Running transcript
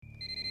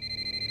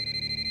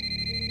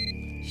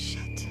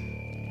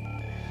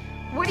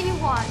What do you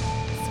want?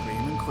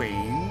 Screaming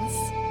Queens.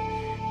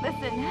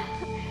 Listen,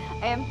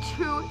 I am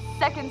 2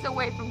 seconds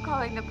away from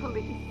calling the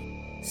police.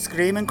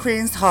 Screaming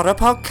Queens Horror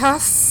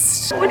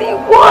Podcast. What do you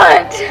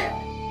want?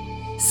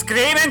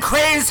 Screaming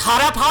Queens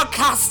Horror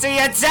Podcast to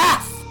your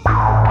death!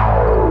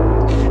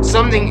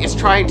 Something is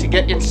trying to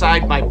get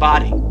inside my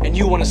body, and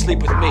you want to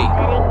sleep with me.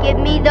 Better give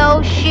me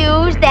those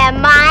shoes. They're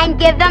mine.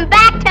 Give them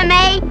back to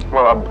me.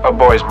 Well, a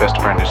boy's best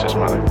friend is his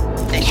mother.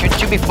 Hey,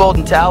 shouldn't you be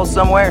folding towels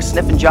somewhere,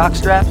 sniffing jock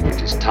straps?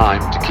 It is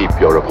time to keep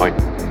your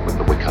appointment with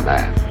the Wicker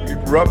Man. It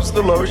rubs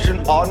the lotion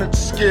on its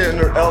skin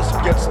or else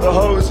it gets the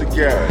hose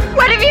again.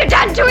 What have you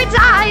done to its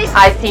eyes?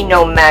 I see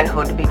no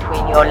manhood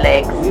between your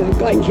legs. You're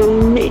going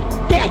to meet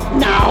death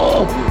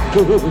now.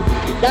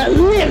 The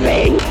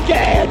living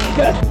dead.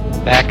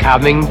 They're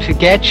coming to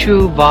get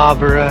you,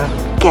 Barbara.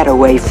 Get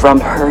away from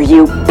her,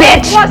 you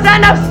bitch! It was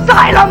an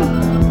asylum,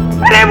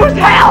 and it was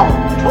hell.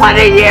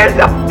 20 years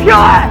of pure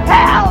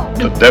hell.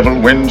 The devil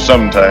wins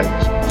sometimes.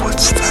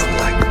 What's that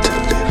like to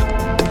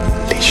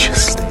live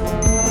deliciously?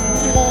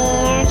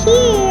 They're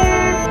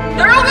here.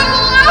 They're all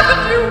gonna laugh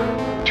at you.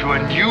 To a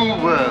new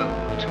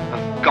world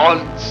of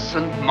gods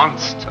and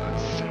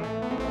monsters.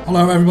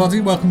 Hello everybody,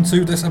 welcome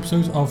to this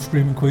episode of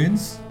Screaming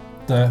Queens,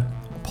 the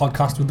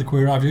podcast with the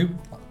queer eye view.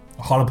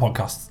 A horror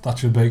podcast, that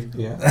should be.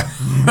 Yeah.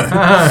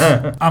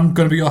 I'm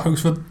going to be your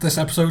host for this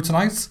episode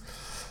tonight.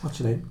 What's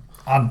your name?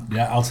 And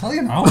yeah, I'll tell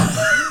you now.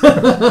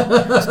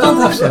 Stop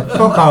rushing.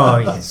 Fuck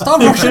are you?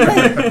 Stop rushing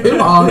me. Who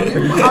are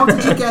you? How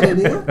did you get in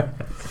here?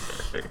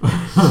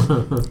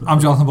 I'm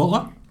Jonathan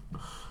Butler.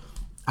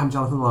 I'm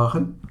Jonathan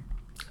Larkin.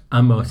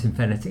 I'm Martin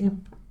Finnerty.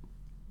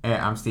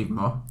 I'm Stephen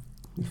Moore.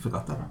 You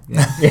forgot that.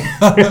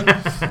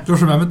 Yeah.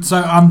 Just remembered.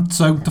 So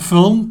the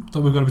film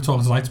that we're going to be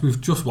talking tonight, we've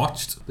just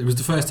watched. It was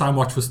the first time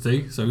watch for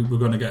Steve, so we're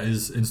going to get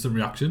his instant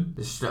reaction.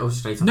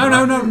 Straight No,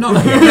 not not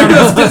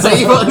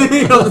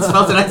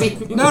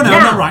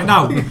right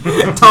now.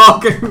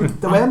 Talking.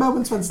 There were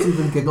moments when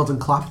Stephen giggled and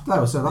clapped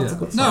though, so that's a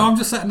good sign. No, I'm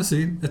just setting the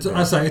scene. It's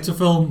a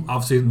film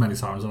I've seen many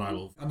times and I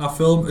love. And that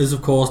film is,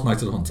 of course, Night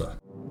of the Hunter.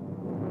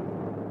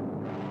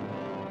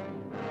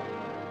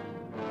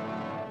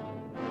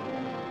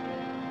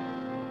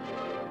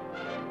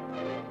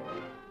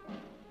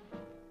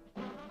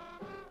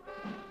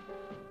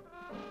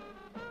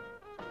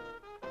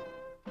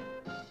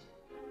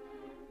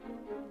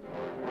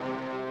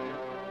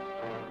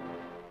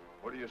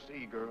 You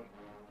see, girl?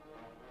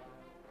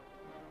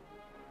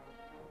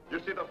 You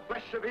see the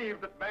flesh of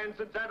Eve that man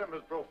since Adam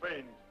has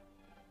profaned.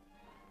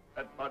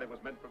 That body was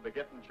meant for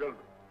begetting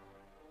children.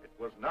 It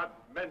was not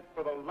meant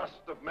for the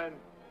lust of men.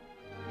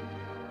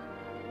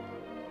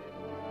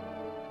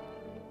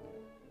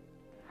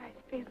 I'm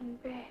feeling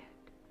bad.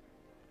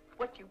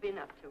 What you been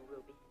up to,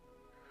 Ruby?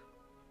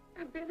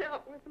 I've been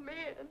out with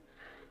men.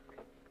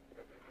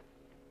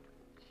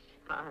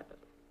 Child.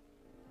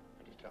 What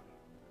did you tell me?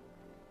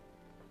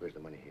 Where's the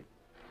money hid?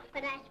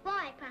 But I swore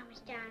I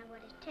promised John I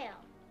wouldn't tell.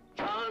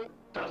 John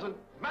doesn't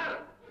matter.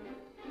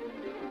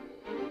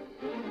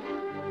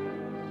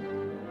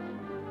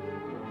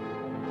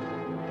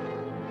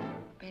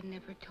 Ben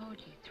never told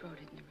you throw it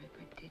in the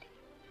river, did he?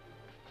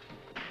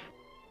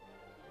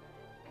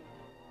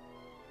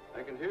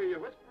 I can hear you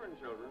whispering,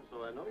 children,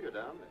 so I know you're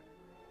down there.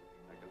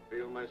 I can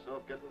feel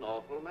myself getting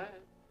awful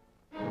mad.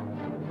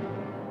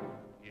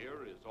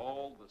 Here is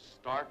all the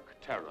stark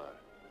terror,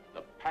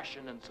 the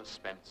passion and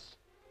suspense,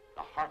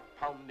 the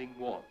heart-pounding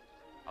warmth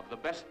of the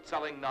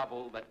best-selling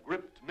novel that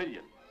gripped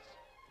millions.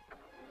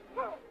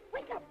 Pearl,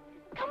 wake up!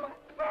 Come on,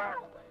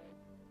 Pearl!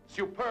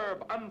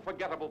 Superb,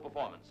 unforgettable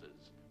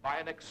performances by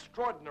an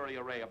extraordinary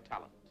array of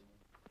talent.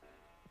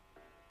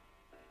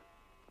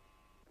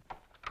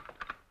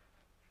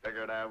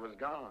 Figured I was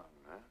gone,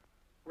 huh?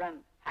 Run,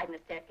 hide in the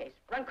staircase.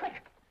 Run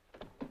quick!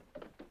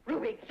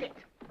 Ruby, shit!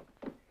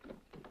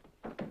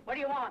 What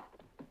do you want?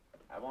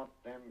 I want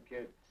them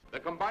kids. The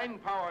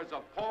combined powers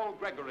of Paul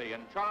Gregory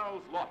and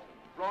Charles Lawton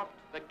brought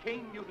the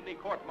Caine Mutiny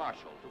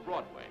Court-Martial to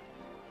Broadway.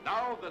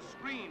 Now the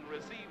screen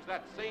receives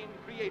that same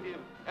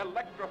creative,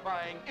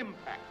 electrifying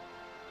impact.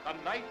 The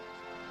Night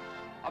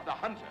of the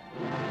Hunter.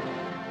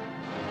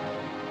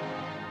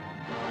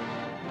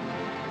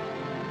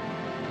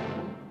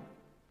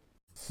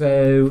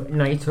 So,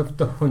 Night of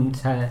the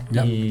Hunter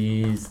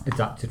is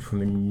adapted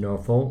from a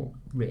novel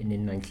written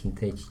in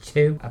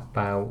 1932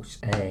 about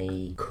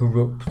a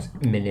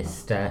corrupt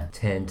minister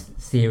turned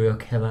serial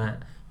killer.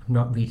 I'm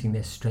not reading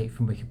this straight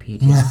from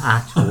Wikipedia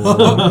at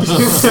all.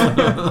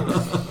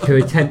 Who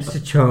attempts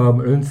to charm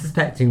an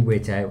unsuspecting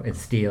widow and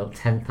steal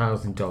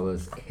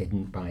 $10,000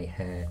 hidden by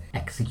her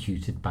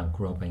executed bank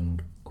robbing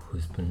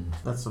husband.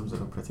 That sums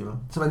it up pretty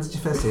well. So when did you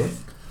first see it?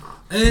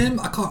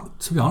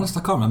 To be honest,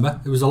 I can't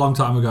remember. It was a long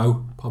time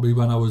ago, probably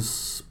when I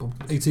was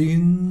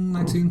 18,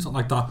 19, something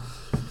like that.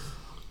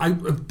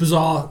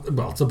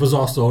 It's a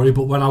bizarre story,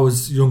 but when I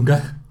was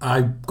younger,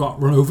 I got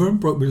run over and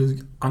broke my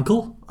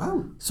ankle.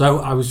 Oh. So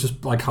I was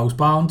just like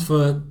housebound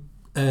for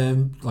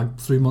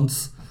 3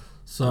 months.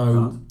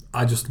 So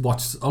I just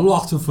watched a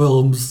lot of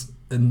films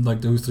in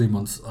like those 3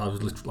 months.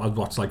 I'd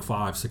watch like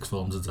 5-6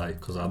 films a day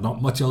because I had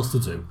not much else to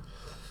do.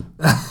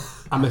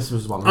 And this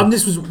was one of them. And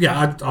this was,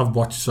 I've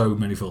watched so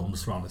many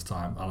films around this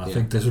time, and I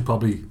think this was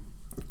probably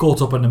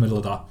caught up in the middle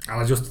of that.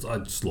 And I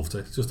just loved it.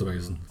 It's just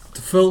amazing.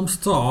 The film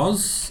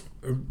stars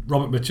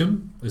Robert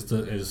Mitchum is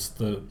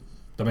the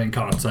main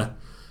character.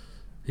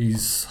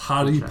 He's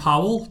Harry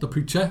Powell, the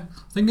preacher.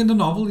 I think in the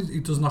novel he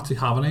doesn't actually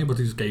have a name, but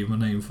he just gave him a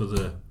name for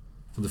the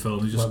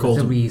film. He just called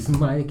there's him. a reason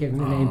why they gave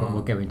him a name, but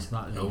we'll go into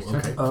that later.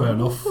 Okay, fair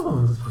enough.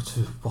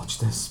 Watch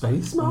this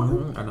space,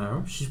 Martin. I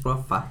know, she's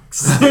brought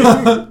facts.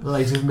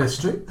 Lady of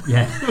mystery.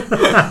 Yeah.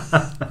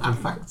 And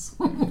facts.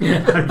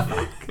 And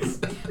facts.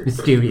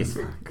 Mysterious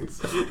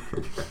facts.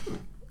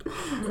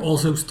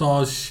 Also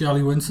stars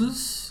Shelley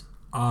Winters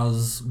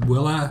as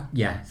Willa.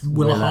 Yes,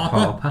 Willa Willa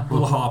Harper.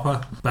 Willa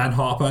Harper. Ben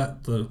Harper,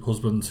 the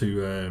husband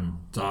who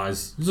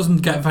dies. He doesn't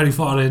get very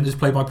far in. Is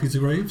played by Peter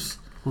Graves,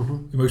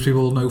 who most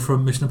people know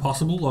from Mission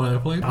Impossible or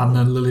Airplane, and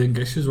then Lillian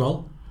Gish as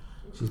well.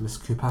 She's Miss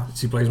Cooper.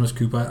 She plays Miss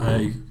Cooper,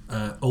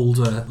 a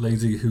older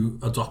lady who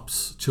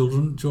adopts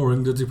children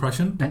during the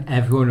Depression. And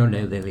everyone will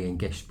know Lillian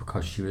Gish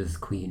because she was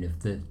queen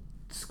of the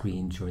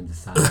screen during the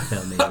silent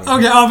film.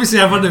 Okay, obviously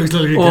everyone knows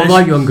Lillian Gish. All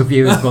our younger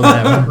viewers will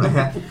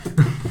know.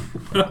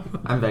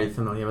 I'm very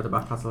familiar with the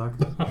back catalogue.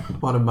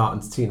 One of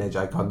Martin's teenage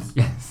icons.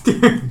 Yes.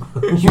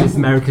 She was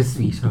America's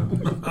sweetheart.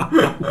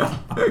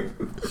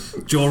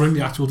 During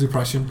the actual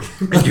Depression.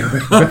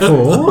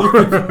 Before.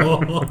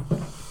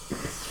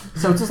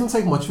 So it doesn't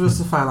take much for us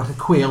to find like a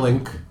queer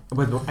link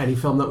with any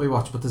film that we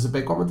watch, but there's a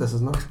big one with this,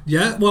 isn't there?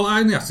 Yeah, well,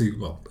 I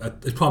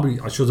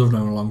should have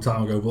known a long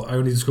time ago, but I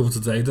only discovered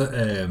today that,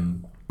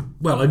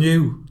 I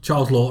knew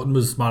Charles Lawton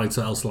was married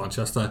to Elsa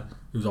Lanchester,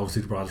 who was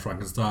obviously the Bride of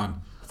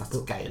Frankenstein. That's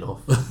gay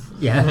enough.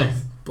 Yeah.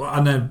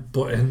 But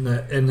in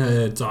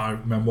her diary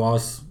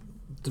memoirs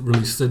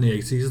released in the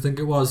 80s, I think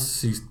it was,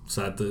 she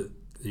said that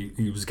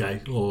he was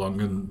gay all along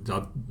and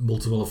had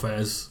multiple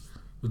affairs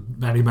with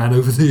many men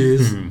over the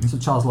years. So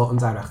Charles Lawton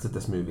directed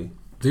this movie.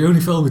 The only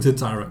film he did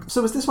direct.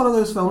 So was this one of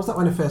those films that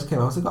when it first came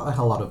out, it got like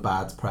a lot of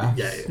bad press?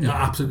 Yeah,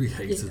 I absolutely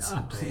hated it.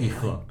 Absolutely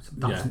flopped.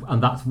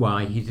 And that's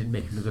why he didn't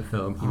make another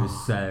film. He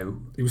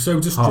was so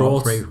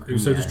distraught. He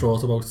was so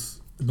distraught about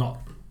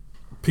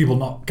people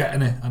not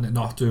getting it and it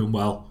not doing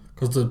well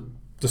because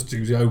the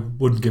studio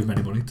wouldn't give him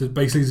any money.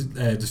 Basically,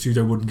 the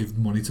studio wouldn't give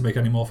him money to make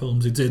any more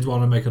films. He did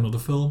want to make another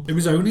film. It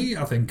was only,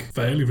 I think,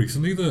 fairly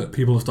recently that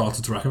people have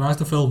started to recognise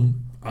the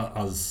film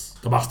as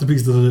the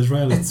masterpiece that it is,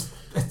 really.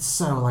 It's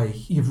so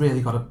like, you've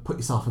really got to put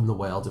yourself in the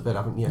world of it,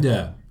 haven't you?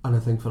 Yeah. And I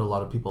think for a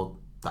lot of people,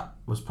 that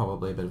was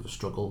probably a bit of a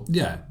struggle.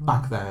 Yeah.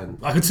 Back then.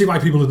 I could see why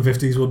people in the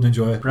 50s wouldn't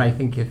enjoy it. But I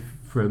think if,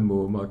 for a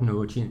more modern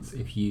audience,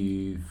 if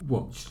you've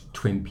watched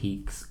Twin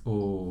Peaks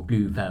or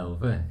Blue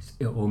Velvet,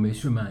 it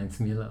almost reminds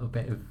me a little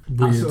bit of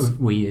that sort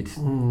of weird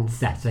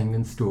setting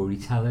and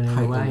storytelling in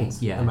a way.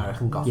 Yeah.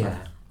 American Gothic.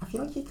 Yeah. I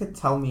feel like you could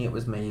tell me it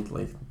was made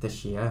like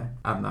this year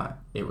and that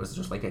it was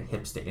just like a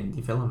hipster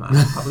indie film and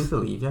I'd probably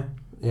believe you.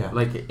 Yeah.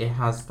 Like it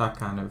has that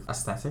kind of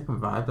aesthetic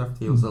and vibe that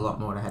feels a lot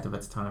more ahead of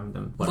its time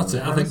than what That's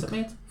it. I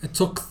think it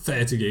took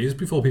 30 years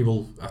before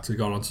people actually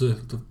got onto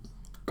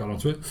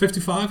it.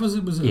 55 was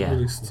it released?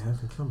 Yeah, I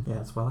think so.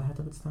 Yeah, it's well ahead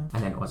of its time.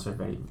 And then also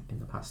very in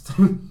the past.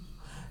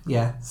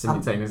 Yeah.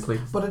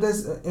 Simultaneously. But it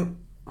is...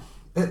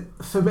 It,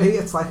 for me,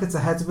 it's like it's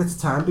ahead of its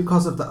time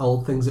because of the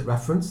old things it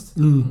referenced.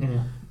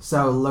 Yeah.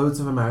 So loads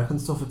of American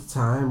stuff at the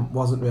time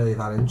wasn't really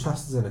that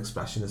interested in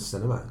expressionist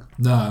cinema.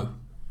 No.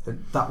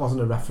 That wasn't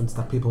a reference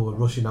that people were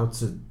rushing out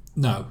to.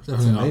 No,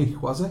 definitely not.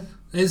 Make, was it?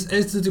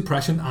 Is the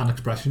Depression and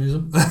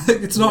expressionism?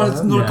 It's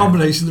not a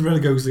combination that really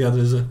goes together,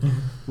 is it?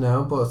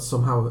 No, but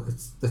somehow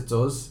it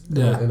does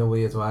in a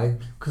weird way.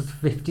 Because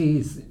the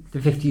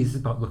 50s is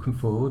about looking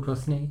forward,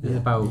 wasn't it? It's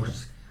about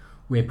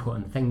we're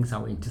putting things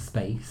out into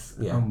space.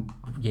 Yeah.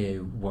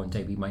 One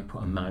day we might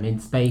put a man in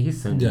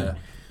space, and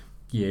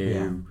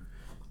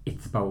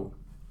it's about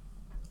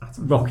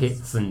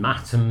rockets and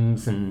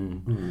atoms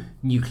and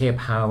nuclear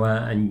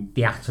power and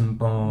the atom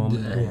bomb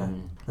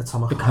and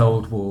the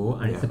Cold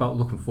War, and it's about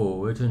looking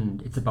forward, and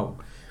it's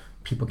about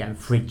people getting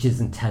fridges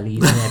and tellies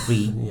in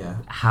every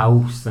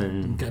house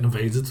and getting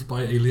invaded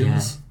by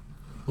aliens.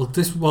 Well,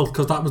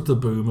 because that was the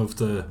boom of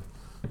the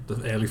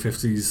early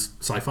 50s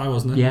sci-fi,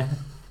 wasn't it? Yeah.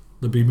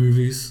 The B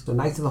movies. The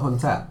Night of the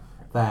Hunter.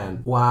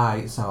 Then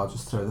why? So I'll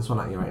just throw this one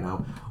at you right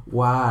now.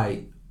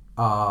 Why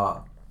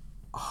are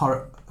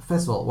horror?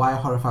 First of all, why are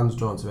horror fans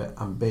drawn to it?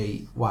 And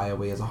B, why are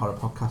we as a horror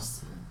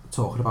podcast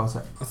talking about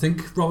it? I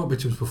think Robert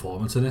Mitchum's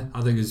performance in it, I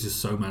think, is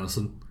just so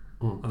menacing.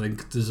 I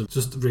think there's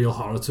just real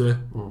horror to it.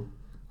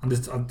 And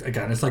it's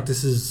like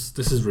this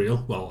is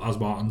real. Well, as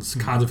Martin's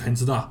kind of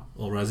hinted at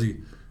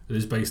already, it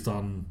is based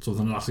on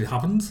something that actually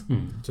happened.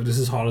 So this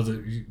is horror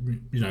that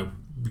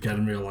we get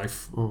in real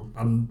life.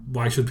 And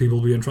why should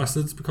people be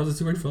interested? Because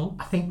it's a great film.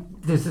 I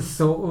think there's a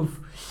sort of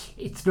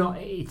it's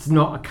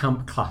not a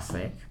camp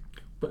classic,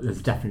 but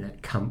there's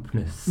definite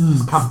campness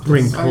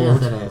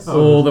sprinkled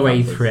all the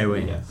way through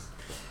it.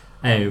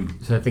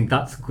 So I think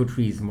that's a good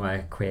reason why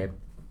a queer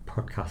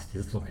podcast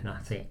is looking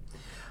at it.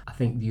 I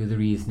think the other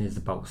reason is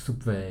about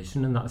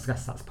subversion, and I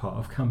guess that's part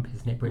of camp,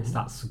 isn't it? But it's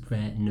that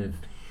subverting of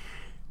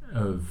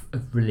of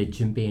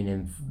religion being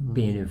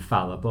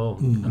infallible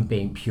and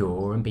being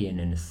pure and being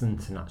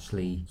innocent, and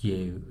actually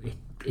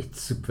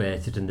it's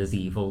subverted and there's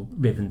evil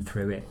riven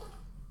through it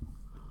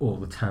all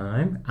the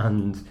time,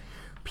 and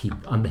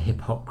the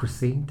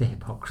hypocrisy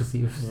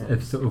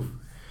of sort of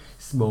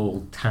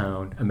small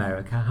town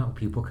America, how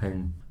people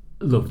can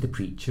love the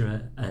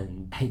preacher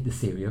and hate the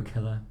serial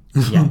killer,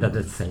 yet they're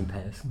the same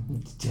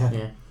person.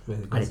 Yeah.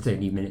 Really And it's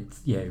only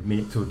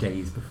minutes or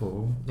days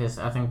before. Yes,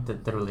 I think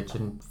that the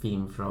religion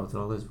theme throughout it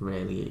all is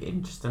really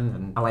interesting,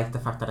 and I like the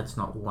fact that it's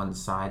not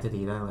one-sided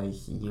either. Like,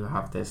 you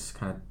have this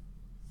kind of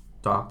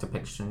dark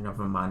depiction of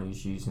a man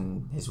who's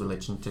using his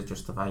religion to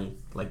justify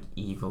like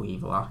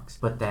evil acts,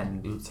 but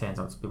then who turns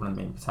out to be one of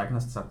the main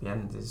protagonists at the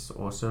end is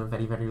also a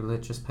very, very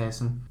religious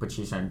person, but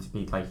she's shown to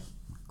be like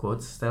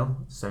good still.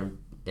 So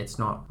it's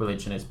not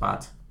religion is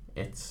bad,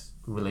 it's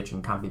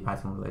religion can be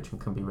bad and religion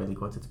can be really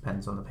good. It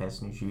depends on the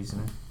person who's using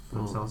it for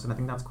themselves, and I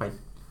think that's quite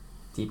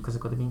deep, because it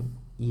could have been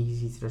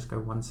easy to just go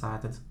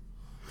one-sided.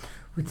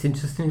 It's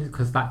interesting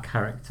because that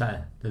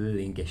character, the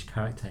Lillian Gish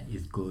character,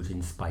 is good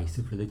in spite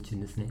of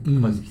religion, isn't it?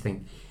 Because if you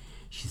think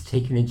she's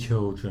taken in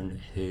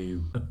children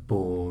who are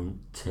born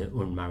to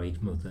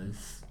unmarried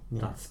mothers,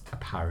 that's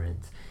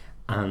apparent,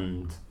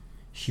 and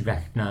she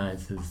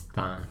recognises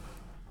that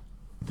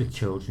the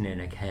children in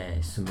her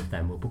care, some of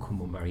them will become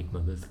unmarried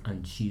mothers,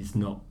 and she's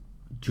not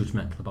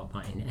judgmental about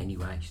that in any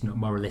way. She's not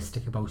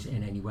moralistic about it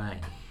in any way.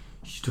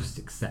 She just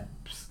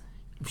accepts.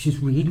 She's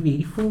really,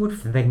 really forward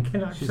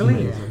thinking,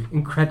 actually.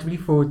 Incredibly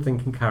forward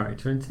thinking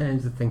character in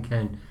terms of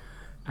thinking,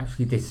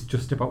 actually, this is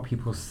just about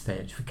people's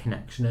search for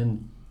connection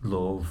and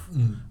love,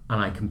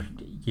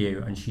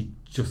 and she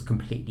just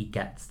completely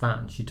gets that,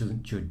 and she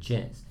doesn't judge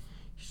it.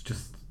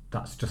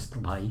 That's just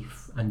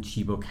life, and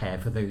she will care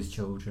for those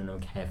children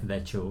and care for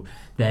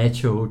their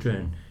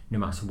children, no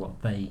matter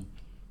what they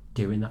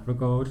do in that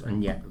regard.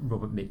 And yet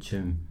Robert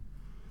Mitchum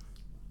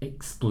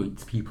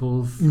exploits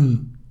people's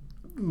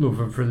love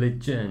of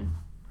religion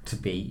to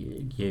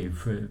be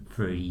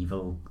for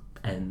evil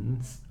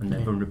ends and their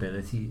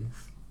vulnerabilities.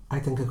 I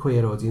think a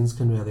queer audience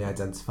can really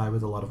identify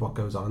with a lot of what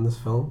goes on in this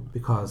film,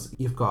 because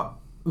you've got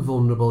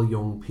vulnerable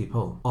young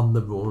people on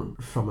the run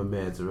from a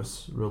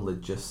murderous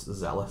religious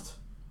zealot.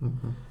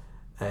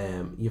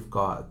 You've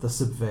got the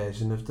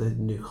subversion of the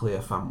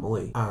nuclear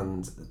family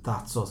and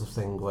that sort of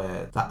thing,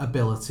 where that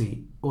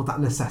ability or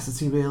that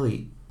necessity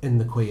really in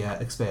the queer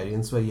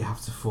experience, where you have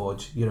to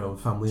forge your own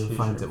family and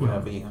find it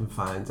wherever you can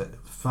find it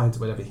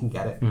wherever you can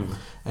get it.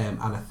 And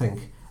I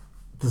think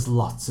there's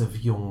lots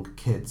of young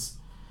kids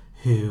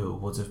who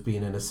would have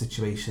been in a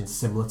situation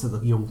similar to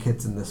the young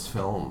kids in this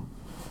film,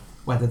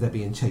 whether they're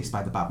being chased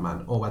by the bad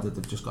man or whether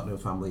they've just got no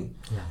family,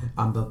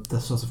 and they're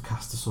sort of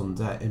cast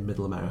asunder in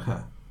middle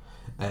America,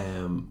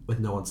 with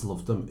no one to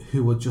love them,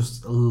 who would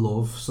just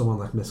love someone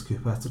like Miss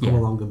Cooper to come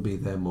along and be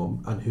their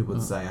mum, and who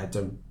would say, I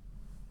don't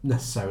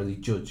necessarily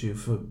judge you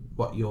for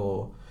what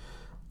your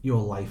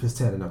life is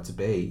turning out to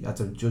be. I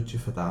don't judge you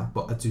for that,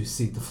 but I do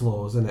see the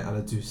flaws in it, and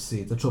I do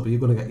see the trouble you're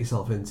going to get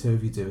yourself into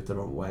if you do it the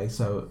wrong way.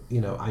 So,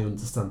 I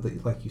understand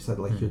that, like you said,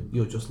 like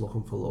you're just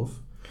looking for love.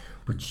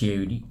 But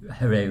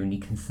her only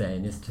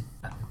concern is to...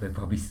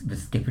 we're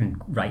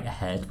skipping right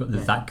ahead, but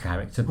there's that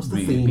character What's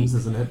Ruby. The themes,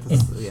 isn't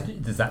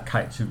it? There's that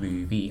character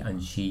Ruby,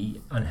 and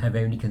her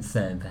only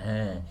concern for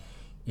her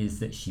is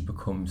that she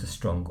becomes a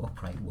strong,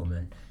 upright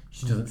woman.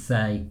 She doesn't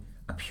say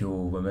a pure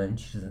woman.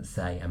 She doesn't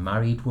say a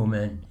married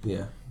woman.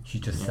 She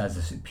just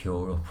says a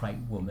pure, upright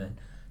woman.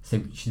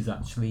 So she's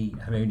actually...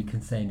 her only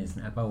concern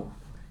isn't about...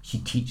 she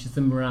teaches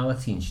them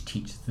morality, and she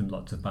teaches them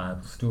lots of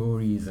Bible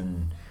stories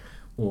and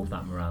all of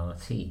that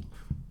morality,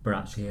 but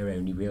actually her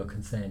only real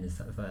concern is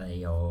that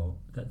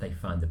they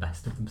find the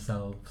best of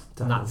themselves.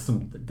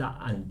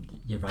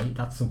 And you're right,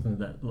 that's something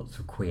that lots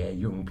of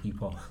young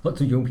people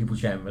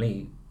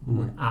generally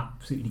would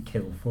absolutely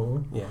kill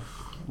for.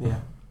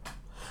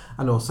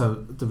 And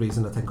also the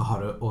reason I think a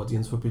horror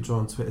audience would be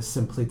drawn to it is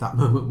simply that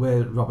moment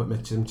where Robert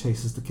Mitchum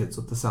chases the kids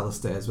up the cellar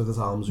stairs with his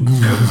arms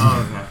reached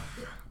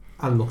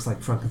and looks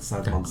like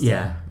Frankenstein's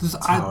monster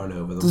towering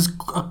over them. There's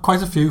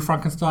quite a few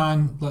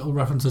Frankenstein little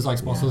references I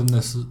spotted in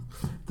this.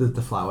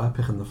 The flower,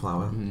 picking the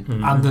flower.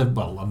 And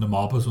the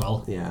mob as well.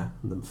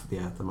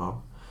 The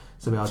mob.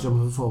 So we are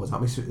jumping forward,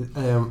 aren't we?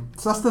 So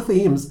that's the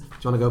themes. Do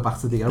you want to go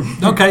back to the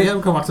end? Okay, we'll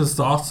go back to the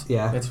start.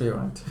 Let's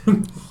rewind.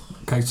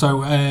 Okay,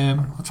 so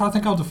I'll try to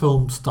think how the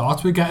film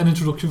starts. We get an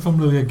introduction from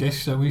Lillian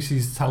Gish, so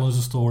she's telling us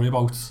a story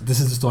about... this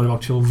is a story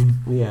about children.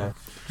 Yeah.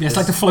 Yeah, it's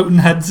like the floating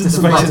heads in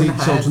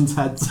space. Children's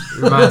heads.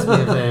 Reminds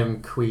me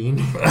of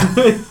Queen.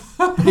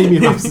 Amy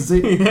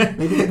Rhapsody.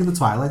 Maybe think of the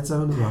Twilight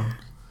Zone as well.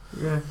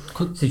 Yeah.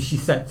 So she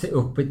sets it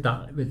up with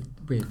that with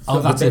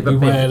that's it.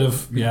 Beware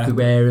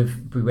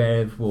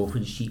of wolf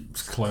in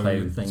sheep's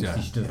clothing. Yeah.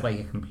 So she does like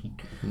a complete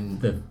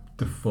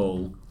the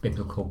full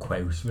biblical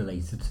quote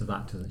related to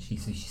that, doesn't she?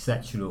 So she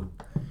sets you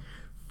up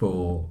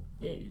for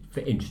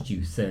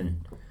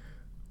introducing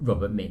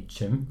Robert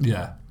Mitchum.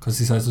 Yeah, because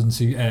he says, doesn't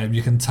he?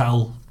 You can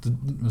tell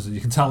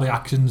the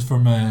actions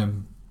from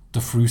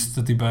the fruit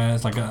that he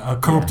bears. Like a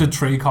corrupted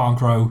tree can't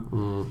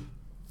grow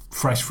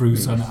fresh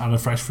fruit and a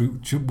fresh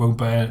fruit won't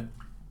bear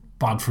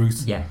bad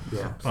fruit. Yeah,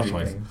 that's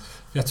right.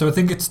 Yeah, so I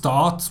think it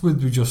starts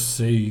with we just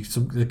see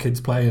the kids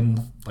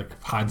playing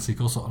like hide and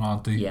seek or something,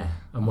 aren't they? Yeah,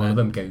 and one of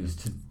them goes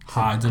to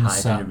hide in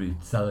a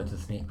root cellar,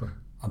 doesn't he?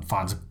 And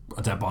finds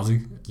a dead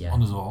body on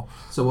his wall.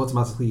 So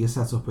automatically you're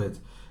set up with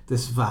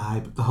this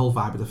vibe. The whole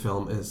vibe of the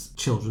film is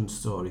children's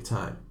story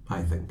time,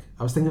 I think.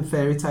 I was thinking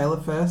fairy tale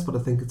at first, but I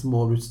think it's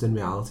more rooted in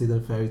reality than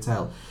a fairy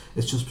tale.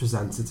 It's just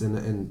presented in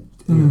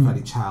a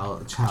very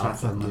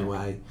child-friendly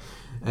way.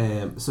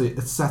 So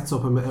it's set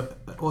up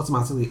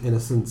automatically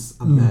innocence,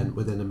 and then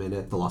within a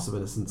minute the loss of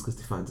innocence because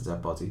they find a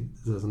dead body,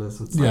 doesn't it?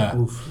 So it's like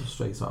oof,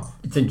 straight off.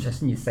 It's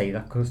interesting you say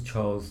that because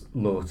Charles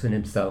Laughton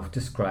himself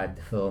described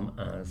the film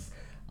as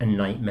a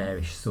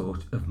nightmarish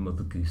sort of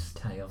Mother Goose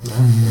tale.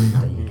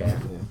 There you go.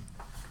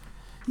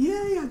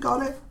 Yeah,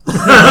 got it.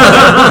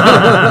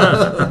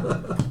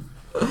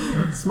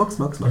 Smug.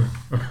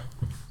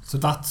 So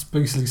that's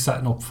basically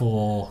setting up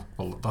for,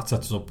 well, that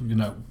sets us up,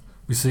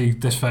 we see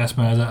this first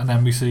murder, and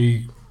then we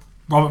see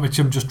Robert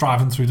Mitchum just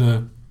driving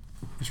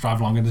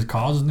along in his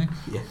car, isn't he?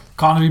 Yeah.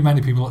 Can't be many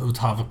people that would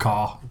have a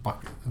car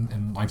back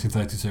in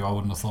 1932, I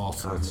wouldn't have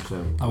thought. That's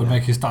true. That would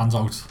make you stand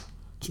out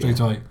straight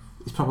away.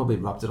 He's probably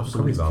robbed it off,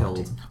 somebody's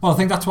killed. Well, I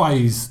think that's why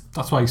he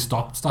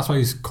stopped. That's why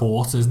he's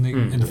caught, isn't he,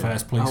 in the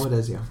first place? Oh, it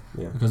is, yeah.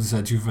 Because he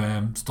said, you've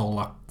stole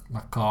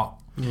that car.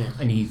 Yeah.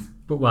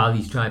 But while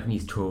he's driving,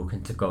 he's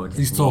talking to God.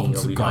 He's talking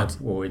to God.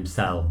 Or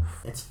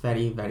himself. It's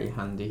very, very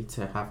handy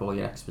to have all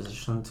your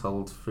exposition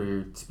told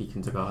through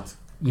speaking to God.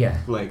 Yeah.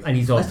 And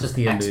he's also just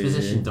the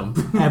exposition dump.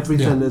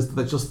 Everything is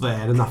just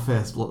there in that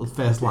first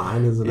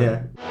line, isn't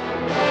it?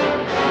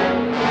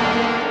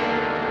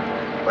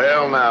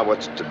 Well, now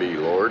what's it to be,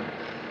 Lord?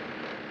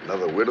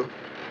 Another widow?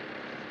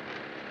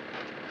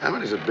 How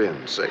many's it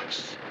been?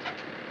 6?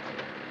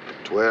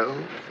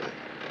 12?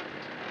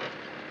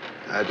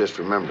 I just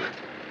remember.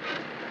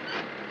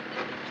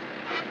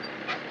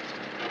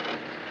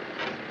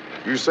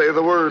 You say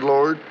the word,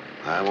 Lord.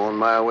 I'm on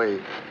my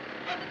way.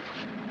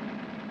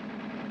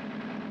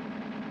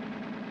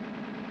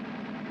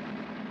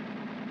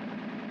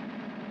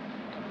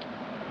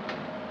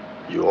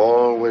 You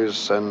always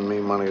send me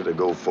money to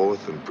go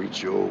forth and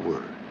preach your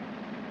word.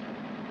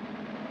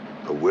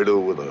 A widow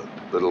with a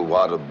little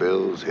wad of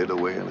bills hid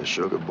away in a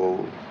sugar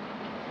bowl.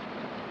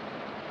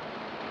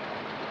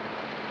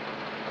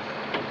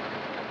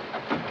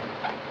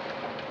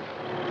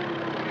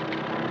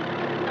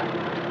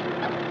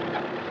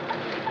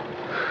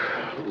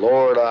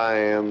 Lord, I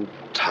am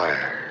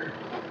tired.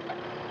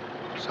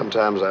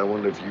 Sometimes I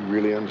wonder if you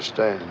really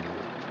understand.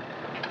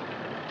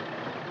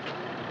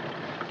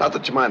 Not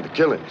that you mind the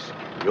killings.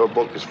 Your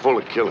book is full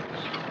of killings.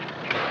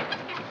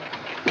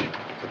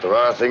 But there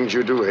are things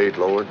you do hate,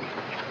 Lord.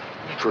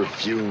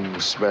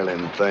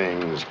 Perfume-smelling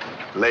things,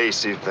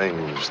 lacy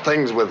things,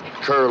 things with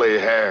curly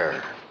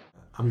hair.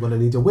 I'm going to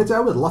need a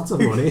widow with lots of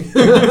money.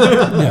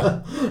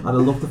 And I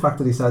love the fact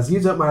that he says,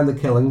 you don't mind the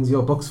killings,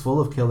 your book's full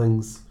of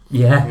killings.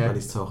 Yeah. And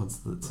he's talking to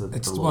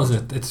the Lord. Was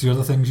it? It's the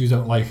other things you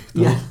don't like.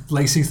 The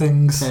lacy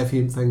things.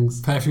 Perfume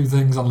things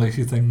and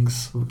lacy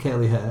things. With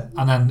curly hair.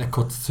 And then it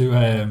cuts to...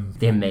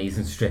 the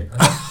amazing stripper.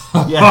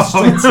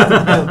 Straight to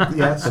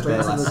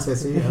the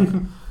titty,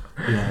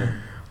 yeah.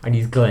 And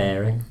he's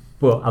glaring.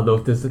 But I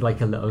love there's a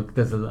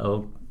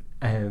little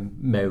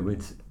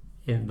moment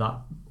in that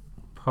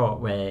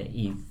part where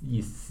you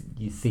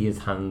see his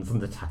hands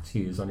and the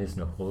tattoos on his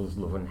knuckles,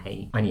 love and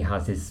hate, and he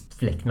has his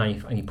flick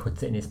knife and he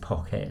puts it in his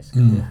pocket,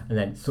 and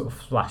then it sort of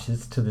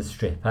flashes to the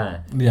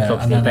stripper. Yeah, it's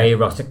obviously a very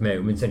erotic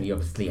moment, and he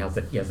obviously has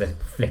a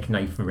flick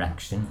knife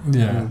erection.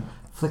 Yeah,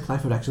 flick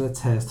knife erection that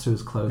tears through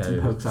his clothes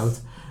and pokes out,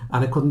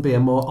 and it couldn't be a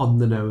more on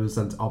the nose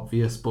and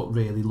obvious but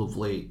really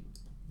lovely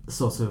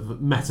sort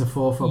of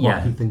metaphor for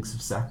what he thinks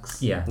of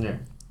sex. Yeah.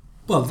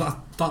 Well, that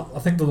I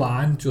think the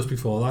line just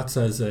before that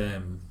says,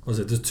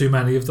 there's too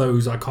many of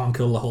those, I can't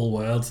kill the whole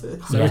world. So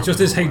it's just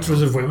his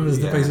hatred of women,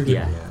 isn't it, basically?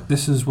 Yeah.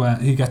 This is where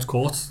he gets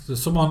caught.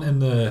 There's someone in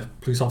the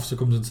police officer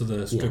comes into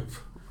the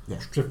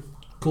strip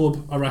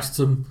club, arrests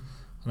him,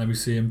 and then we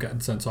see him getting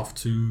sent off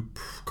to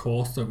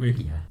court, don't we?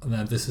 Yeah. And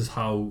then this is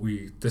how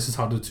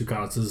the two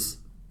characters...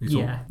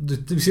 Do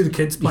we see the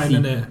kids playing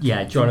in it?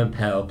 Yeah, John and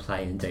Pearl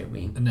playing, don't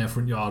we? In their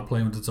front yard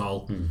playing with the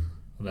doll. And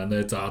then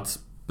their dad,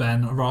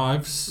 Ben,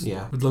 arrives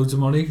with loads of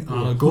money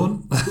and a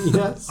gun.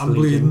 And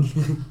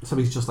bleeding. So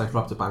he's just like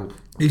robbed a bank.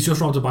 He's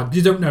just robbed a bank.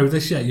 You don't know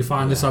this yet. You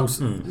find this out.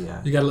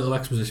 You get a little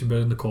exposition bit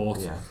in the court.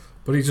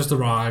 But he just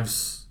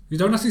arrives. You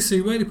don't actually see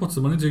where he puts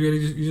the money, do you?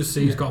 You just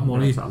see he's got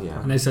money.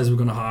 And he says we're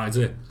going to hide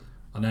it.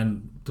 And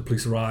then the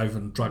police arrive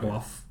and drag him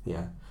off.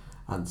 Yeah.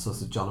 And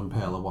sort of John and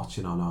Pearl are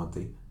watching on, aren't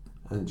they?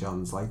 And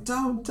John's like,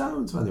 don't,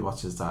 when he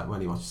watches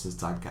his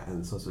dad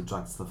getting sort of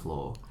dragged to the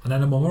floor. And then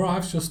the mum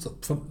arrives just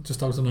out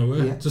of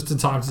nowhere, just in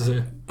time to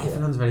see.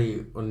 Everyone's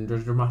very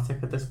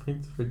underdramatic at this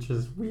point, which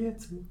is weird.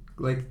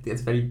 Like,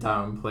 it's very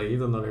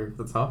downplayed and not over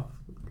the top,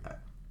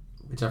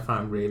 which I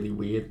find really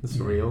weird and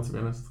surreal, to be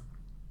honest.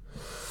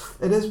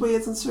 It is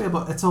weird and surreal,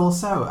 but it's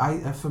also,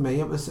 for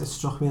me, it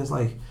struck me as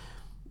like,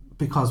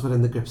 because we're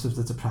in the grips of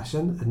the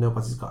depression and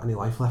nobody's got any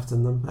life left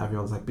in them.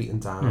 Everyone's like beaten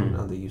down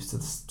and they're used to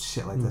this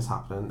shit like this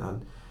happening,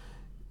 and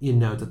you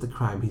know that the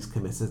crime he's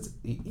committed,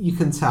 you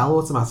can tell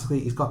automatically.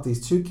 He's got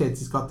these 2 kids,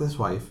 he's got this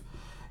wife,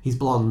 he's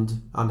blonde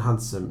and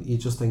handsome. You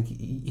just think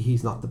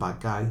he's not the bad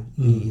guy.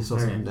 You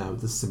sort of know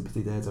there's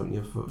sympathy there, don't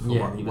you, for he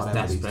was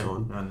whatever he's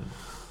desperate, done.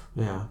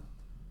 Yeah.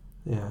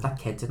 That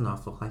kid didn't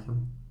half look like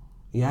him.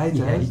 Yeah,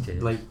 he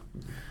did. Like,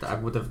 I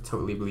would have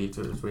totally believed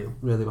it was real.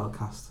 Really well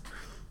cast.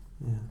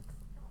 Yeah.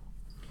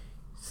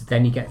 So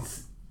then he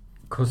gets,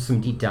 because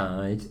somebody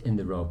died in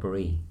the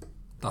robbery.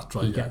 That's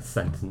right. He gets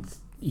sentenced.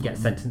 He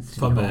gets sentenced to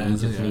for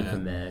murder, murder, for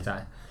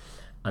murder,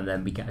 and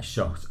then we get a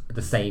shot,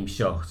 the same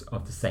shot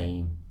of the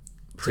same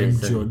Same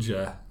prison. judge,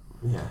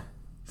 yeah.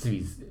 So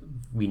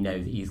we know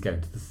that he's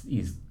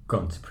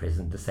gone to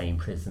prison, the same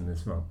prison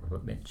as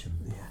Robert Mitchum.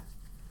 Yeah.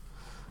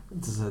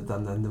 And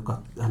then they've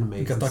got an amazing.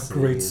 We get that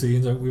great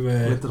scene, don't we?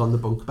 Where they're on the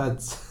bunk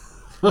beds.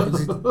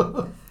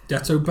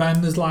 Yeah, so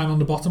Ben is lying on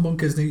the bottom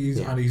bunk, isn't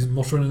he? And he's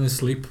muttering in his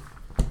sleep.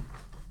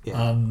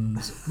 Yeah. And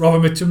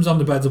Robert Mitchum's on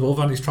the bed above,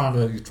 and he's trying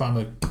to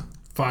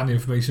find the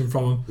information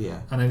from him.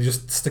 Yeah. And then he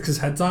just sticks his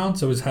head down,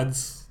 so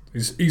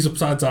he's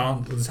upside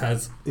down with his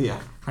head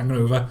hanging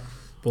over.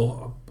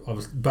 But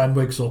Ben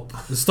wakes up,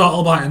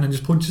 startled by it, and then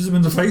just punches him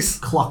in the face.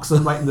 Clocks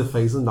him right in the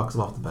face and knocks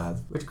him off the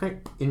bed. Which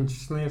quite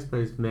interestingly, I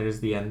suppose,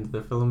 mirrors the end of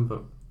the film,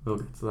 but we'll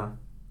get to that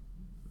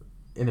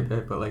in a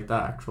bit. But like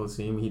that actual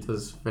scene, he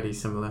does very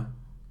similar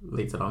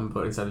later on,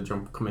 but instead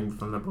of coming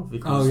from above, he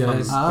comes from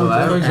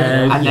below,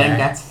 and then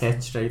gets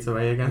hit straight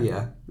away again.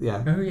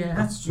 Yeah. Oh yeah,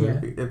 that's true.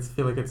 I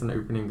feel like it's an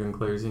opening and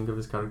closing of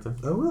his character.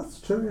 Oh, that's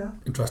true. Yeah.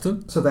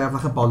 Interesting. So they have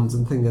like a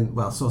bonding thing,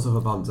 sort of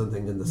a bonding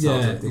thing in the cell,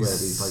 Yeah, where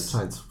he's like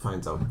trying to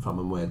find out from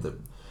him where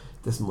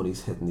this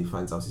money's hidden. He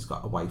finds out he's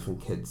got a wife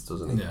and kids,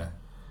 doesn't he? Yeah.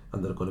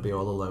 And they're going to be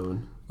all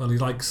alone. Well, he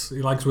likes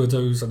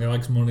widows and he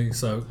likes money,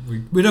 so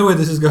we know where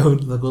this is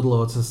going. The good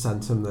Lord has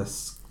sent him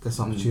this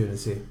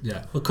opportunity.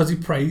 Yeah, because he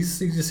prays.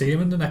 You just see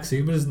him in the next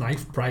scene with his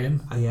knife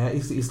praying. Yeah,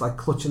 he's like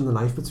clutching the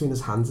knife between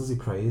his hands as he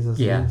prays. Isn't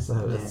he?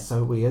 So it's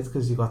so weird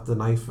because you got the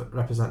knife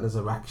representing his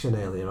erection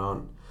earlier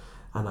on,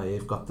 and now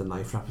you've got the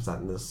knife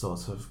representing his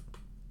sort of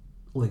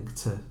link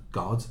to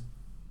God.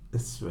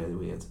 It's really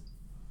weird.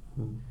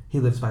 He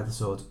lives by the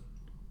sword.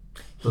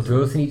 He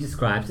does, and he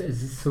describes it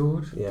as his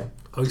sword. Yeah.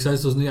 Oh, he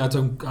says, doesn't he? I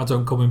don't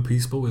come in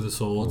peace, but with a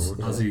sword,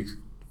 as he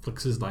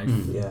flicks his knife.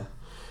 Yeah.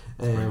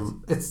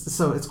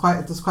 There's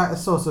quite a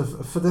sort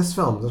of, for this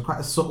film, there's quite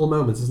a subtle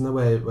moment, isn't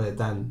there, where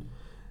then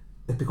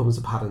it becomes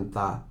apparent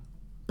that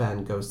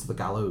Ben goes to the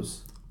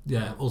gallows.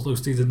 Yeah, although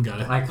Steve didn't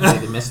get it. I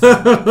completely missed it.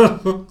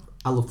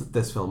 I love that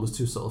this film was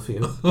too subtle for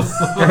you.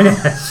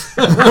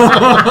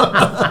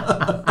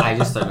 I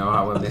just don't know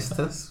how I missed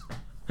this.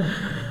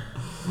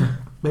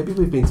 Maybe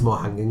we've been to more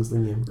hangings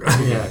than you.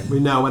 Yeah.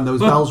 We know when those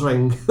bells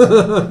ring.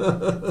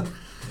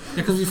 Yeah,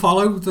 because we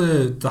follow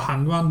the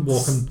hangman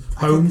walking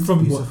home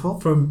from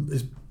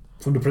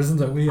the prison,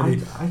 don't we?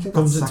 And he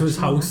comes into his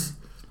house.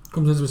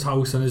 Comes into his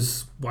house and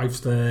his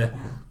wife's there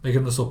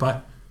making the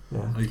supper.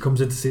 Yeah. And he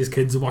comes in to see his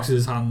kids and washes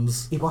his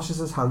hands. He washes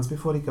his hands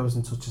before he goes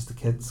and touches the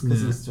kids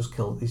because he's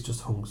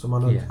just hung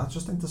someone. And I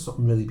just think there's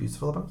something really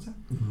beautiful about it.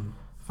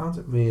 I found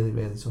it really,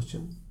 really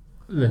touching.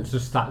 And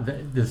just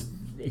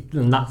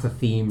and that's a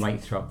theme right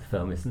throughout the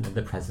film, isn't it?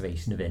 The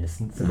preservation of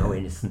innocence and how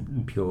innocent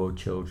and pure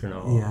children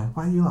are. Yeah.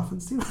 Why are you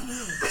laughing, Steve?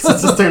 Because I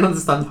just don't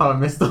understand how I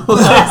missed all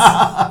this.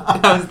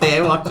 I was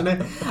there watching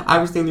it. I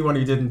was the only one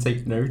who didn't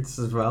take notes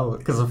as well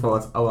because I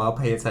thought, I'll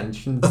pay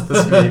attention to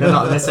the screen and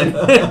not listen.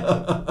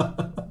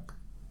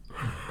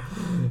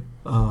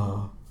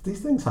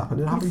 These things happen.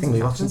 It happened to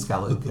me watching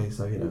Skeleton Key,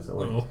 so you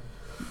know.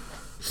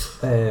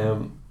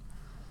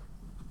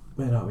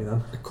 Where are we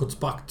then? It cuts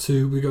back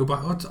to, we go back,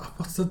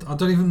 I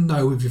don't even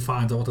know if you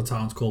find out what the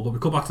town's called, but we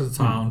come back to the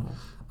town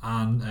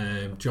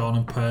and John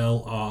and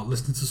Pearl are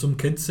listening to some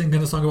kids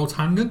singing a song about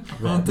hanging,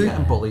 aren't they?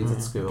 Getting bullied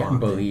at school. Getting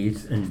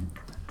bullied and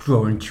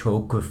drawing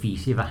chalk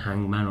graffiti of a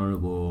hangman on a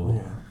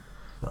wall. Yeah.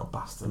 Little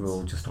bastards. They're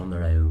all just on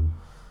their own.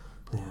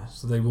 Yeah.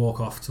 So they walk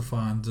off to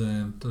find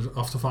the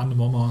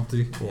mum, aren't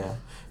they? Yeah.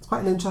 It's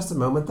quite an interesting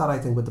moment, that, I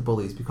think, with the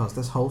bullies, because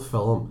this whole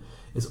film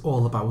is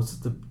all about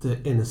the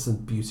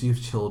innocent beauty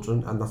of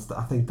children, and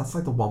I think that's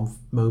like the one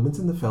moment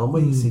in the film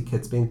where you see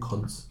kids being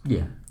cunts.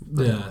 Yeah.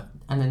 Yeah.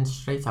 And then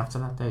straight after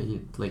that, though,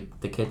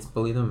 the kids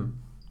bully them,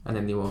 and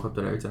then they walk up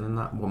the road, and then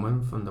that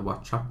woman from the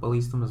watch shop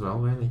bullies them as well,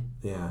 really.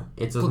 Yeah.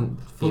 It doesn't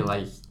feel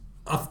like...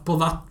 But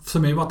that, for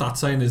me, what that's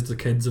saying is the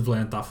kids have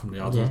learned that from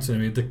the adults. Yeah. I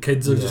mean, the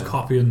kids are just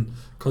copying,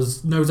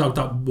 because no doubt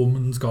that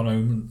woman's gone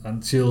home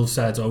and she'll have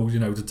said,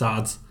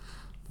 the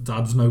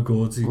dad's no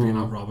good, he's been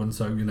out robbing,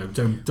 so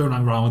don't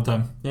hang around with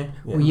them. Yeah.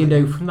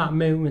 Well, from that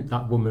moment,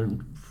 that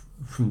woman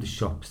from the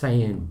shop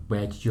saying,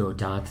 "Where did your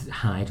dad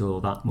hide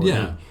all that money?"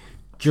 Yeah.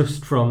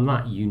 Just from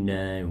that,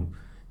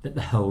 that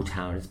the whole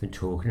town has been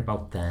talking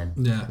about them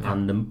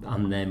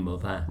and their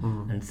mother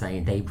and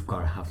saying they've got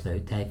to have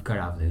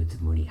loads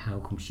of money. How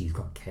come she's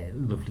got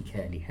lovely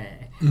curly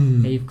hair?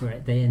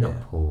 They're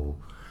not poor.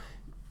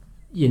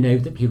 you know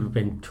that people have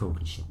been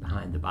talking shit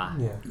behind the back.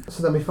 Yeah.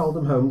 So then we fold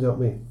them home, don't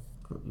we?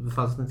 We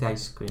fold them the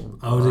ice cream.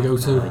 Oh, they go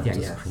to the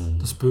ice cream.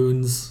 The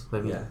spoons.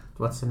 Yeah.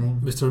 What's the name?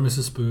 Mr. and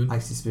Mrs. Spoon.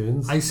 Icy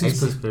Spoons. Icy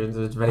Spoons.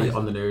 It's very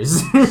on the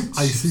nose.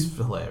 Icy. It's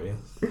hilarious.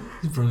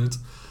 Brilliant.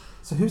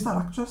 So who's that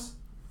actress?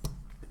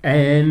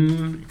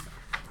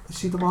 Is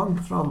she the one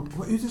from...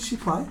 Who does she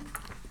play?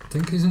 I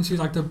think, isn't she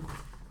like the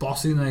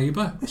bossy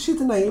neighbour? Is she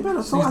the neighbour?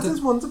 I thought that is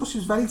wonderful. She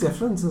was very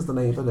different as the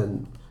neighbour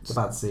in The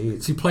Bad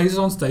Seed. She plays it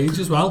on stage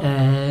as well.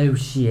 Oh,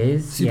 she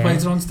is. She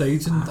plays it on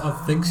stage, and I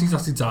think she's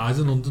actually died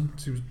in London.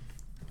 She was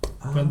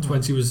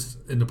when she was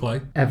in the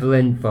play.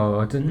 Evelyn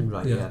Varden.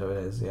 Right, yeah, there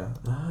it is, yeah.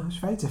 She's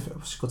very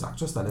different. She's a good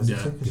actress then, isn't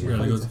she? Because she's really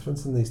very good.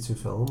 different in these two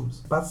films.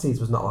 Bad Seeds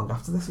was not long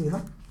after this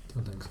either.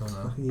 Don't think so,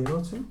 no. Like a year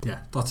or two. Yeah,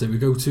 that's it. We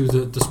go to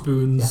the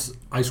Spoons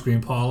ice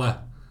cream parlour,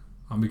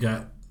 and we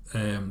get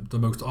the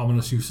most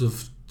ominous use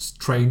of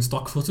train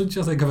stock footage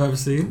I think I've ever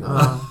seen.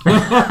 Yeah,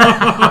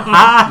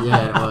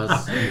 it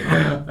was.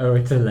 Oh,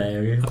 it's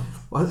hilarious.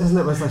 Well, isn't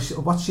it? It's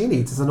like what she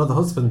needs is another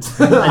husband.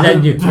 And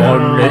then you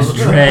on this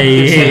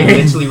train.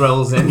 It literally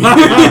rolls in.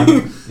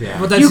 Yeah.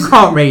 But you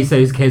can't raise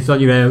those kids on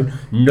your own.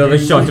 Another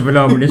shot of an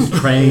ominous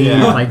train.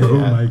 Oh my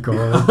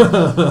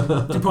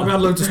god. You probably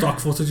had loads of stock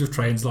footage of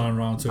trains lying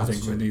around, so I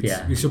think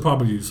we should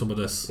probably use some of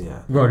this.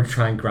 Yeah. We want to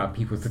try and grab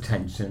people's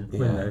attention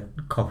when they're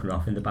coughing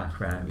off in the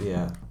background.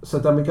 Yeah. So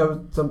then we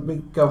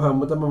go home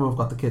with them, and we've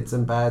got the kids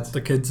in bed. The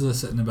kids are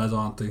sitting in bed,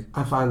 aren't they?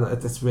 I find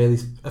that it's really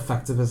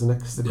effective, isn't it?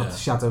 Because they've got the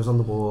shadows on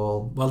the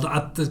wall. Well,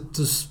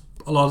 there's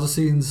a lot of the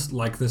scenes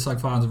like this I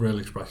find are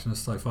really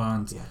expressionist. I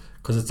find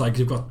because it's like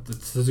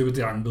it's to do with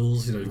the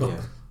angles. You know, you've got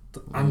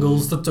the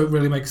angles that don't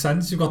really make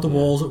sense. You've got the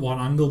walls at one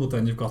angle, but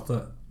then you've got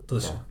the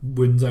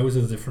windows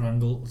at a different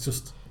angle. It's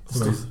just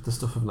the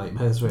stuff of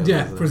nightmares, really.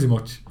 Yeah, pretty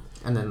much.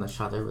 And then the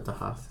shadow with the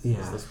hat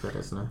is this bit,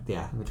 isn't it?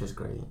 Yeah, which is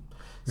great.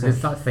 So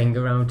there's that thing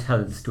around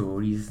telling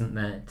stories, isn't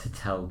there,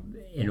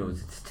 in order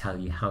to tell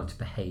you how to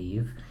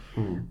behave.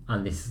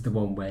 And this is the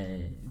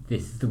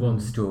one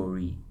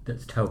story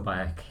that's told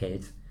by a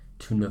kid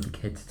to another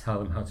kid to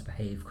tell them how to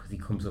behave, because he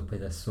comes up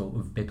with a sort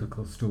of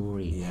biblical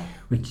story,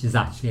 which is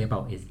actually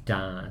about his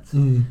dad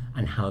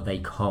and how they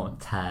can't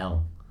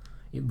tell.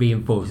 It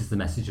reinforces the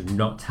message of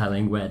not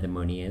telling where the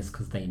money is,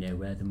 because they know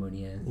where the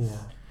money is. Yeah.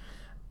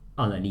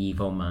 And an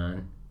evil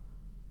man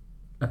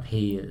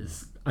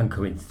appears, and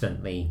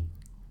coincidentally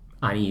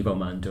an evil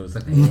man does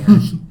appear.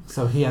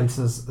 So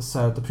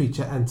the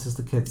preacher enters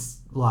the kids'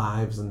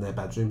 lives and their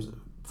bedrooms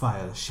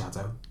via a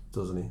shadow,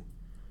 doesn't he?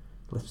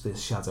 Literally a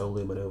shadow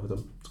looming over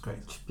them. It's great.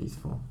 It's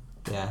beautiful.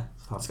 Yeah.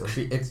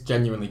 It's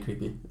genuinely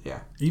creepy.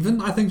 Yeah.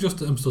 Even I think just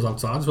stood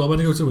outside as well when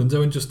he goes to the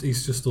window and he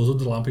just stood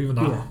under the lamp. Even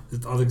that, I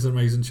think it's an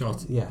amazing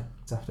shot. Yeah,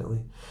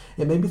 definitely.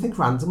 It made me think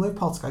randomly of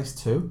Poltergeist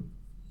 2.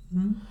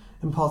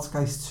 In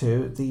Poltergeist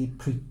 2,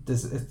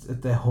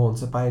 they're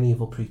haunted by an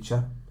evil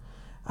preacher,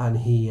 and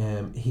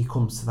he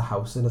comes to the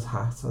house in his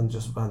hat and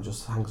just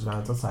hangs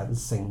around outside and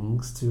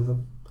sings to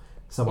them.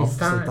 So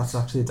obviously that's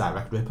actually a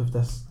direct rip of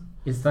this.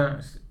 Is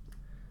that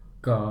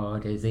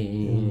God is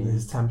in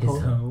his temple?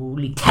 His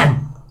holy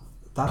temple.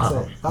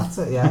 That's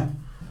it. Yeah.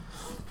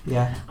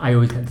 Yeah. I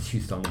always get the two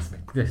songs,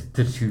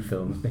 the two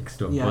films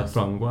mixed up. What's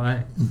wrong?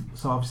 Why?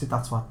 So obviously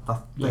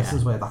this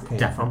is where that came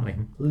definitely.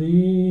 from.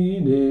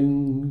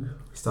 Leaning.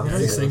 Is this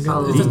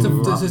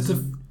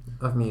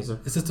of music.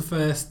 Is this the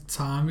first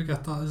time we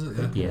get that? Is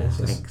it? Yeah, I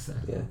think so.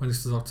 Yeah. When he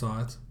stood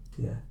outside.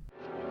 Yeah.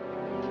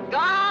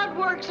 God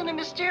works in a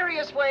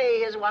mysterious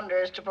way his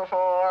wonders to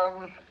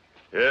perform.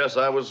 Yes,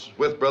 I was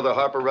with Brother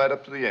Harper right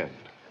up to the end.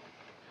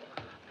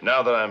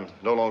 Now that I'm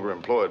no longer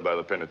employed by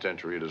the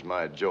penitentiary, it is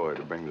my joy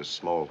to bring this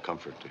small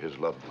comfort to his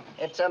loved ones.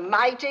 It's a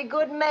mighty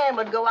good man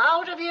would go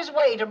out of his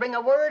way to bring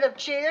a word of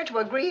cheer to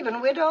a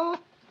grieving widow.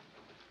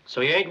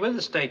 So you ain't with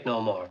the state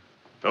no more?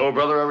 No,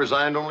 brother, I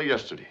resigned only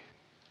yesterday.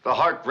 The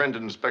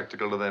heart-rending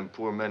spectacle of them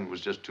poor men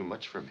was just too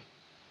much for me.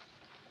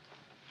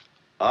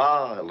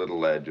 Ah, little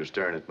lad, you're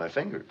staring at my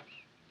fingers.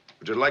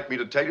 Would you like me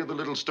to tell you the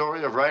little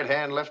story of right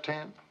hand, left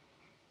hand?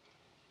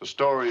 The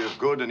story of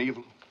good and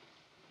evil?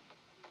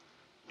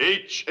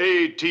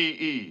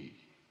 H-A-T-E.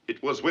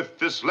 It was with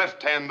this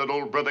left hand that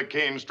old Brother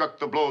Cain struck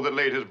the blow that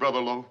laid his brother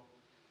low.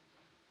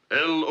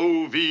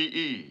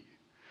 L-O-V-E.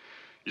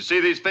 You see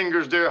these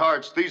fingers, dear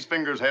hearts, these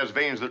fingers has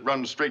veins that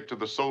run straight to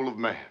the soul of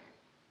man.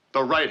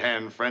 The right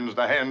hand, friends,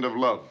 the hand of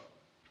love.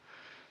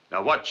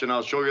 Now watch and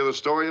I'll show you the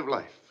story of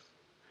life.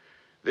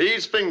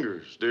 These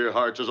fingers, dear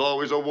hearts, is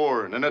always a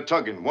warring and a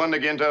tugging, one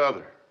against the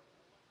other.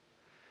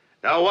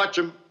 Now watch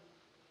 'em.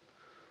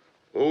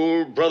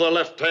 Old brother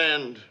left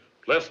hand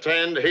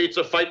hates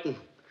a fighting,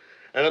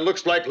 and it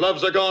looks like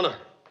love's a goner.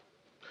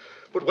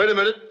 But wait a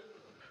minute.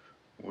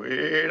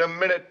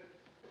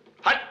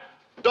 Hot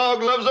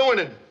dog loves a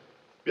winning.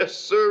 Yes,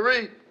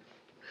 sirree.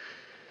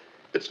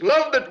 It's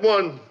love that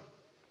won,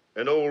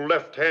 and old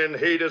left hand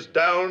hate is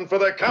down for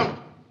the count.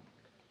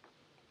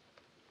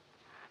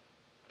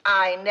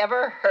 I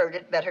never heard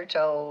it better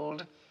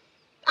told.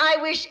 I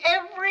wish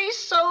every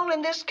soul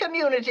in this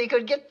community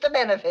could get the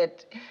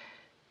benefit.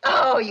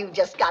 Oh, you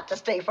just got to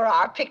stay for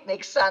our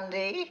picnic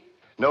Sunday.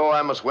 No,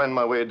 I must wend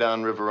my way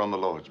downriver on the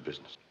Lord's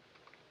business.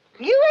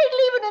 You ain't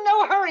leaving in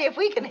no hurry if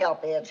we can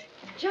help it.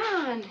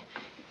 John,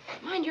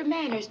 mind your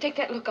manners. Take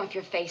that look off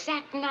your face.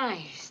 Act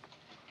nice.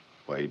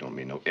 Why, you don't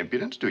mean no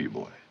impudence, do you,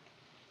 boy?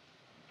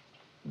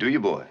 Do you,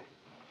 boy?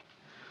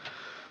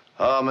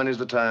 How many's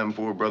the time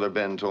poor brother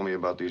Ben told me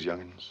about these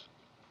young'uns?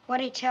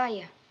 What'd he tell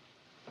you?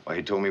 Why,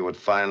 he told me what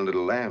fine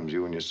little lambs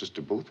you and your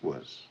sister both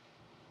was.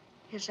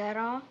 Is that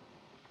all?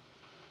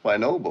 Why,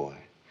 no, boy.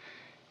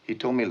 He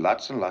told me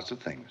lots and lots of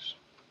things.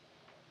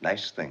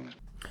 Nice things.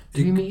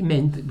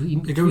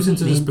 It goes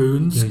into the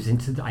spoons. Goes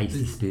into the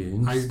icy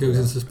spoons. It goes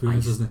into the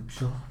spoons, doesn't it?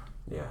 Sure.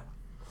 Yeah.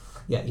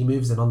 Yeah, he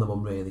moves in on the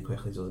mum really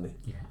quickly, doesn't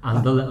he? Yeah.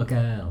 And the little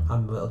girl.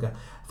 And the little girl.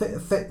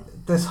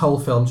 This whole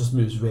film just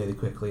moves really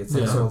quickly. It's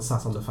like Yeah. someone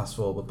sat on the fast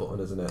forward button,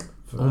 isn't it?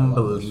 For a lot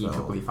of this film.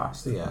 Unbelievably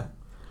fast. Yeah.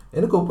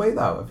 In a good way,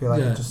 though. I feel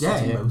like it just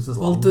sits in Moses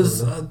Well, long,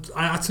 there's. doesn't it?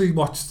 I actually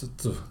watched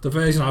the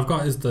version I've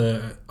got is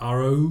the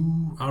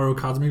Arrow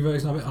Academy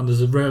version of it, and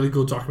there's a really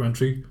good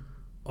documentary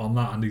on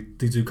that, and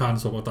they do kind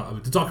of talk about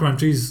that. The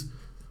documentary's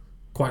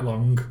quite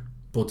long,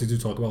 but they do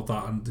talk about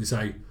that, and they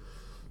say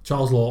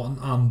Charles Lawton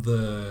and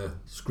the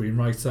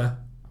screenwriter,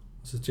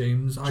 is it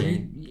James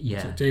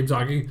Agee? James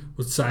Agee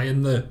was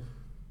saying the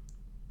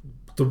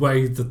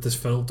way that this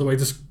film, the way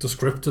the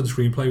script and the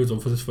screenplay was done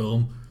for this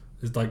film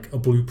is like a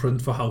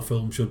blueprint for how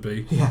film should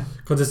be. Yeah.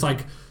 Because it's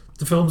like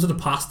the films of the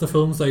past, the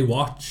films they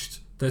watched,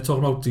 they're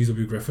talking about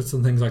D.W. Griffiths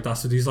and things like that.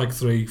 So these like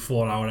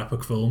 3-4 hour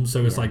epic films.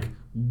 So it's like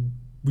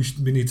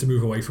we need to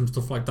move away from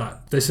stuff like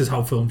that. This is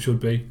how film should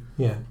be.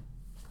 Yeah.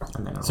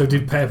 So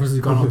they've purposely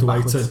gone out the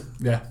way to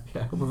Yeah,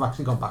 we've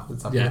actually gone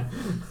backwards. Haven't Yeah.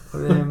 we?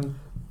 But,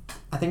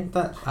 I think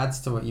that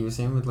adds to what you were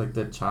saying with like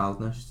the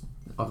childness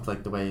of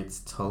like the way it's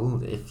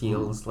told. It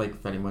feels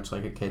like very much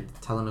like a kid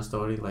telling a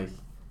story, like,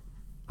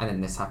 and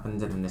then this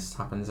happens, and then this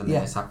happens, and then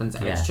this happens,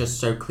 and it's just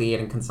so clear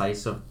and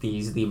concise of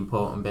these are the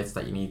important bits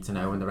that you need to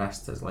know, and the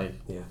rest is like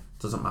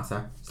doesn't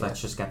matter. So let's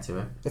just get to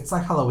it. It's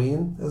like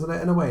Halloween, isn't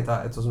it? In a way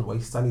that it doesn't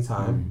waste any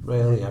time.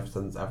 Really,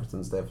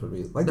 everything's there for a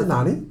reason. Like the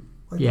nanny.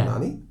 The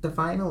nanny. The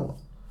final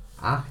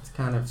act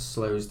kind of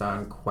slows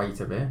down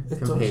quite a bit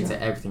compared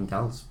to everything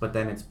else, but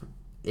then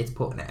it's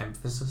putting an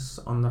emphasis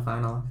on the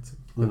final act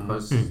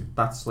because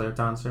that's slowed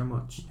down so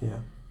much. Yeah.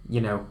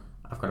 You know,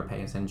 I've got to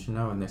pay attention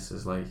now, and this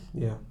is like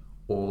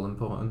all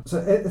important. So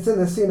it's in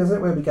this scene, isn't it,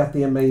 where we get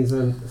the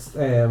amazing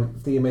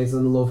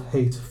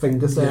love-hate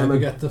finger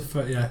sermon. Yeah, we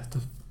get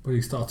where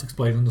he starts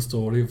explaining the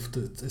story of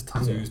his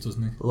tattoos,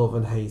 doesn't he? Love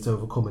and hate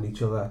overcoming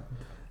each other,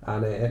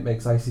 and it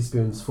makes Icy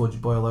Spoon's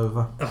fudge boil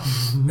over.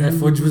 Yeah,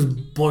 fudge was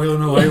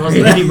boiling away,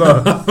 wasn't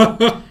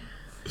it?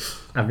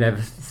 I've never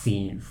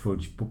seen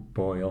fudge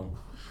boil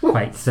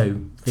quite so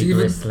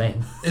vigorously.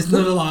 Isn't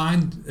there a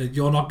line?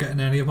 You're not getting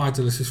any of my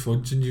delicious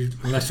fudge,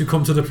 unless you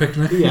come to the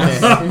picnic.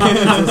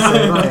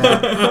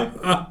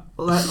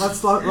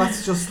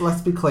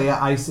 Let's be clear.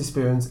 Icy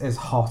Spoons is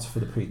hot for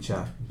the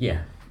preacher.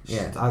 Yeah.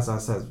 As I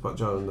said, but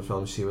during the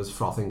film, she was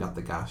frothing at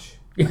the gash.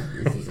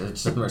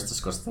 It's the most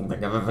disgusting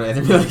thing I've ever heard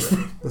in my life.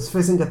 There's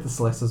fizzing at the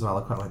slit as well.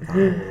 I quite like that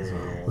as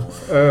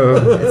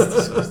well. It's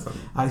disgusting.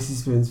 Icy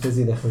Spoon's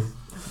fizzy nipples.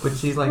 But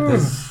she's like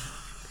this.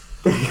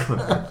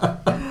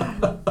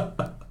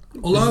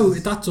 Although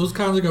that does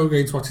kind of go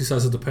against what he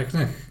says at the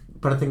picnic.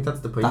 But I think that's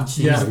the point.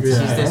 She's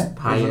this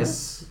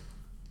pious,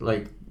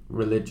 like,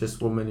 religious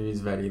woman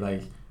who's very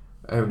like,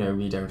 oh no,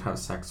 we don't have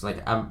sex.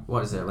 Like,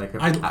 what is it? Like,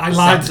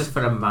 sex is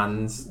for a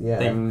man's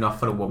thing, not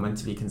for a woman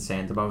to be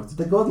concerned about.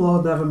 The good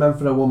Lord never meant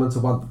for a woman to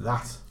want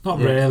that. Not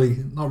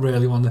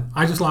really one day.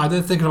 I just lied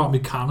there thinking about me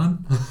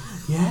canon.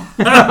 Yeah.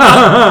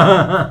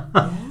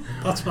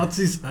 That's what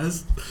he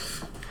says.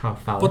 How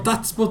phallic.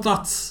 But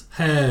that's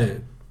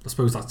her. I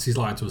suppose that she's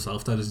lying to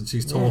herself there, isn't she?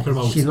 She's talking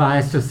about... She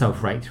lies to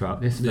herself right throughout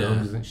this film,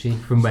 doesn't she?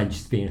 From when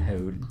she's being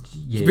holy.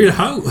 She's being a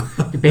hoe?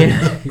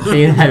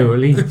 being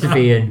holy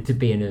to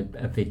being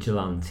a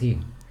vigilante.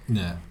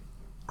 Yeah.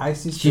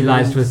 She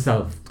lies to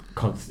herself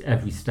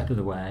every step of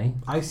the way.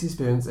 Icy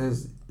Spoons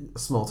is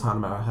small town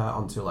America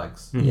on two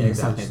legs. Yeah,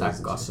 exactly.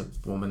 That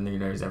gossip woman who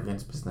knows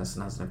everyone's business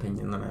and has an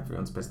opinion on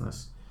everyone's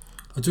business.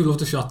 I do love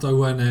the shot though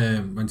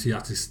when she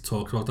actually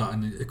talks about that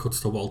and it cuts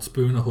to Walt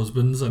Spoon, her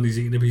husband's, and he's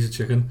eating a piece of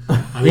chicken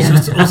and he's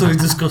just utterly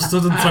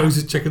disgusted and throws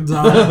his chicken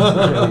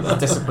down. He's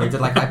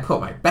disappointed, like, I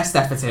put my best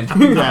effort in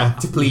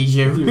to please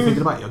you. You're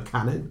thinking about your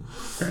cannon.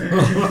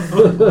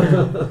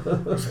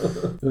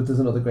 There's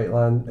another great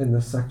line in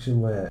this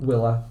section where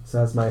Willa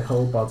says, my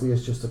whole body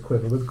is just a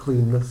quiver with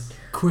cleanness.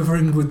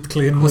 Quivering with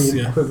cleanness,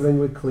 yeah. Quivering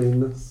with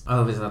cleanness.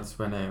 Oh, that's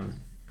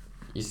when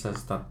he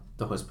says that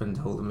the husband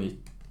told me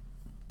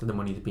the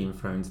money being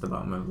thrown to the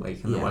bottom of the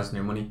lake and there was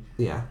no money.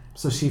 Yeah,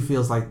 so she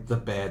feels like the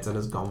burden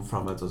has gone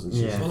from her, doesn't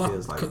she? Yeah. She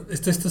feels like...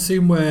 Is this the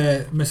scene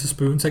where Mrs.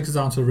 Spoon takes her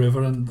down to the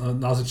river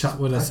and has a chat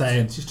with her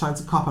saying... She's trying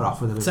to cop her off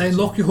with her. Saying,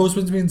 look, your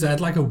husband's been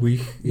dead like a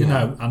week, you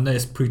know, and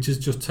this preacher's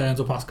just turns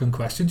up asking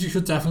questions. You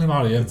should definitely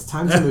marry him. It's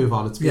time to move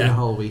on. It's been a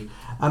whole week.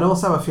 And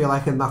also I feel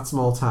like in that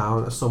small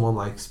town, someone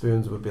like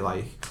Spoons would be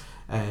like,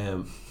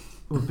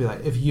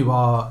 if you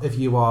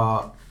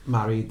are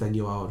married, then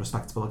you are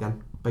respectable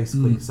again.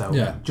 basically. So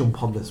yeah.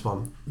 jump on this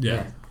one.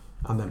 Yeah.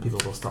 And then people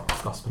will stop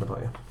gossiping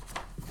about you.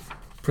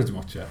 Pretty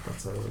much, yeah.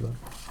 That's it, isn't it?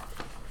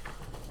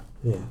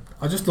 Yeah.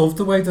 I just love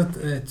the way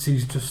that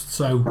she's just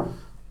so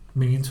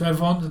mean to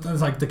everyone.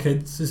 It's like the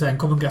kids is saying,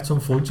 come and get some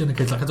fudge, and the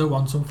kid's like, I don't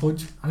want some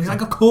fudge. And he's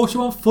like, of course you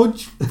want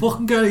fudge.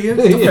 Fucking get here.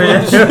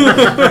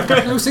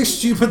 Don't say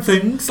stupid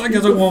things like I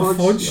don't want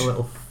fudge. A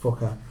little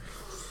fucker.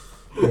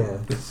 Yeah.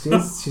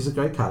 She's a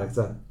great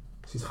character.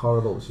 She's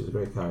horrible, but she's a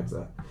great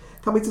character.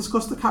 Can we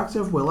discuss the character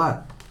of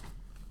Willa?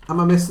 Am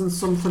I missing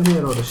something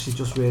here, or is she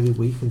just really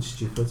weak and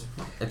stupid?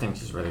 I think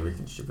she's really weak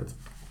and stupid.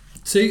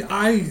 See,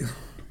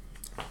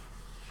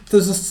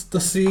 there's the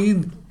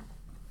scene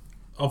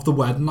of the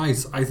wedding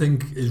night, I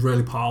think, is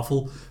really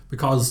powerful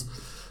because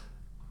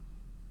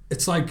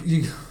it's like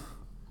it's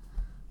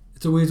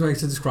a weird way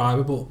to describe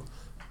it, but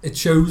it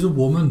shows a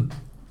woman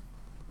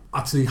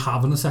actually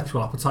having a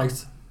sexual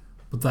appetite,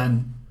 but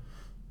then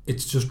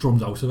it's just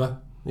drummed out of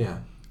her. Yeah.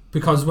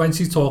 Because when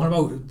she's talking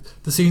about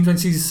the scenes when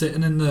she's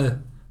sitting in the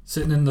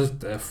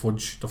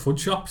fudge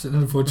shop.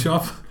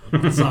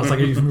 It sounds like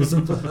a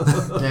euphemism.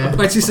 Yeah.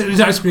 When she's sitting in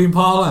the ice cream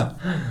parlour,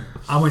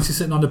 and when she's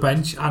sitting on the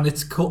bench, and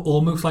it's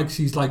almost like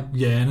she's like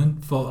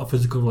yearning for a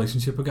physical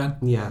relationship again.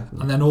 Yeah.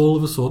 And then all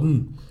of a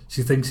sudden,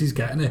 she thinks he's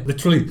getting it.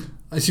 Literally,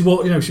 she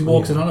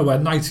walks in on a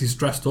wedding night. She's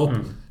dressed up.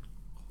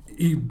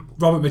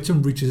 Robert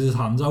Mitchum reaches his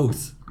hands out,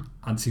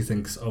 and she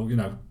thinks,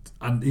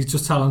 and he's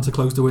just telling her to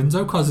close the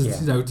window because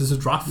there's a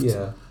draft.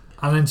 Yeah.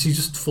 And then she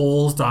just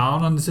falls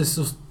down, and it's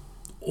just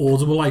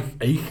audible like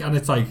ache, and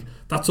it's like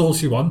that's all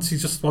she wants. She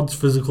just wants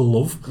physical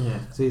love. Yeah.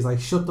 So he's like,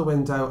 shut the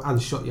window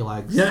and shut your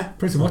legs. Yeah,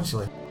 pretty much.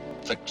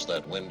 Fix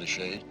that window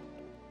shade.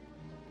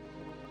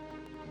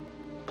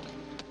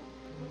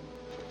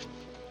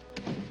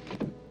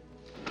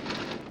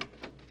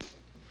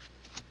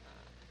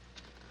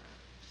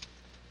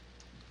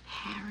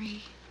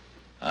 Harry.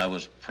 I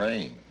was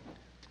praying.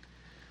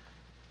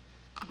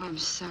 Oh, I'm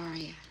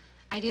sorry.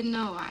 I didn't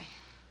know.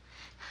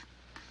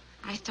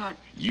 I thought...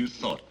 You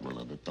thought,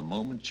 Willa, that the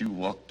moment you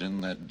walked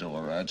in that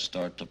door, I'd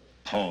start to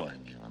paw on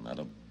you in that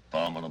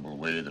abominable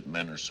way that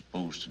men are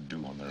supposed to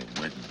do on their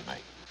wedding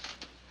night.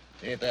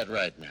 Ain't that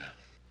right now?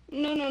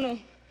 No.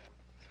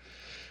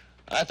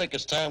 I think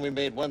it's time we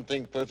made one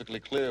thing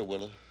perfectly clear,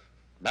 Willa.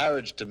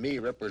 Marriage to me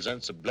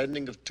represents a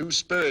blending of two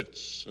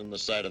spirits in the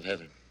sight of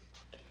heaven.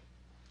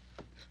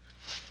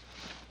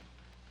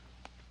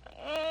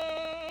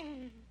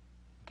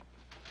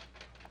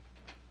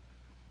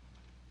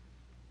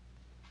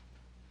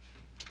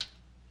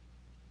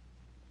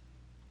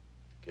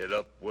 Get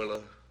up,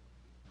 Willa.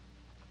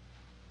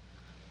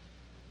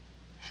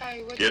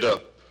 Harry, what... Get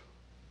up.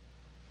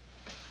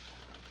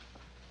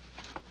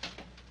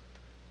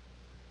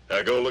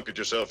 Now go look at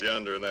yourself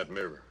yonder in that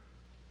mirror.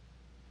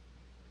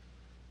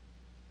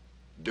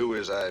 Do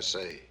as I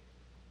say.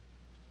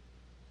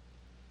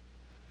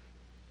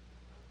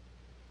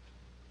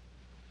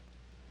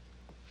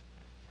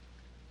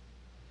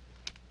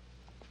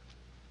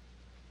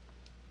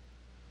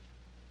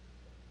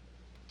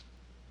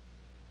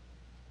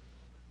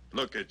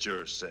 Look at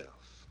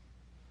yourself.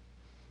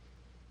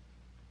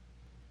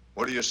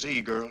 What do you see,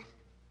 girl?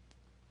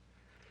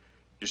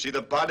 You see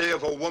the body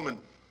of a woman,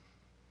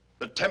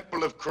 the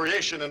temple of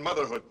creation and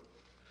motherhood.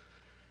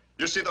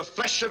 You see the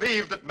flesh of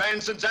Eve that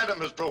man since Adam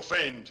has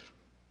profaned.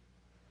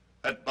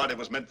 That body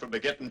was meant for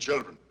begetting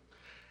children.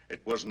 It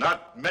was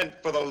not meant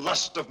for the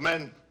lust of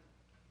men.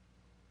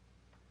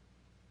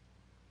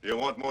 Do you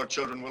want more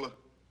children, Willa?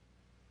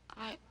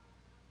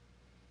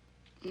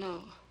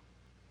 No.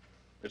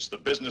 It's the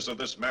business of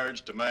this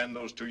marriage to man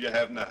those two you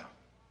have now,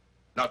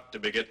 not to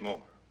beget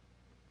more.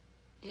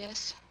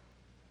 Yes?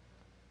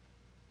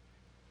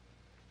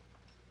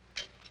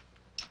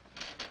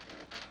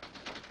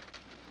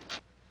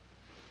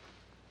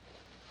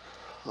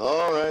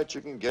 All right, you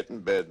can get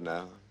in bed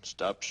now.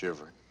 Stop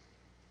shivering.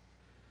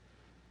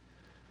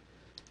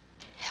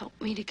 Help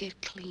me to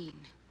get clean,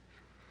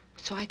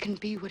 so I can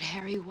be what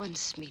Harry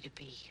wants me to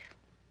be.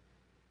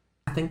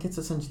 I think it's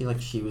essentially like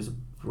she was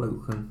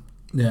broken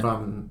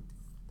from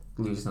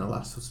losing her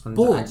last husband,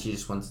 and she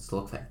just wanted to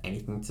look for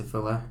anything to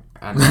fill her.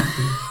 And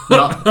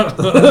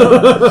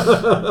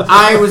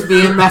I was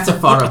being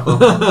metaphorical.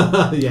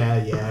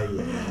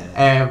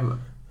 Yeah.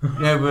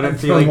 No, but I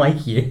feel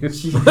like you. Well,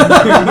 she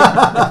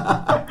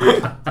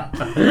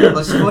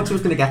thought she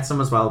was going to get some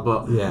as well,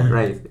 but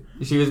right.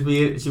 She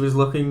was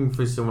looking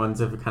for someone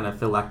to kind of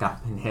fill that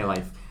gap in her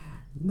life,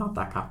 not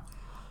that gap.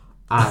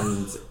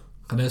 And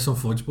can I hear some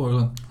fudge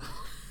boiling?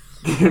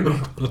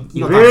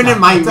 You're ruining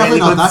my really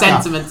good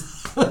sentiment.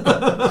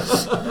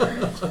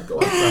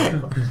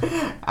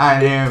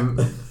 And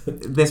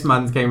this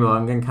man came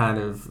along and kind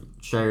of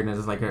shown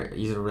as like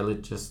he's a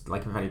religious,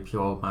 like a very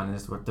pure man,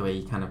 is the way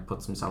he kind of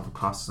puts himself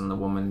across, and the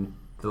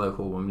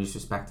local woman who's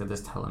respected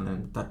is telling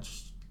him that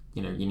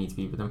you need to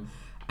be with him,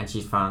 and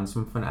she's found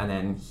something, and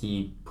then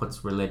he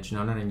puts religion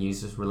on her and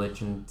uses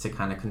religion to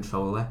kind of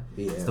control her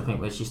to the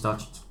point where she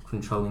starts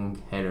controlling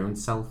her own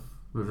self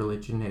with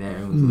religion and her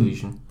own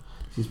delusion.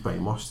 She's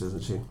brainwashed,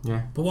 isn't she?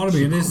 Yeah. But what I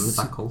mean is becomes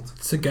that cult.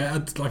 to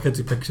get like a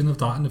depiction of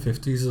that in the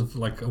 50s of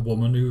like a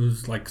woman who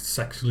was like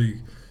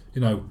sexually,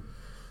 you know,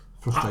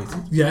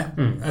 frustrated.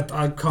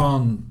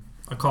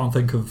 I can't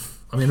think of.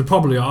 I mean, there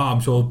probably are.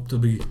 I'm sure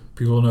there'll be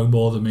people who know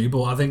more than me,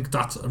 but I think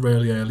that's a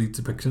really early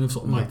depiction of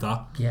something like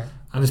that. Yeah.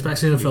 And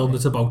especially in a film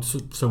that's about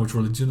so much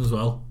religion as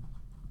well.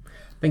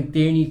 I think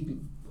the only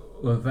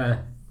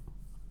other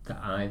that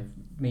I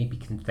maybe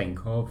can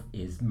think of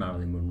is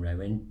Marilyn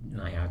Monroe in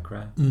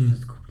Niagara, which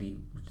is a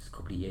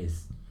couple of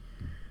years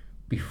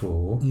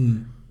before.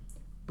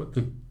 But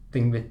the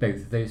thing with both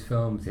of those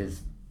films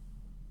is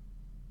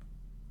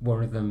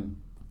one of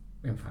them,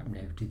 in fact,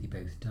 no, do they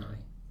both die?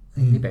 I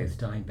think they both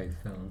die in both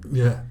films.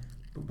 Yeah.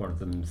 But one of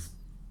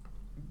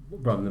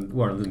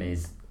them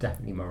is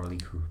definitely morally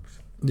corrupt.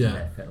 Yeah. In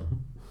their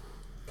film.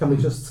 Can we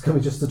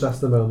just address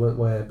the moment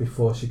where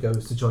before she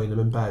goes to join him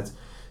in bed,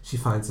 she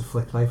finds a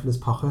flick knife in his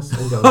pocket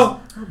and goes,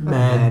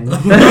 "Men."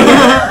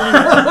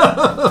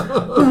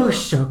 Oh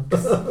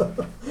shucks.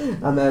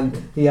 And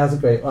then he has a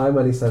great line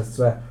when he says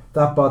to her,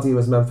 "That body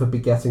was meant for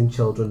begetting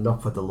children,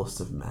 not for the lust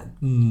of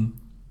men."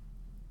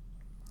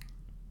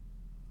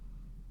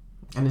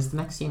 And is the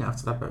next scene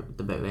after that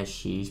the bit where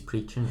she's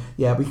preaching?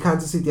 Yeah, we kind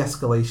of see the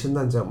escalation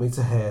then, don't we,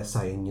 to her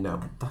saying, you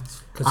know,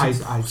 that's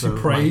she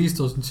prays,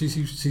 doesn't she?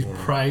 She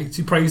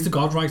prays to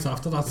God right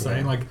after that,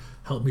 saying like,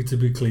 "Help me to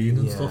be clean"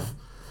 and stuff.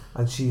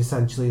 And she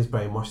essentially is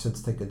brainwashed into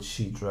thinking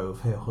she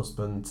drove her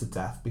husband to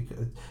death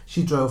because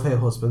she drove her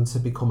husband to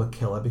become a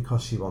killer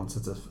because she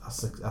wanted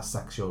a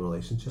sexual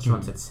relationship. She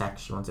wanted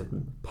sex. She wanted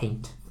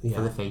paint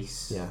for the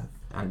face. Yeah.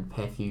 And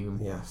perfume.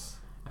 Yes.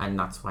 And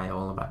that's why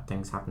all the bad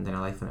things happened in her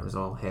life, and it was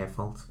all her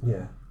fault.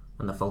 Yeah.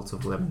 And the fault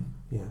of women.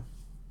 Yeah.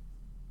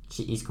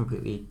 He's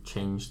completely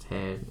changed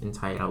her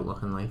entire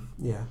outlook in life.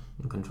 Yeah.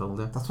 And controlled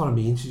her. That's what I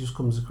mean. She just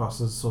comes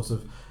across as sort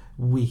of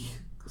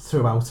weak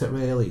throughout it,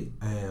 really,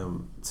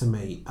 to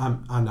me.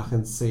 And I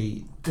can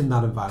see in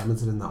that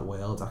environment and in that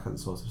world, I can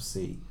sort of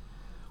see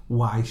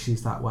why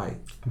she's that way.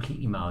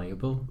 Completely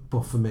malleable.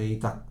 But for me,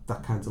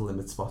 that kind of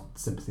limits what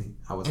sympathy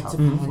I would have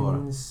for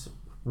her.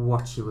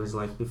 What she was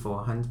like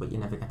beforehand, but you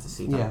never get to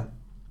see that.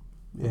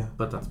 Yeah.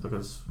 But that's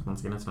because, once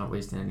again, it's not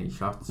wasting any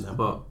shots. No.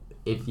 But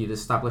if you'd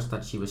established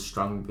that she was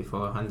strong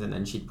beforehand and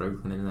then she'd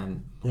broken and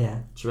then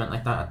she went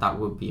like that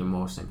would be a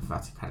more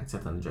sympathetic character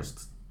than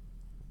just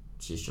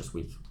she's just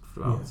weak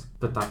throughout. Yeah.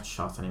 But that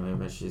shot anyway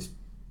where she's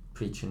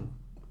preaching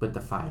with the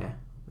fire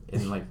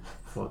in like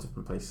 4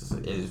 different places,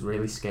 it is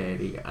really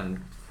scary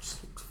and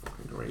just looks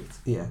fucking great.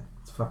 Yeah,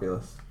 it's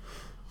fabulous.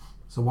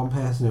 So one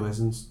person who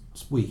isn't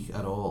weak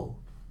at all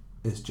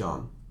is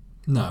John.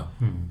 No.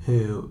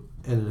 Who,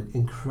 in an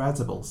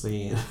incredible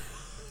scene,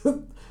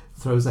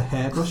 throws a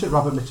hairbrush at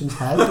Robert Mitchum's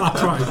head.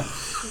 That's right.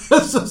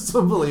 It's just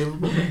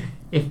unbelievable.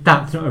 If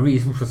that's not a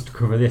reason for us to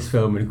cover this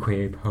film in a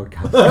queer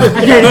podcast.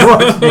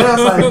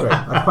 Yes,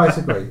 I quite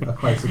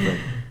agree.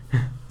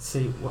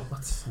 See,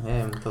 what's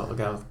the little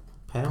girl?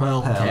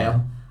 Pearl.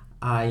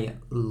 I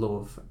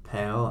love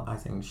Pearl. I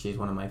think she's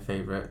one of my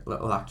favourite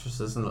little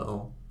actresses and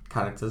little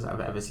characters I've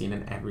ever seen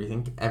in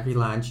everything. Every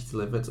line she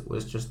delivered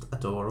was just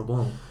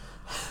adorable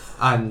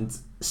and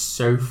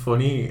so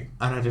funny,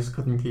 and I just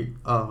couldn't keep.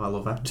 Oh, I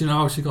love her. Do you know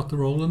how she got the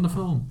role in the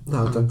film?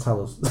 No, don't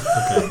tell us.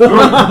 Okay.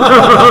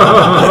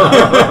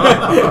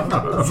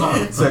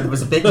 So there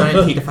was a big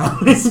giant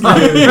paedophile.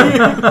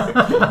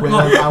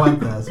 I went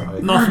there,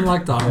 sorry. Nothing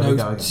like that. There we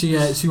No, go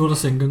again. she won a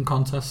singing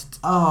contest.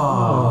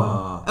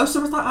 Oh, so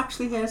was that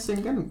actually her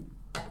singing?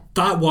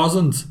 That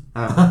wasn't.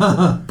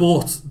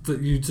 But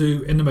that you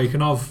do in the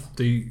making of,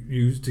 they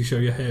show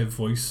you her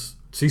voice.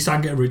 She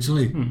sang it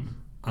originally,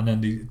 and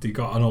then they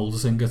got an older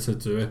singer to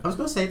do it. I was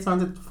going to say it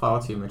sounded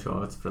far too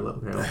mature for a little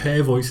girl.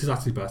 Her voice is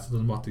actually better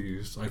than what they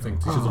used. I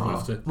think they should have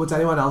left it. Would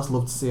anyone else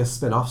love to see a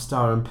spin-off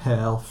starring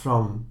Pearl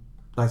from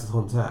Night of the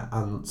Hunter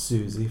and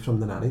Susie from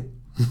The Nanny?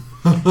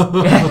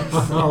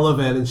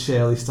 Oliver and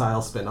Shirley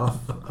style spin-off,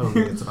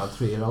 only it's about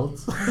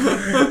 3-year-olds.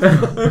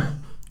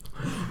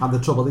 And the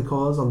trouble they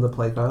cause on the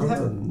playground.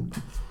 Yeah. And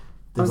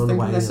I was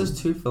thinking this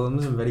is 2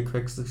 films in very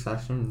quick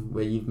succession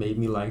where you've made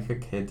me like a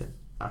kid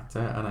actor,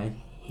 and I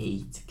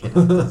hate kid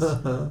actors.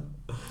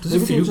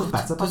 There's a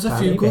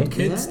few good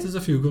kids. Yeah. There's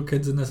a few good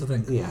kids in this, I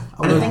think. Yeah.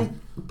 And I think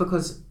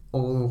because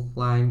all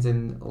lines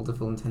in older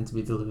films tend to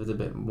be delivered a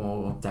bit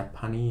more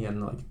deadpan-y,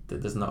 and like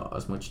there's not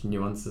as much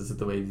nuances of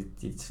the way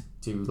they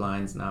do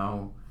lines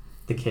now.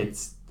 The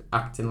kids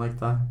acting like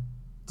that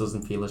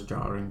doesn't feel as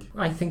jarring.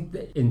 I think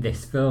that in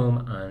this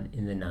film and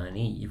in The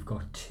Nanny, you've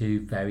got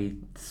 2 very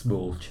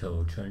small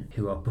children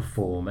who are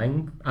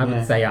performing. I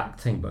would say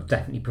acting, but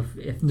definitely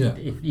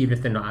even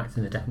if they're not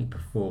acting, they're definitely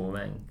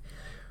performing.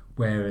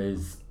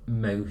 Whereas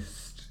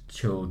most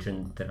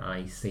children that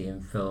I see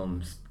in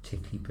films,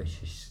 particularly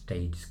British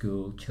stage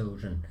school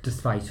children,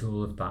 despite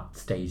all of that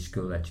stage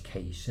school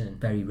education,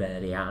 very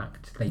rarely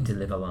act. They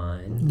deliver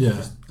lines.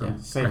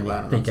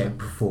 And they don't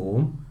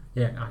perform.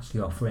 They don't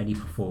actually offer any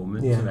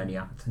performance or any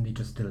acting. They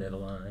just deliver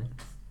lines.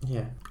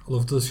 Yeah. I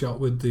love the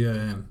shot with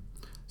the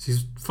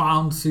she's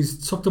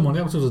took the money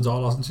out of the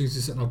doll, hasn't she?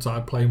 She's sitting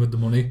outside playing with the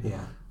money.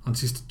 Yeah. and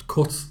she's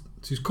cut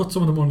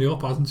some of the money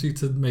up, hasn't she,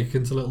 to make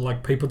into little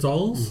like paper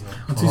dolls,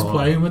 and she's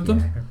playing with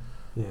them.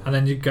 Yeah. And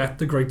then you get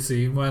the great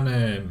scene when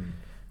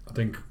I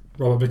think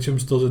Robert Mitchum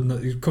stood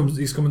in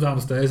he's coming down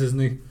the stairs, isn't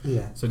he?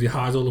 Yeah. So he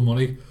hides all the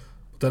money.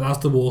 But then as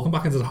they're walking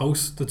back into the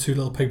house, the two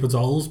little paper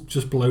dolls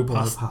just blow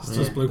past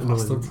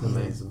them.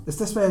 Amazing. Is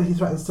this where he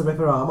threatens to rip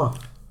her arm off?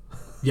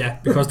 Yeah,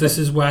 because this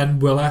is when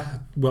Willa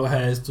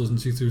Hayes, doesn't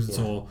she, through the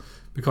door.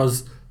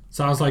 Because it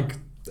sounds like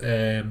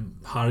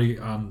Harry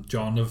and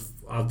John have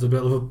had a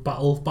bit of a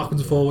battle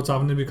backwards and forwards,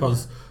 haven't they?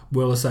 Because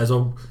Willa says,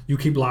 "Oh, you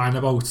keep lying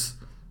about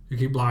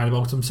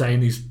him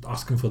saying he's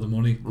asking for the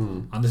money."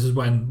 And this is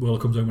when Willa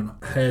comes home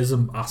and hears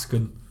him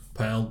asking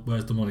Pearl,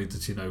 "Where's the money?"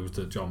 That she knows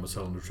that John was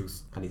telling the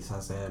truth. And he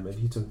says, "If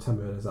you don't tell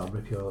me where it is, I'll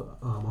rip your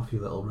arm off, you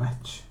little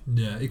wretch."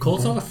 Yeah, he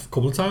calls that a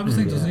couple of times, I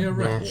think, doesn't he? A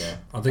wretch. Yeah.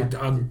 I think,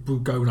 and we're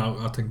going out.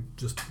 I think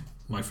just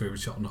my favourite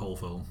shot in the whole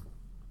film.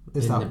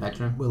 Is in that the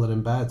bedroom? Willa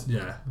in bed?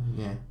 Yeah,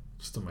 yeah,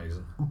 just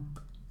amazing.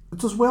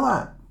 Does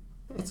Willa?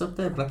 It's up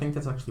there, but I think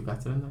it's actually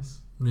better in this.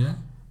 Yeah.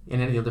 In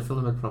any other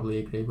film, I'd probably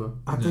agree, but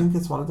I think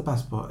it's one of the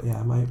best, but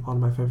yeah, one of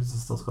my favourites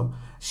is still to come.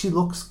 She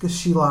looks, because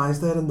she lies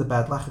there in the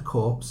bed like a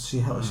corpse. She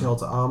holds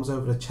her arms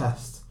over her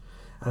chest,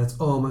 and it's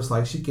almost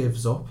like she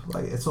gives up.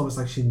 Like it's almost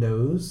like she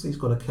knows he's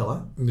going to kill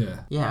her.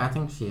 Yeah. Yeah, I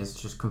think she is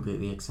just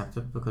completely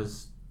accepted,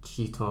 because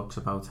she talks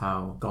about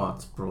how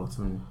God brought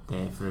him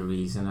there for a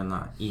reason, and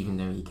that even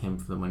though he came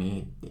for the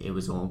money, it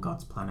was all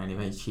God's plan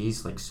anyway.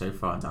 She's like so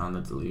far down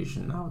the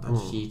delusion now that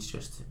she's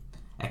just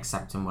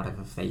accepting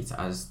whatever fate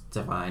as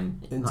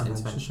divine, not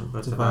intervention,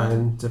 but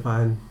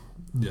divine.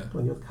 Yeah.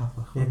 When you're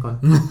Catholic. Yeah, go on.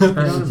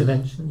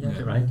 Intervention, yeah,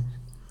 Yeah. right.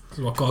 It's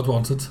what God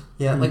wanted.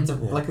 Yeah,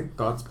 like a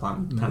God's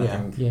plan kind of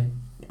thing. Yeah.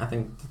 I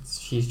think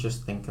she's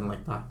just thinking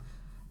like that.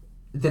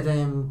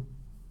 The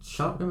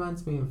shot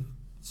reminds me of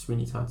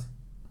Sweeney Todd.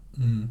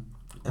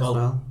 As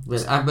well.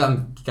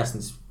 I'm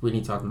guessing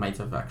Sweeney Todd might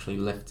have actually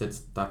lifted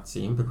that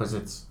scene, because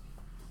it's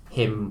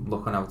him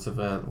looking out of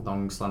a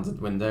long slanted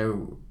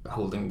window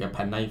holding a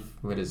penknife,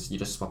 whereas you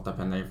just swap that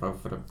penknife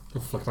out for a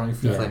flick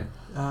knife.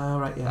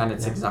 Right, yeah. And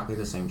it's exactly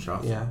the same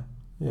shot. Yeah.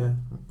 Yeah.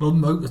 Well,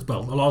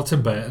 a lot of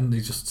Tim Burton, he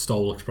just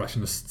stole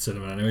expressionist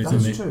cinema anyway, That's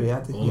didn't he? true,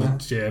 yeah. All the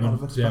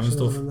German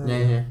stuff.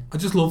 Yeah. I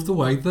just love the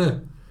way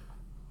the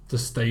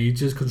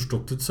stage is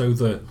constructed, so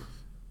the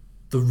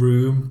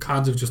room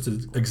kind of just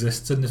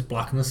exists in this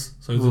blackness.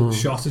 So the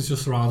shot is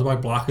just surrounded by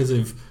black, as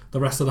if the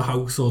rest of the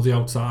house or the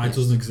outside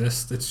doesn't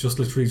exist. It's just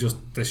literally just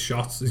this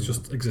shot. It's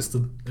just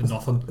existed in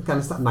nothing. Again,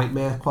 it's that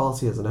nightmare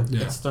quality, isn't it?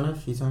 Yeah. It's done a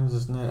few times,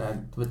 isn't it?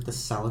 With the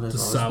cellar as The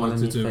well. cellar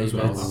It's one to of do my as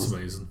well, favourites. that's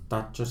amazing.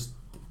 That just,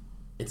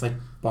 it's like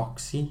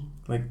boxy.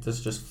 Like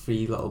there's just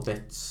 3 little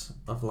bits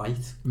of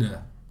light.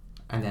 Yeah.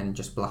 And then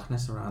just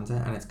blackness around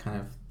it, and it's kind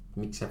of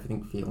makes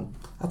everything feel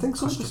I think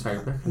some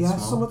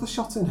claustrophobic of the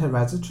shots in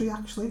Hereditary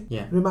actually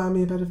Yeah. remind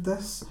me a bit of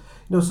this.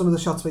 You know, some of the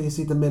shots where you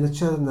see the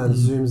miniature and then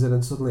zooms in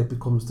and suddenly it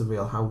becomes the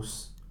real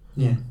house.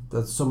 Yeah.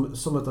 There's some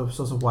of the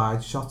sort of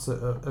wide shots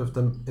of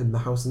them in the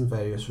house in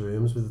various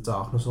rooms with the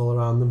darkness all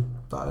around them.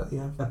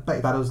 I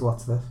bet that owes a lot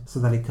to this. So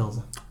then he kills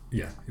her.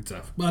 Yeah, it's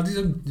well,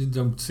 you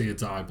don't see it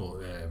die, but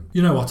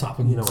you know what's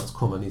happened. You know what's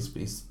coming.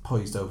 He's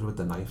poised over with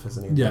the knife,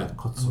 isn't he? Yeah. And it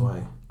cuts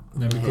away.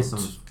 And then we hears cut-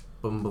 some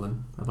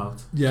bumbling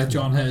about. Yeah,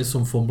 John hears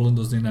some fumbling,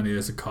 doesn't he? And then he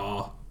hears a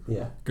car.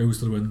 Yeah. Goes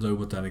to the window,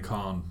 but then he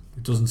can't.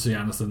 He doesn't see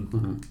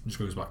anything. Just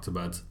goes back to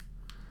bed.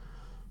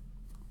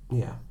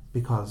 Yeah,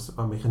 because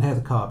we can hear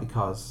the car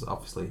because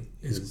obviously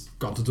he's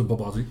got to dump a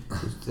body.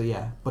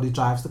 Yeah, but he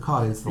drives the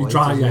car into the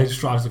lake. He just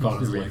drives the car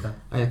into the lake.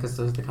 Oh yeah, because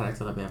there's the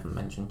character that we haven't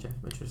mentioned yet,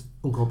 which was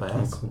Uncle Bert.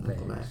 Uncle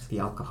Bert, the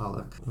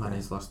alcoholic man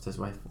who's lost his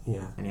wife.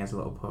 Yeah. And he has a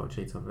little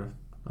portrait of her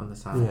on the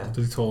side. Yeah.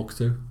 Did he talk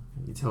to?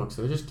 He talks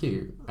to her, just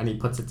cute, and he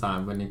puts it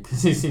down when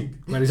because she's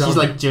out.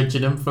 like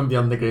judging him from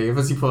beyond the grave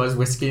as he pours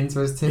whiskey into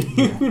his tea.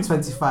 Yeah.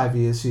 25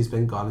 years she's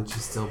been gone and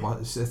she's still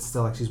it's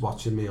still like she's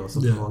watching me or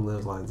something along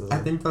those lines. Isn't I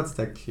it? think that's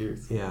that cute.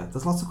 Yeah,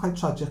 there's lots of quite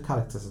tragic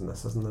characters in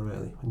this, isn't there?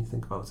 Really, when you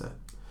think about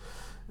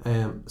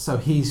it. So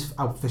he's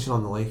out fishing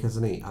on the lake,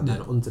 isn't he? And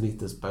then underneath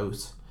this boat,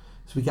 so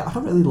we get like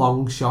a really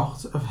long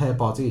shot of her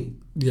body,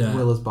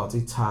 Willa's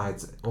body,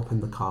 tied up in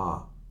the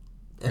car.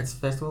 It's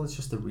first of all, it's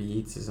just the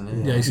reeds, isn't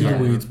it? Yeah, you see the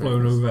weeds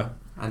blown over.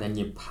 And then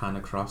you pan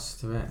across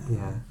to it.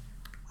 Yeah.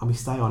 And we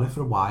stay on it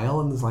for a while,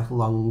 and there's like a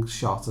long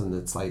shot, and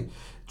it's like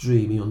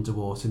dreamy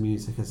underwater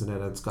music, isn't it?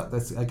 And it's got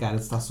this again,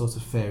 it's that sort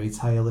of fairy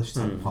tale-ish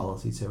type of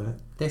quality to it.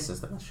 This is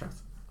the best shot.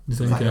 You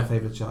think? Is that your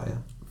favourite shot? Yeah.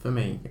 For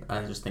me,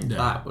 I just think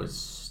that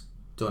was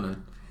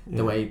stunning.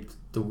 The way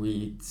the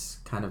weeds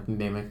kind of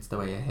mimicked the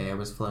way her hair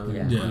was flowing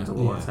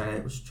underwater.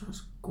 It was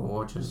just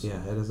gorgeous.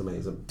 Yeah, it is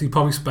amazing. He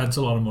probably spent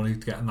a lot of money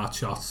getting that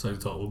shot, so he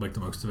thought we'll make the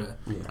most of it.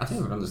 Yeah. I don't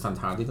even understand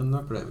how they done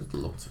that, but it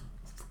looked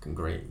fucking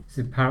great.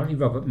 So apparently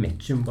Robert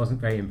Mitchum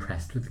wasn't very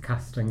impressed with the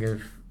casting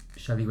of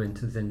Shelley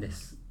Winters in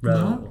this role.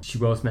 No. She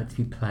was meant to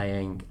be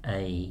playing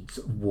a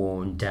sort of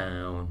worn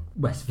down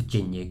West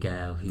Virginia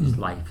girl whose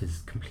life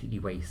is completely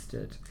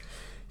wasted.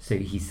 So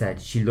he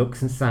said, she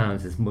looks and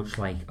sounds as much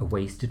like a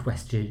wasted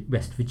West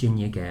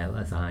Virginia girl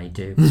as I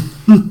do.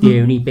 The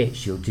only bit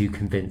she'll do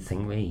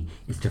convincingly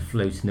is to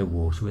float in the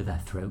water with her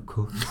throat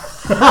cut.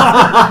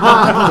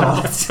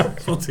 That's a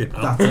bit.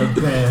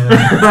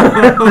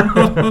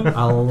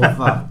 I love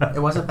that.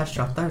 It was a best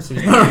shot though, so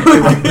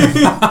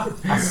I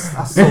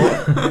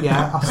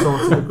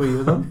sort of agree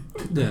with him.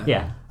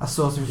 Yeah. I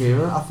sort of agree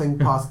with him. I think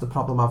part of the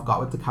problem I've got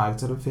with the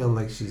character and feeling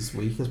like she's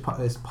weak is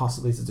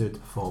possibly to do with the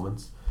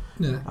performance.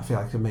 Yeah. I feel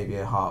like maybe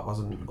her heart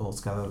wasn't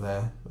altogether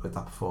there with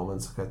that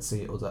performance. I could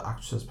see other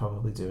actors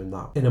probably doing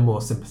that in a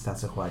more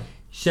sympathetic way.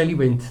 Shelley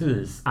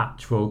Winter's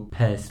actual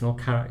personal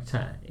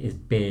character is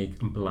big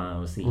and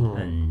blousy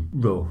and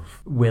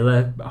rough.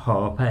 Willa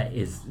Harper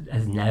has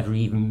never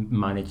even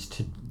managed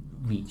to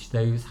reach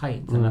those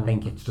heights, and I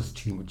think it's just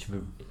too much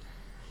of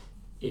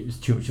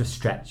a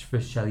stretch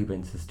for Shelley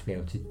Winters to be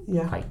able to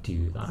quite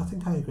do that. I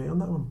think I agree on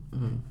that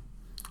one.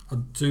 I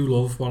do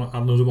love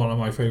another one of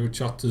my favourite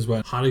chapters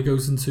when Harry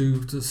goes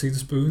into to see the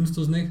spoons,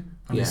 doesn't he?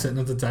 And he's sitting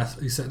at the desk,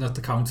 he's sitting at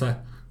the counter,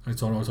 and he's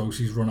talking about how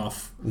she's run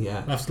off.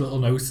 Yeah. Left a little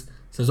note,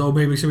 says, "Oh,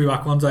 maybe she'll be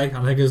back one day." And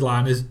I think his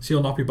line is,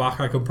 "She'll not be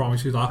back, I can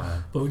promise you that."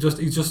 But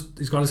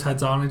he's got his head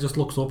down, and he just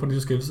looks up, and he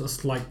just gives a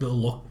slight little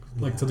look,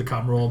 like to the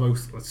camera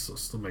almost. It's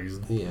just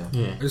amazing. Yeah.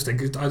 I just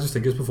think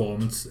his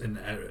performance in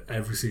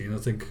every scene. I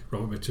think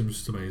Robert Mitchum's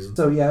just amazing.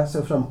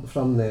 So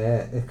from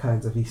there, it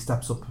kind of he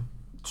steps up,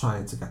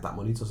 trying to get that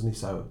money, doesn't he?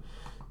 So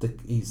the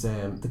kids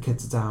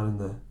are down in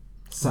the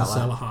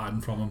cellar hiding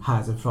from him,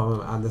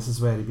 and this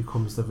is where he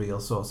becomes the real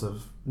sort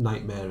of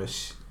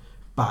nightmarish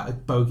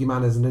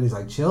bogeyman, isn't it? He's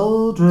like,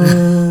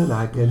 "Children,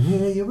 I can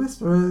hear you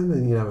whispering,"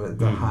 and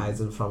they're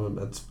hiding from him.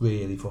 It's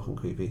really fucking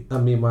creepy.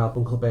 And meanwhile,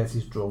 Uncle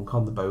Bertie's drunk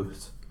on the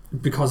boat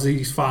because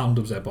he's found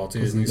a dead body,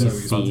 isn't he?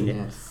 He's seen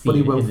it, but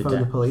he won't phone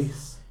the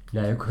police.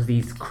 No, because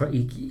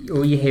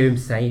all you hear him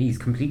saying, he's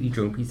completely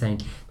drunk. He's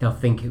saying, "They'll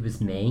think it was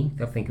me.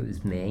 They'll think it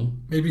was me."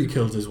 Maybe he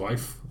killed his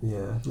wife.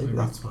 Yeah, maybe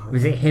that's fine.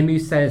 Was it him who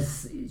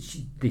says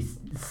they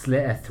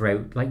slit her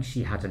throat like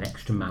she had an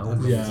extra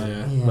mouth?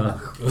 Yeah.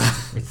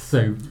 It's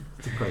so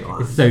great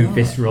line. It's so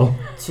visceral.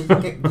 So you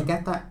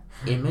get that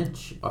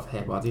image of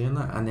her body in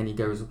that, and then he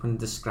goes up and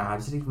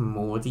describes it even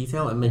more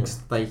detail. It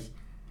makes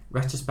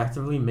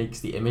retrospectively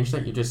makes the image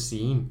that you just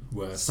seen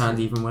sound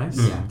even worse.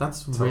 Yeah,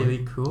 that's totally.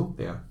 really cool.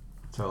 Yeah,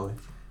 totally.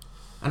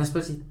 And I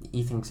suppose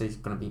he thinks he's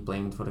going to be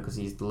blamed for it because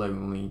he's the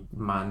lonely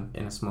man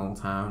in a small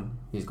town.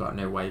 He's got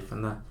no wife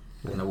and a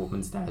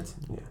woman's dead,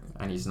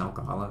 and he's an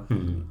alcoholic.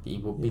 He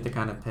would be the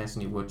kind of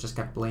person who would just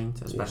get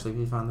blamed, especially if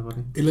he found the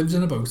body. He lives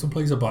in a boat and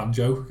plays a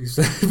banjo. He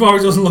probably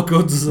doesn't look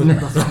good, does he? In any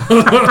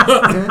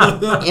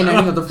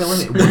other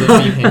film, it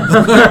wouldn't be him.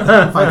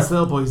 Fights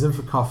little boys in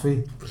for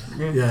coffee.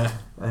 Yeah.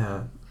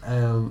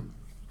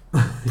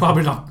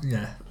 Probably not.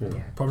 Yeah.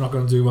 Probably not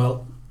going to do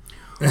well.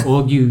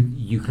 All you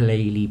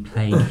ukulele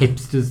playing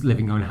hipsters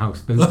living on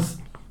houseboats,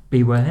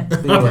 beware.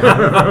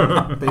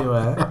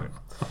 Beware.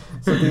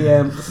 So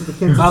the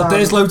kids. Well,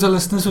 there's loads of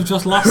listeners who've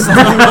just lost.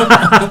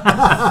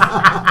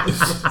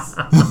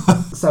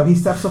 So he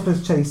steps up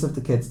his chase of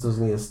the kids,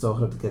 doesn't he? He's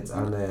stalking up the kids,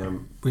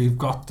 and we've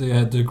got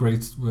the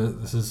great.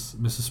 This is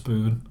Mrs.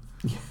 Spoon,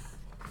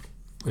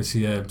 where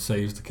she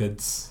saves the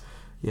kids.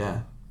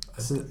 Yeah.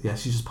 So,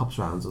 she just pops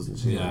around, doesn't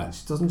she? Yeah.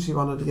 Doesn't she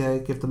want to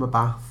give them a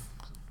bath?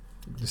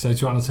 She said,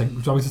 "Do you want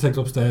me to take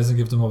her upstairs and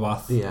give them a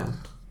bath?" Yeah.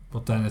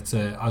 But then it's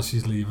as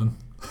she's leaving.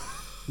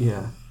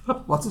 Yeah.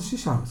 What does she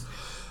shout?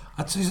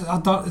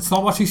 It's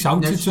not what she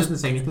shouts. No, it's she just doesn't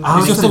say anything.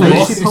 It's just a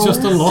look. It's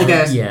just a look. She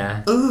goes,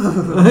 yeah.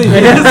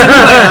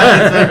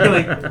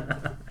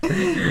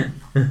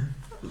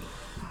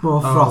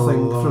 More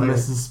frothing from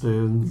Mrs.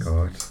 Spoons.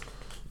 God.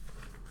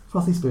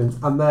 Frothy spoons,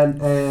 and then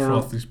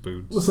frothy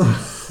spoons. So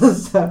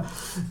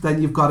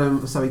then you've got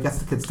him. So he gets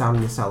the kids down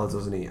in the cellar,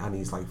 doesn't he? And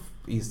he's like,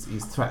 he's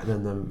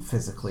threatening them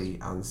physically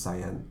and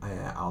saying,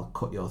 "I'll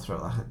cut your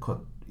throat, like I cut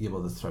your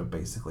mother's throat,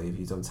 basically, if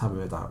you don't tell me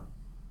where that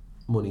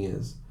money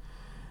is."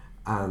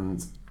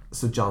 And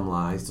so John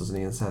lies, doesn't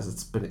he, and says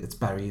it's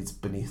buried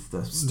beneath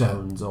the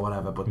stones or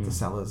whatever, but the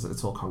cellar's,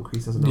 it's all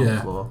concrete, isn't it, on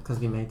the floor? Because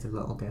we made the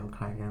little girl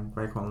cry again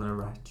by calling her a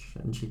wretch,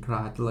 and she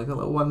cried like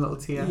one little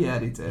tear. Yeah,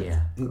 he did.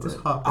 Yeah. He did.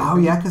 Oh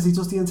yeah, because he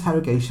does the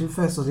interrogation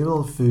first, doesn't he, with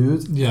all the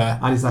food? Yeah.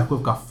 And he's like,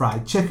 "We've got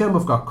fried chicken,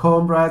 we've got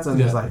cornbread," and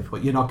he's like,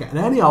 "But you're not getting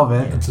any of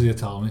it." Until you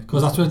tell me.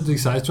 Because that's what he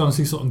says, trying to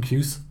see something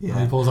cute. Yeah.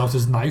 And he pulls out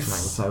his knife.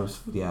 So,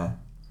 yeah.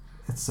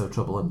 It's so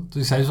troubling. So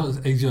he says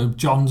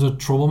John's a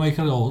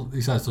troublemaker, or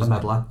he says a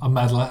meddler. A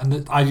meddler,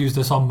 and I use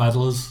this on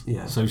meddlers.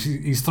 Yeah. So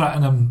he's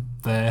threatening him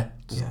there.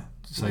 Yeah.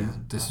 To say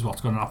this is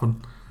what's going to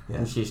happen. Yeah.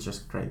 And she's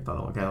just great. That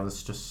little girl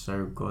is just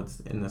so good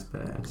in this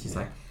bit, and she's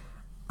like,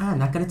 "I'm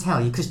not going to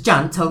tell you because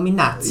John told me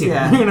not to."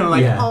 Yeah. You know,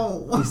 like,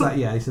 oh. He's like,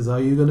 he says,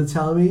 "Are you going to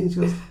tell me?" And she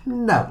goes,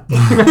 "No."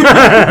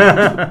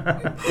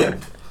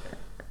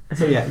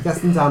 So he gets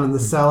them down in the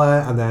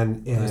cellar, and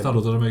then there's that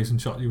other amazing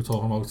shot you were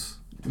talking about.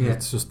 Yeah.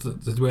 It's just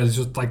where it's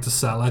just like the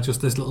cellar,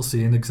 just this little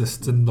scene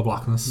exists in the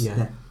blackness.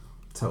 Yeah.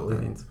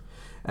 Totally.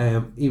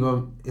 So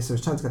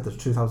he's trying to get the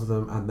truth out of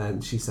them, and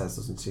then she says,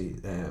 doesn't she,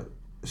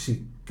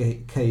 she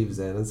caves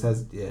in and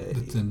says, "Yeah,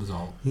 it's in the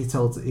doll."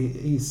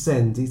 He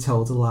sinned. He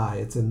told a lie.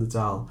 It's in the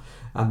doll.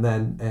 And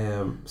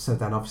then, so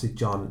then obviously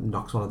John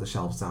knocks one of the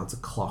shelves down to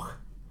clock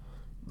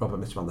Robert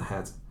Mitchum on the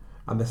head.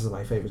 And this is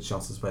my favourite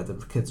shot, is where the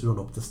kids run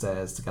up the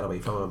stairs to get away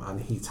from him,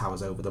 and he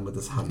towers over them with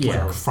his hand.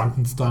 Yeah,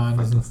 Frankenstein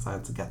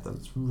to get them.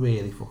 It's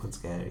really fucking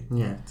scary.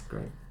 Yeah, it's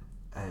great.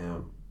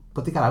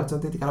 But they get out,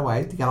 don't they? They get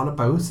away. They get on a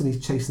boat, and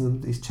he's chasing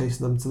them. He's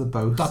chasing them to the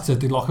boat. That's it.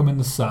 They lock him in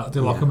the cell.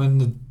 They lock him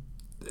in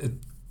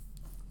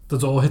the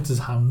door hits his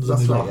hands, and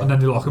then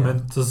they lock him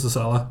into the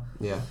cellar.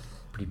 Yeah,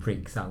 but he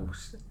freaks out.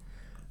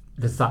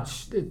 There's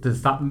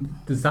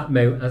that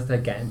moment as they're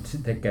going to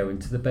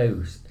the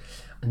boat,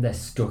 and they're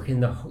stuck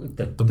in the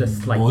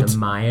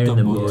mire and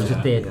the mud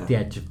at the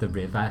edge of the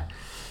river.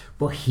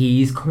 But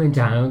he's coming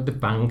down the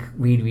bank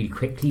really, really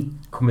quickly,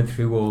 coming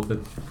through all the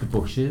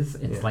bushes.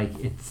 It's like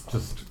it's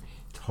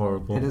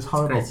horrible. It is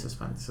horrible. It's great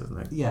suspense, isn't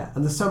it? Yeah,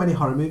 and there's so many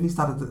horror movies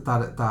that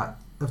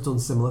have done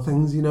similar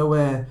things. You know,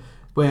 where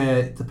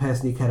the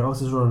person you care about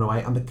is running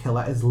away and the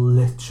killer is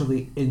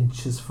literally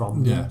inches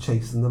from them,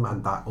 chasing them,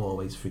 and that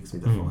always freaks me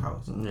the fuck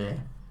out. Yeah.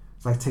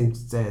 It's like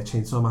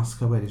Chainsaw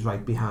Massacre, where he's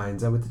right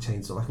behind her with the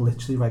chainsaw, like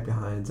literally right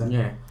behind her.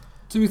 Yeah.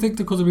 Do we think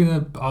there could have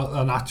been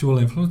an actual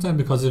influence then?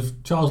 Because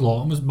if Charles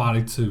Lawton was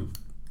married to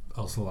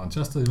Elsa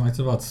Lanchester, he might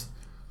have had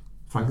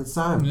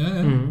Frankenstein.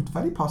 Yeah.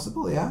 Very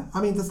possible. Yeah. I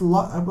mean, there's a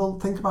lot. Well,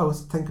 think about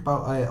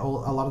a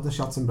lot of the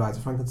shots in Bride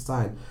of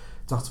Frankenstein.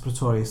 Dr.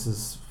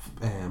 Pretorius's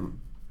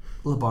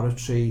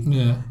laboratory.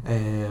 Yeah.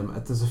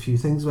 There's a few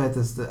things where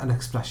there's an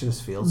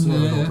expressionist feel to it,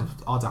 with all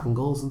the odd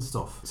angles and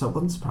stuff. So it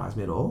wouldn't surprise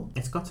me at all.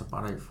 It's got to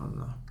borrow from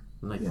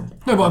that. Like, yeah.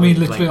 No, but I mean,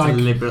 literally, like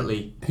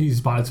deliberately.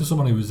 He's married to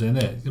someone who was in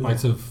it. He might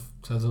have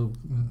said,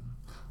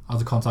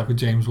 had a contact with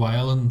James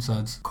Whale and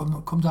said,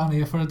 "Come down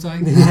here for a day."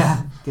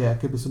 Yeah.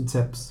 Give me some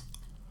tips.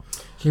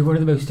 See, one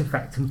of the most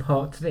affecting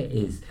parts of it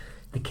is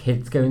the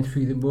kids going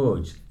through the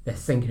mud. They're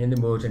sinking in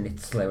the mud and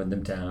it's slowing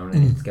them down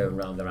and it's going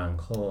around their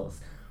ankles.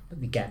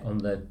 But they get on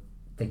the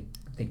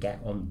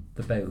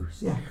boat.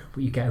 Yeah.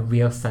 But you get a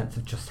real sense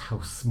of just how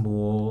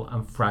small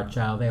and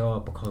fragile they are,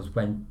 because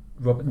when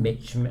Robert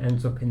Mitchum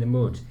ends up in the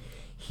mud,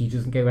 he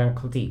doesn't go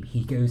ankle deep,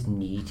 he goes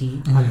knee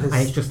deep. And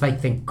it's just like,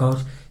 thank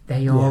God,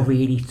 they are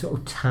really sort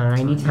of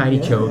tiny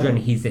children.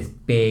 Yeah. He's this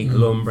big,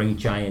 lumbering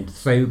giant,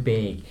 so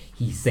big,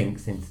 he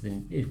sinks to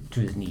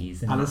his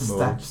knees. And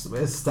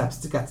his steps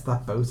to get to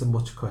that boat are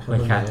much quicker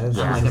than his.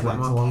 Yeah, like a bit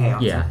more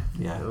chaotic.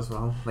 Yeah. As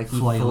well. Like he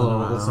flailing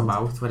falls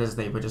about, whereas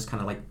they were just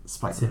kind of like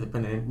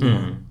slipping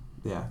in.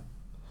 Yeah.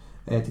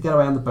 To get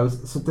away on the boat.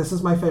 So this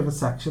is my favourite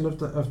section of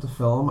the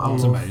film.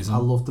 Amazing. I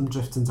love them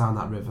drifting down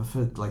that river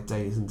for like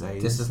days and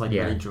days. This is like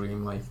very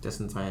dreamlike, this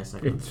entire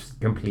segment. It's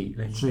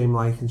completely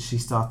dreamlike, and she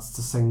starts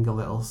to sing a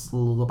little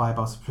lullaby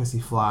about a pretty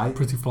fly.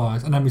 Pretty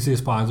flies, and then we see a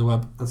spider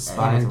web.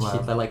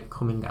 They're like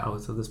coming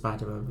out of the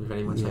spider web,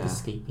 very much like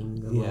escaping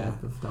the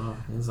web of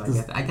darkness.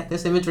 I get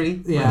this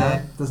imagery.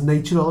 Yeah, there's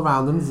nature all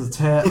around them. There's a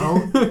turtle.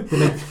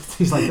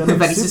 He's like, they're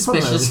very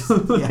suspicious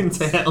looking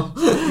turtle.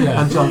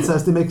 Yeah. And John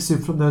says they make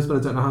soup from those, but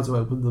I don't know how to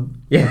open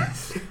them.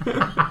 Yes.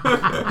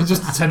 It's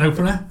just a tin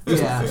opener.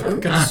 Yeah.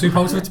 Get the soup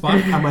out of its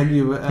back. And when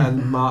you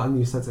and Martin,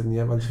 you said, didn't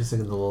you, when she was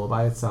singing the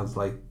lullaby, it sounds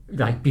like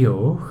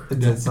Björk. It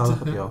did sound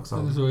like a Björk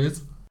song. It was weird.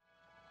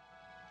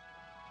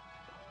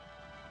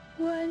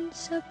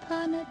 Once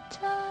upon a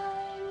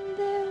time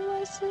there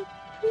was a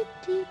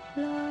pretty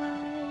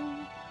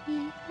fly.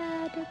 He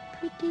had a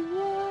pretty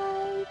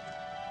wife,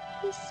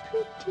 this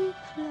pretty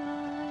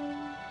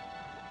fly.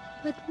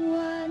 But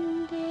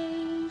one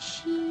day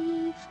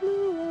she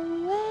flew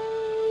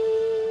away,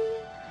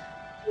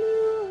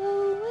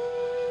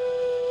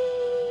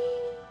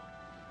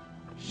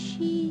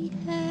 She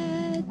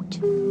had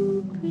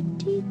two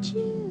pretty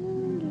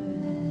children,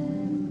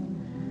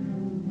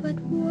 but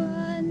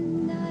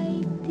one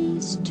night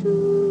these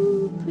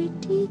two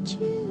pretty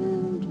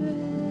children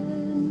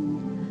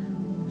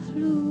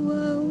flew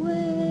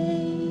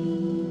away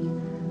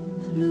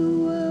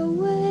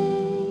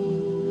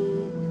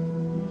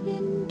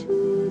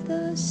into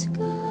the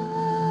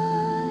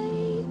sky,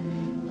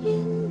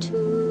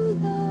 into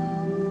the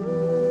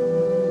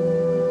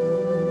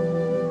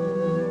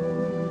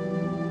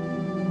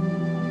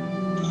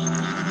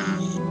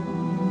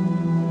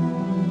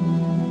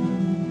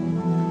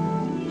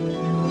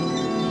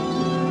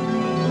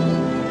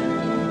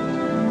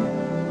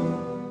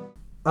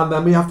And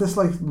then we have this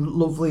like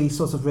lovely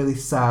sort of really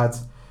sad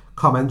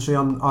commentary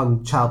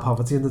on child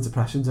poverty and the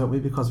depression, don't we?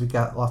 Because we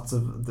get like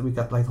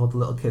all the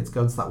little kids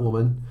going to that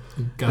woman.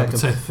 Get a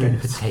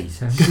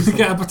potato.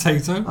 Get a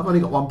potato. I've only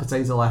got one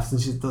potato left,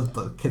 and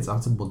the kids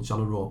have to munch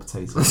on a raw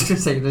potato. I was going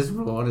to say, this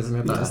raw, isn't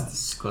it? That's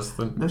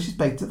disgusting. No, she's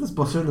baked it. There's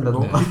butter in the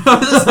middle. I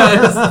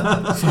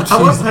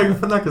was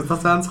hoping that because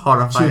that sounds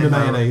horrifying. Tuna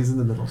mayonnaise in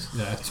the middle.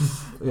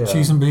 Yeah,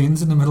 cheese and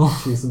beans in the middle.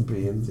 Cheese and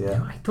beans,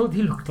 yeah. I thought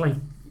they looked like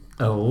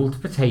old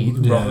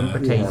rotten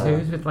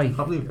potatoes with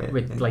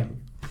like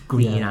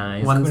green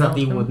eyes. Ones that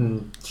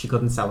she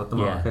couldn't sell at the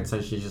market, so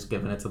she's just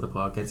giving it to the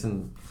poor kids,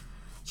 and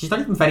She's not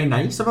even very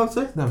nice about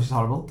it. No, she's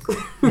horrible.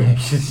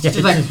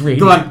 She's like, really...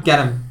 go on, get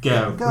him,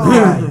 go. Go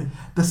away.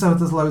 So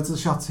there's loads of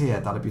shots here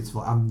that are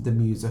beautiful, and the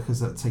music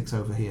it takes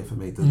over here for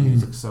me. The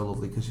music's so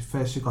lovely because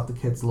first you've got the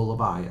kids'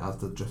 lullaby as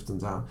they're drifting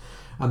down,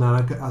 and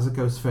then as it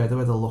goes further,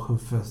 where they're looking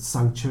for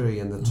sanctuary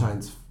and they're trying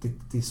to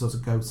they sort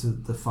of go to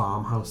the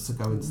farmhouse to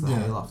go into the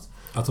hayloft.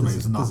 That's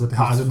amazing. There's a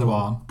hide in the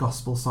barn.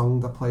 Gospel song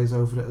that plays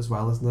over it as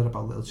well, isn't it?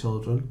 About little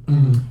children.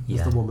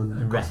 Yeah, the woman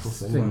and gospel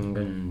resting singer.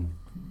 and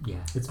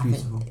it's I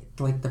beautiful. think,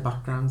 like the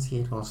backgrounds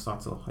here all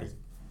start to look like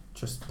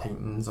just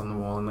paintings on the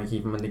wall, and like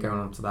even when they're going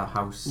up to that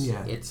house,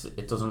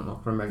 it doesn't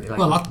look remotely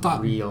like a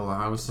real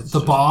house. It's the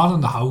just, barn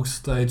and the house,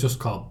 they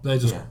just wooden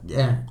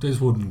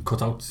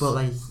cutouts. But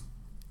like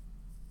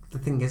the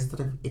thing is that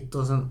it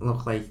doesn't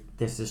look like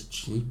this is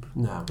cheap.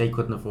 No, they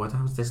couldn't afford a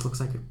house. This looks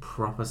like a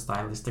proper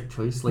stylistic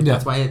choice. Like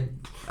that's why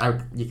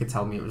you could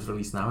tell me it was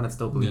released now, and I'd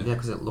still believe it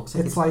because it looks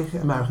like it's like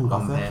American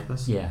Gothic.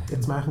 Purpose. Yeah,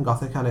 it's American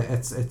Gothic, and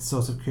it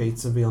sort of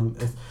creates a real.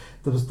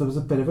 There was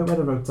a bit of it when I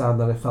wrote down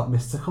that it felt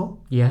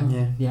mystical.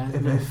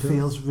 It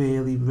feels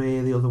really,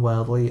 really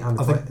otherworldly, and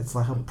it's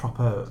like a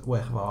proper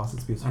work of art.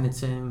 It's beautiful, and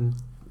it's it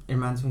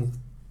reminds me.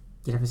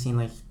 You ever seen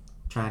like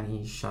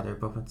Chinese shadow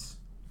puppets?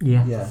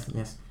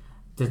 Yes.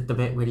 The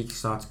bit where he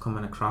starts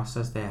coming across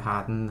as they're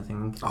hiding the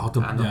thing and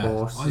the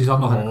horse. He's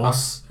on the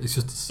horse. It's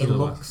just a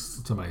silhouette.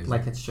 It's amazing.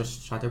 Like it's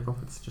just shadow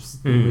puppets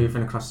just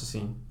moving across the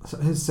scene. So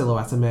his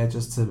silhouette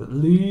emerges to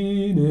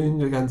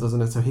leaning again,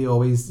 doesn't it? So he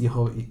always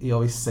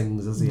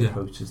sings as he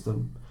approaches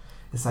them.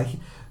 It's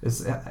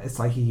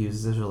like he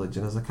uses his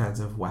religion as a kind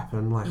of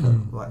weapon, like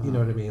you know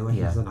what I mean? Like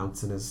he's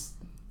announcing his.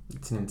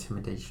 It's an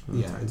intimidation.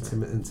 Yeah,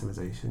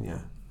 intimidation. Yeah.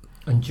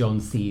 And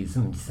John sees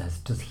him and says,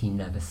 "Does he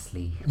never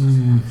sleep?"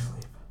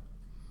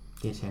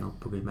 The eternal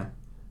boogeyman.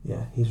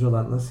 Yeah, he's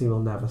relentless. He will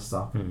never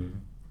stop.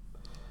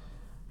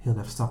 He'll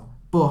never stop.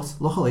 But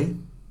luckily,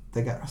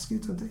 they get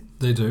rescued, don't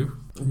they? They do.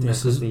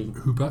 Mrs.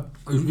 Hooper,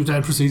 who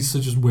then proceeds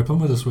to just whip him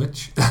with a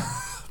switch.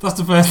 That's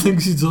the first thing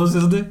she does,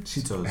 isn't it?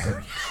 She does.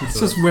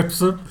 Just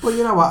whips him. But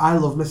you know what? I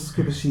love Mrs.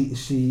 Cooper.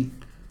 She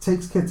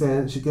takes kids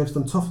in. She gives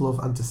them tough love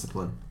and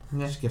discipline.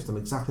 Yeah. She gives them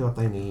exactly what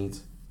they need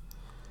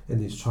in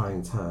these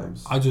trying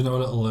times. I do know a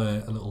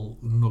little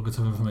nugget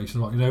of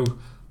information about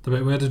the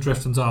bit where they're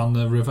drifting down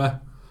the river,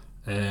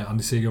 and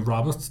they see a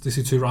rabbit. They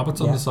see two rabbits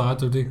on the side,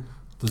 don't they?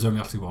 There's only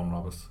actually one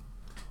rabbit.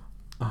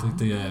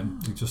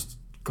 They just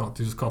got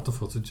the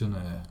footage and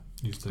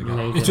used it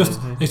again.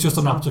 It's just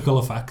an optical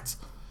effect.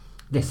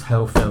 This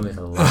whole film is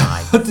a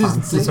lie.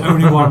 There's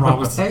only one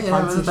rabbit.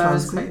 That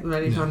was quite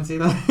very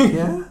fancy.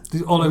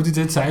 All they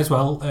did say as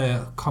well,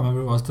 can't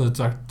remember who it was,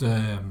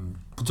 the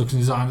production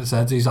designer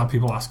said he's had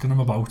people asking him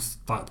about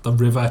the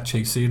river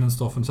chase scene and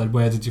stuff, and said,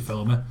 where did you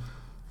film it?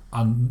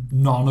 And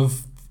none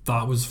of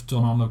that was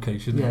done on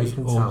location. Yeah, it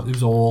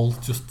was all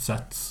just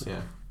sets.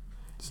 Yeah,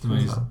 it's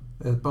amazing.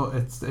 But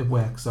it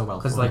works so well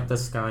because like the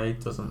sky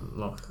doesn't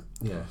look.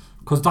 Yeah,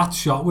 because that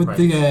shot with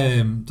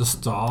the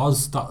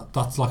stars,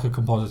 that's like a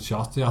composite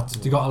shot.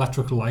 They got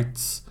electrical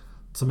lights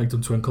to make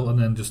them twinkle, and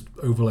then just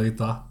overlaid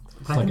that.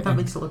 I think that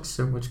makes it look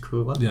so much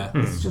cooler. Yeah,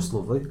 it's just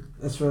lovely.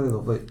 It's really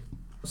lovely.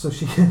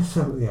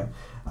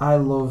 I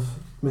love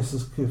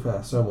Mrs.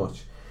 Cooper so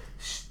much.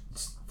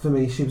 For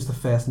me, she was the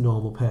first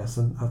normal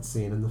person I'd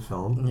seen in the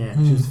film. Yeah.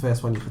 She was the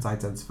first one you could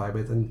identify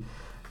with, and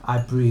I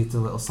breathed a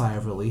little sigh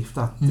of relief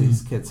that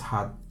these kids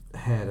had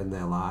her in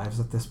their lives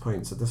at this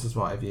point. So this is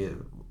what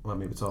when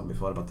we were talking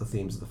before about the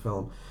themes of the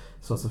film,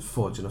 sort of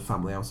forging a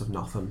family out of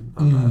nothing.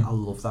 And I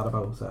love that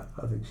about her.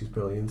 I think she's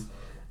brilliant.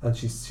 And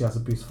she has a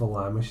beautiful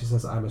line where she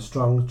says, "I'm a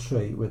strong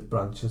tree with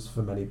branches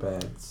for many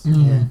birds."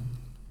 Yeah.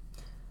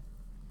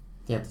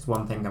 Yeah, there's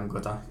one thing I'm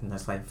good at in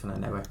this life, and I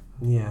know it.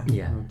 Yeah.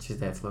 She's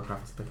there to look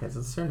after the kids.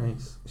 It's so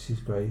nice. She's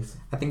great.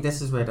 I think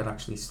this is where it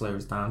actually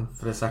slows down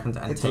for a second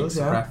and takes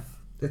a breath.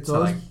 It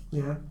does.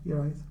 Yeah, you're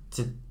right.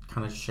 To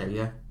kind of show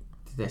you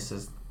this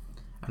is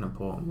an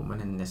important woman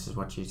and this is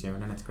what she's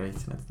doing, and it's great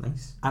and it's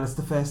nice. And it's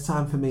the first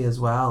time for me as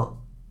well.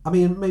 I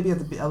mean, maybe a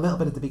little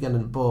bit at the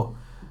beginning, but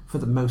for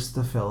the most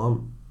of the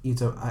film,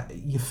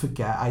 you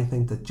forget. I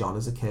think that John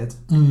is a kid.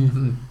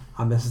 Mm-hmm.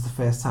 And this is the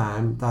first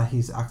time that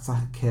he's acts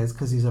like a kid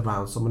because he's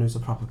around someone who's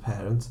a proper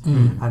parent.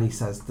 And he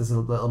says, there's a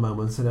little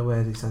moment in it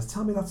where he says,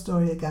 "Tell me that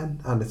story again,"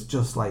 and it's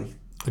just like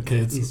the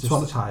kids. He's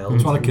just a child.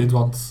 It's what a kid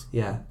wants.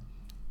 Yeah,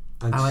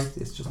 and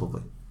it's just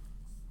lovely.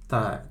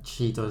 That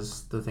she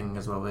does the thing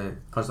as well,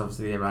 because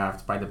obviously they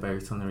arrived by the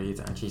boat on the reed,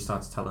 and she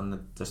starts telling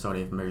the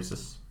story of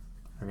Moses.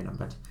 I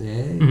remembered.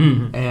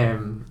 Yeah.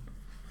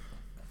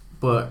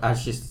 But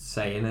as she's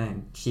saying it,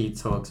 she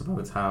talks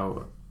about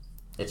how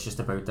it's just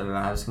a boat that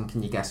arrives, and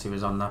can you guess who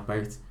was on that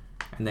boat?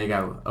 And they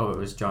go, "Oh, it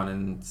was John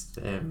and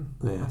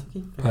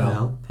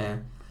Pearl.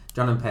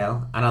 John and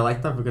Pearl." And I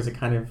like that because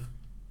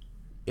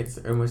it's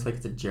almost like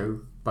it's a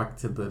joke back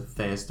to the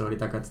first story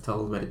that got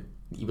told, where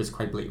he was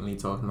quite blatantly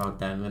talking about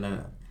them in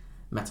a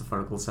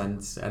metaphorical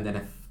sense, and then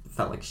it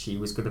felt like she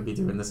was going to be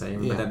doing the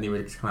same, but then they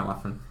were just kind of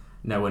laughing.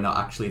 No, we're not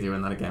actually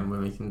doing that again. We're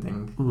making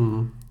thing.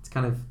 Mm. It's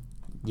kind of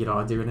you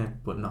are doing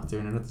it, but not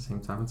doing it at the same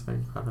time. It's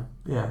very clever.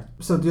 Yeah.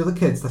 So the other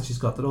kids that she's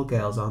got, they're all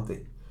girls, aren't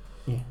they?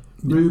 Yeah.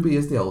 Ruby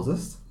is the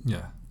oldest.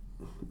 Yeah.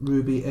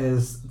 Ruby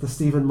is the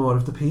Stephen Moore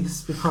of the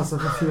piece because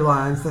of a few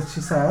lines that she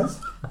says.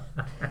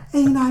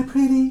 Ain't I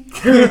pretty?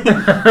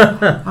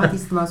 Are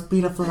these the most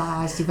beautiful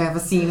eyes you've ever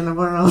seen in the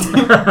world?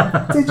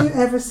 Did you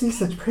ever see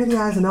such pretty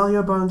eyes in all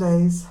your born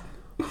days?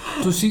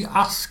 Does she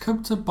ask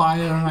him to buy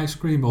her an ice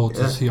cream, or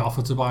does he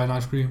offer to buy an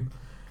ice cream?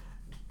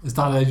 Is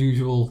that her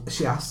usual?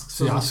 She asks.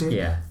 She asks.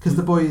 Yeah. Because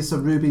the boys, so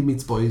Ruby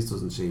meets boys,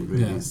 doesn't she?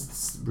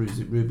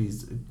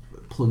 Ruby's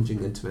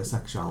plunging into her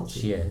sexuality.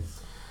 She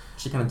is.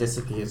 She kind of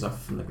disappears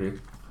off from the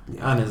group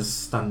and is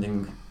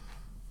standing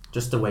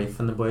just away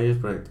from the boys,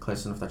 but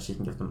close enough that she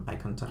can give them eye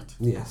contact.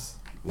 Yes.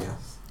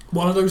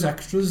 One of those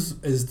extras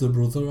is the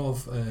brother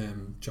of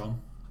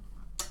John.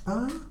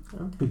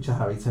 Butcher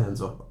Harry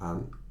turns up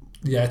and...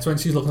 Yeah, it's when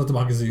she's looking at the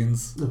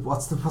magazines.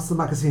 What's the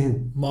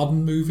magazine?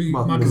 Modern Movie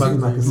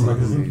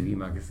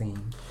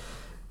magazine.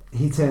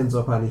 He turns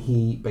up and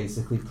he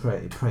basically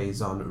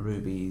preys on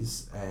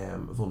Ruby's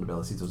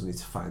vulnerability, doesn't he,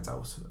 to find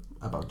out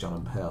about John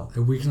and Pearl.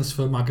 A weakness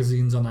for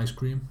magazines and ice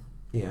cream.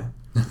 Yeah.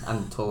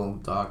 And tall,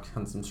 dark,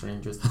 handsome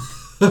strangers.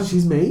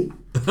 She's me.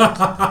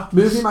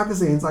 Movie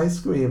magazines, ice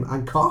cream,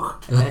 and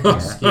cock.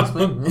 Excuse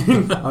me.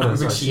 Oh, no,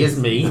 sorry, She is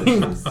me.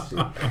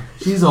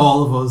 She's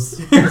all of us.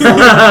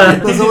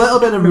 There's a little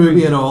bit of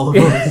Ruby in all of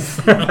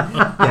us.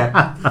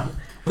 Yeah.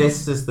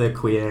 This is the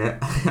queer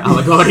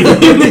allegory.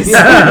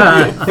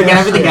 Forget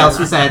everything else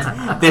we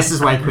said. This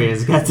is why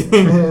queers get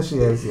in. Here she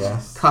is,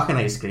 yes. Cock and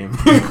ice cream.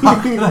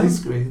 Cock and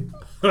ice cream.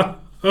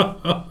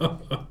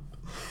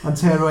 And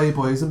tearaway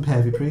boys and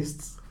pervy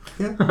priests.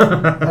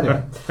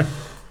 Anyway.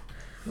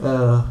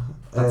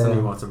 That's a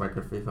new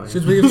autobiography for you.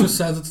 Should we have just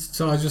said,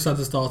 I just said at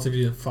the start, if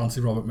you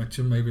fancy Robert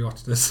Mitchum, maybe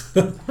watch this.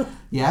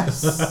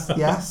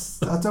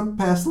 Yes. I don't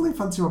personally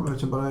fancy Robert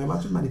Mitchum, but I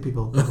imagine many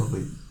people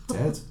probably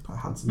did. Quite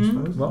handsome, I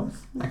suppose. Well,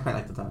 I quite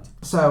like the dad.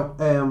 So,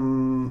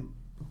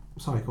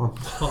 sorry, go on.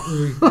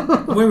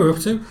 Where were we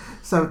up to?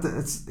 So,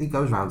 he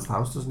goes round the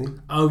house, doesn't he?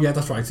 Oh, yeah,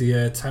 that's right. He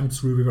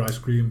tempts Ruby with ice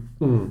cream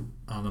and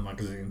a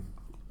magazine,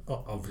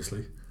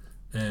 obviously.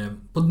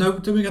 But no,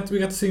 do we get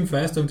to see him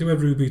first? Don't we? Where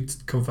Ruby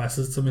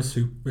confesses to Miss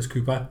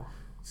Cooper.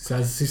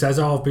 She says,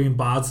 "Oh, I've been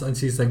bad," and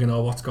she's thinking,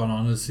 "Oh, what's going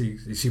on? Is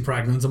she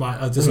pregnant?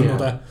 Is this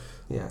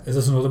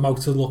another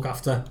mouth to look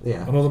after?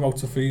 Yeah. Another mouth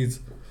to feed?"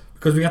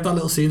 Because we get that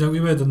little scene, don't we,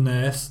 where the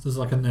nurse, there's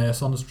like a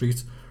nurse on the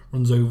street,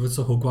 runs over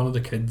to hug one of the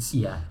kids.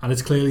 Yeah. And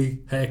it's clearly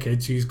her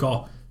kid. She's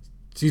got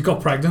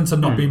pregnant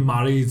and not been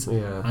married.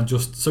 Yeah. And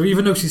so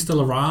even though she's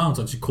still around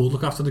and she could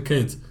look after the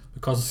kid,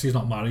 because she's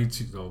not married,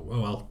 she's,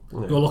 you're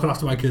looking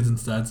after my kids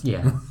instead.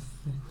 Yeah.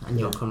 And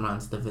you'll come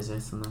round to the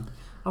visit, and then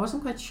I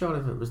wasn't quite sure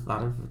if it was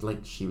that,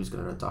 if she was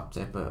going to adopt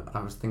it, but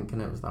I was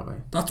thinking it was that way.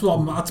 That's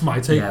my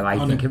take. Yeah, I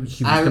think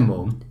she was the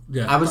mum.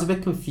 Yeah. I was a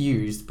bit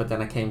confused, but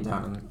then I came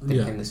down and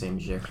thinking the same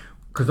as you.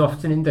 Because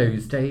often in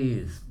those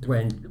days,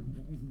 when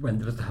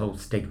there was the whole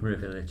stigma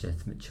of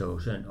illegitimate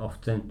children,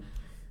 often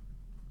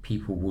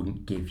people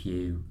wouldn't give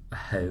you a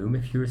home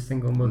if you're a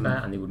single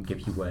mother, and they wouldn't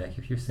give you work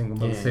if you're a single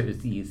mother, so it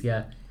was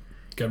easier.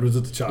 Get rid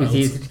of the child. It was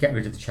easier to get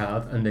rid of the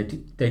child, and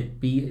they'd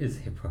be as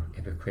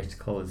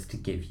hypocritical as to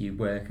give you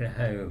work and a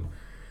home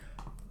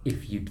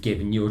if you'd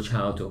given your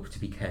child up to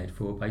be cared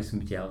for by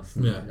somebody else,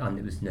 and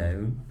it was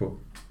known, but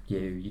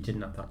you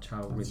didn't have that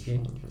child with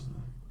you. It's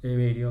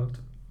really odd.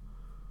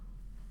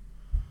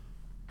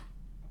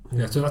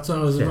 Yeah, so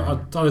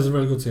that is a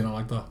really good scene. I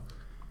like that.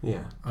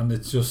 Yeah, and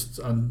it's just,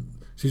 and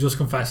she just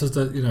confesses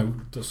that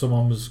that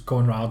someone was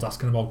going around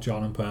asking about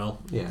John and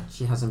Pearl. Yeah,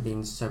 she hasn't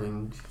been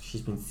sewing.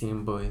 She's been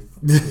seeing boys.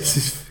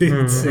 She's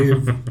been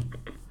seeing.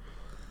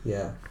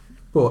 Yeah,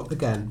 but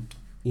again,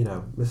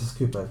 Mrs.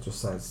 Cooper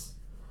just says,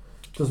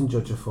 doesn't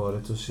judge her for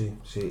it, does she?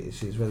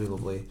 She's really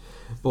lovely,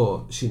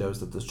 but she knows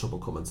that there's trouble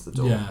coming to the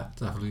door. Yeah,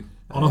 definitely.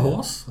 On a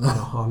horse.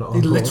 On he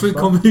literally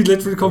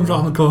comes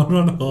round the corner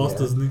on a horse,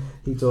 doesn't he?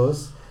 He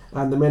does.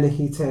 And the minute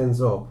he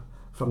turns up,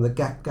 from the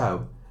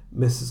get-go,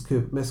 Miss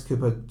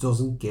Cooper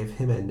doesn't give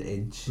him an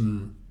inch.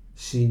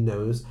 She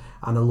knows,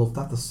 and I love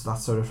that.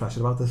 That's so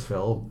refreshing about this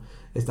film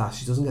is that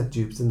she doesn't get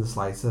duped in the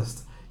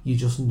slightest. You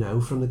just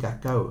know from the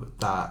get-go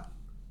that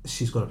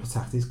she's going to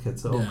protect these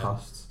kids at all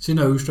costs. She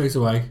knows straight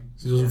away.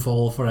 She doesn't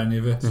fall for any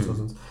of it. She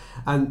doesn't.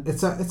 And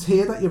it's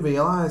here that you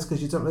realise,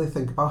 because you don't really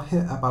think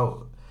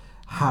about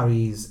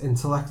Harry's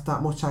intellect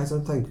that much. I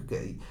don't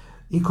think.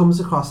 He comes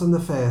across in the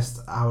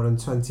first hour and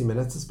 20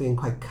 minutes as being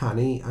quite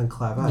canny and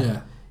clever.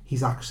 Yeah.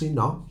 He's actually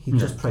not. He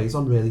just preys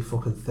on really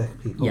fucking thick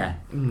people. Yeah,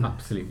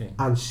 absolutely.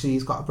 And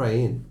she's got a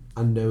brain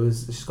and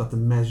knows she's got the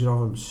measure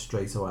of him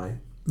straight away.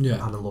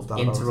 Yeah. And I love that.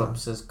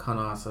 Interrupts his con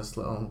artist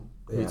little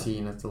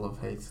routine of the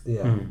love-hate.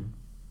 Yeah.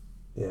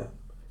 Yeah.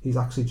 He's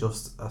actually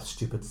just a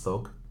stupid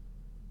thug,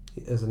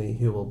 isn't he?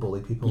 Who will bully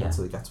people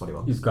until he gets what he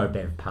wants. He's got a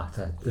bit of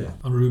patter. Yeah.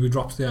 And Ruby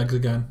drops the eggs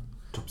again.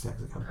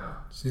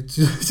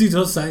 She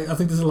does say, I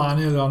think there's a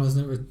line earlier on,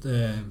 isn't it, with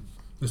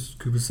Mr.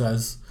 Cooper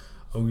says,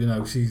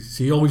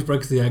 she always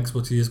breaks the eggs,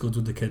 but she is good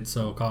with the kids,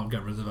 so I can't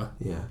get rid of her.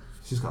 Yeah,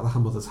 She's got like a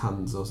mother's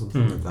hands or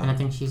something like that. And I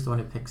think she's the one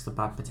who picks the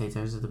bad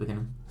potatoes at the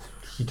beginning.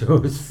 She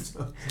does.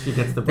 She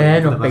gets the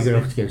They're blame not for big the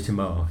enough to go to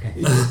market.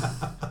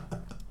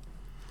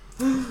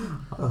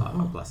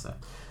 Oh, bless her.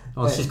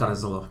 Well, she's got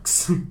his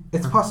looks.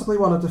 It's possibly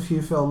one of the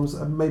few films,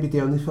 maybe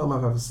the only film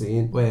I've ever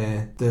seen,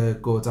 where the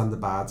good and the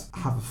bad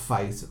have a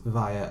fight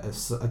via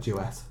a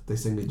duet. They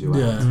sing a duet.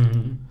 Yeah.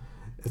 Mm-hmm.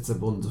 It's a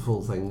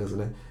wonderful thing,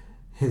 isn't it?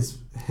 His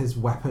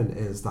weapon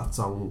is that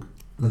song,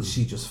 and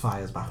she just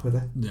fires back with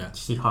it. Yeah.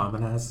 She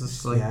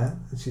harmonises. Like, yeah,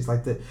 and she's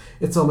like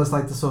it's almost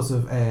like the sort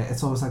of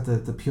it's almost like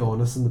the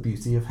pureness and the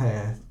beauty of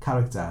her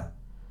character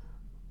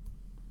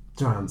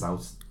drowns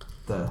out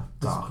the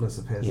darkness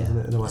of his, isn't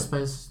it? In a way. I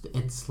suppose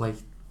it's like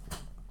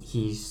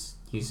he's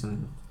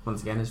using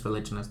once again his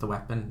religion as the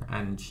weapon,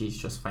 and she's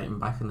just fighting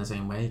back in the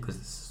same way because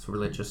this is a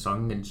religious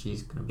song, and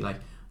she's going to be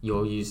like,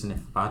 you're using it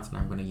for bad and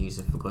I'm going to use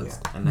it for good,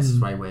 and this is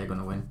why we're going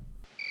to win.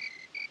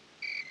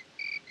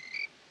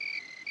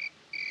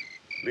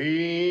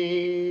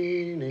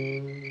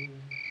 Leaning,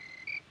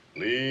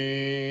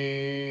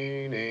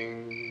 leaning,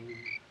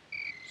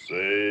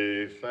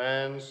 safe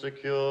and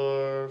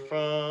secure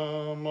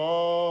from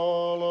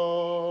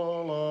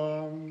all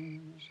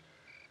alarms.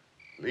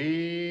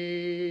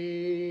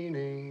 Leaning,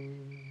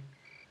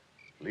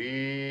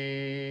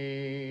 leaning,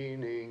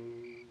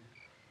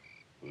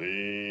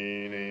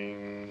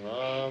 leaning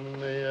on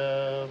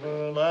the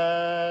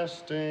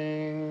everlasting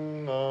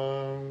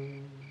arms.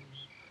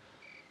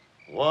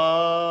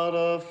 What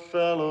a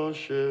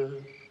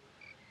fellowship,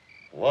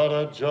 what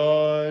a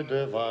joy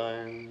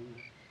divine,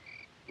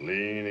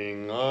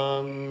 leaning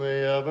on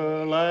the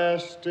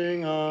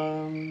everlasting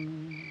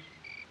arms.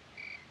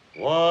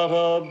 What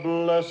a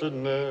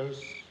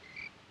blessedness,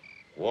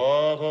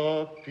 what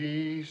a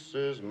peace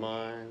is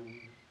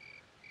mine,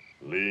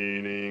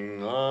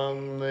 leaning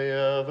on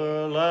the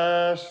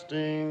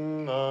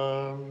everlasting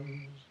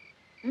arms.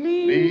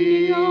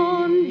 Leaning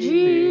on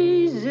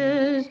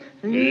Jesus,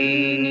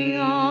 leaning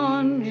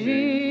on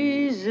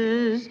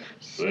Jesus,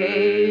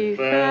 safe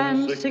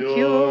and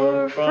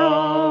secure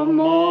from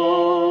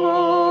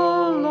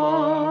all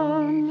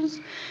alarms.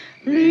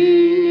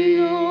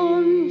 Leaning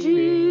on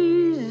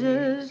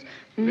Jesus,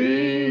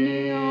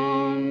 leaning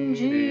on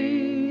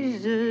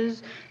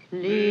Jesus,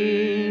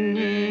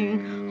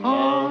 leaning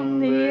on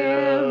the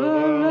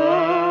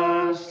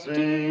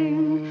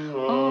everlasting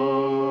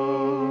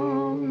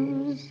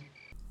arms.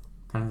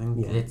 Kind of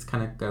thing. It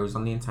kind of goes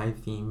on the entire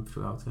theme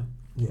throughout it.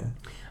 Yeah.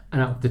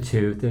 And out of the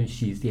two of them,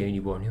 she's the only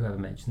one who ever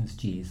mentions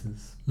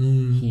Jesus.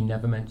 He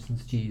never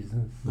mentions Jesus.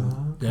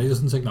 Yeah, he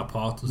doesn't take that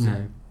part, does he?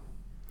 No.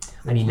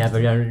 And he never,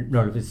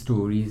 none of his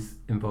stories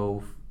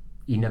involve,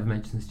 he never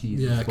mentions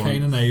Jesus. Yeah, once.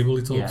 Cain and Abel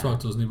he talks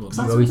about, doesn't he? But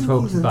he always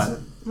talks about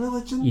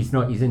religion. He's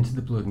into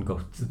the blood and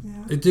guts.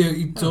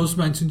 He does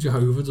mention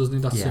Jehovah, doesn't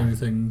he? That's the only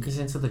thing. He's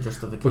into the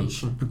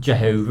justification. But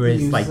Jehovah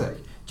is like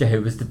it.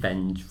 Jehovah's the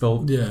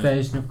vengeful Yeah.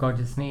 version of God,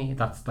 isn't he?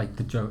 That's like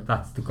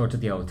that's the God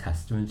of the Old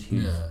Testament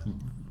who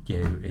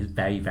is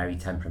very, very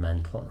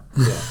temperamental.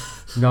 Yeah.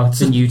 Not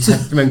the New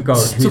Testament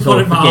God to who's put all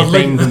it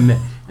mildly. forgiving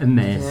and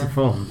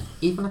merciful. Yeah.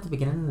 Even at the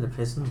beginning of the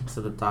prison,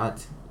 so the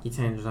dad, he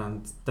turns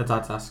around, the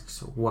dad asks,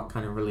 what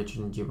kind of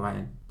religion do you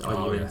buy?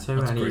 Are you into?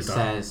 That's And he great,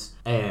 that. says,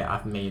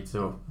 I've made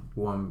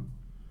one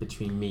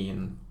between me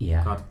and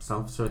God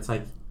himself. So it's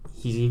like,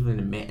 he's even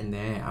admitting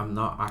there, I'm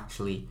not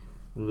actually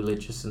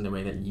religious in the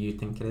way that you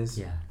think it is.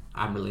 Yeah.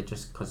 I'm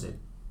religious because it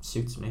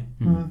suits me.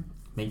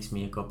 Makes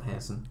me a good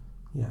person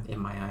in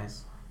my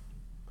eyes.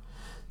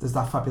 There's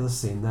that fabulous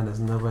scene then,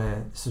 isn't there,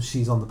 where so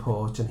she's on the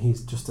porch and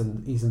he's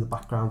in the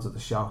background of the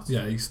shot.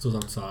 Yeah, he stood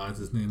outside,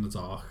 isn't he, in the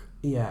dark?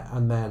 Yeah,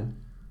 and then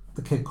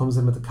the kid comes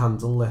in with the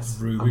candle lit.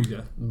 Ruby,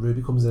 yeah.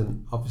 Ruby comes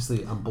in,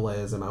 obviously, and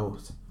blares him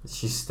out.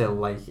 She's still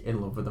like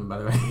in love with him, by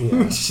the way.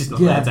 Yeah. She's not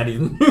Yeah. there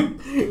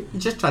anything. He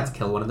just tried to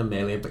kill one of them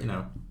earlier, but you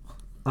know.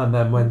 And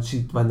then when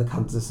the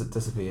candle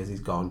disappears,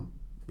 he's gone.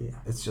 Yeah,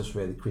 it's just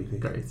really creepy.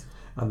 Great.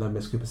 And then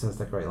Miss Cooper says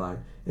that great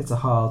line: "It's a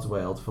hard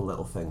world for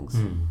little things."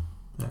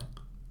 Yeah.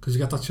 Because you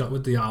get that shot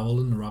with the owl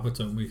and the rabbit,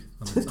 don't we?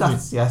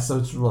 Yeah, so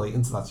it's really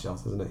into that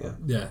shot, isn't it? Yeah.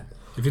 Yeah.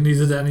 If you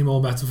needed any more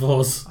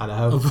metaphors. I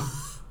know.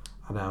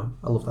 I know.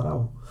 I love that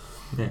owl.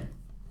 Yeah.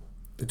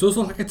 It does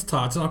look like it's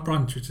tied to that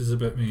branch, which is a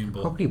bit mean,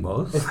 but... Probably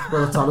was.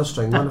 It's on a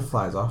string when it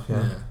flies off,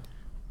 yeah.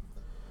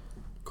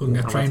 Couldn't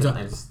Yeah, get I trained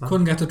wouldn't notice that.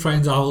 couldn't get the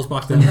trained owls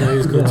back then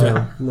days, could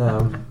you?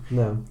 No.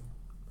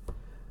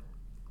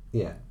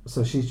 Yeah,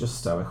 so she's just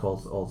stoic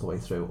all the way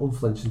through,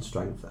 unflinching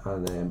strength,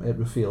 and it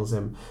reveals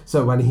him.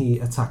 So when he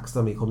attacks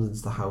them, he comes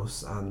into the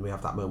house, and we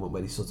have that moment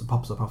where he sort of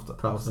pops up after.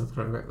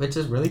 Which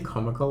is really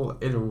comical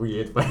in a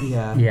weird way.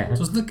 Yeah.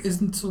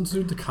 Isn't something to do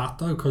with the cat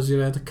though? Because you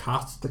heard the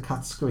cat. The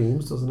cat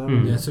screams, doesn't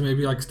it? Yeah, so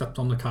maybe like stepped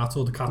on the cat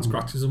or the cat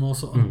scratches him or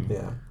something.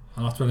 Yeah.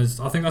 And that's when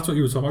I think that's what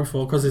you were talking about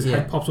before, because his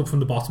head pops up from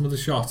the bottom of the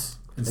shot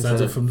instead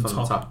of from the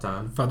top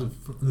down.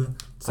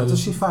 So does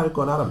she fire a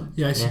gun at him?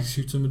 Yeah, she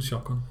shoots him with a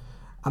shotgun.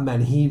 And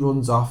then he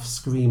runs off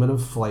screaming and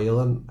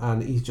flailing,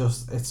 and he's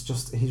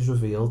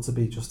revealed to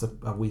be just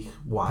a weak,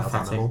 wild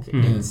Pathetic, animal.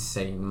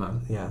 insane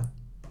man. Yeah.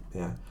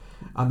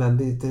 And then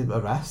the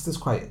arrest is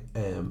quite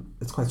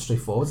it's quite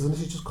straightforward, isn't it?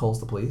 She just calls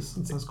the police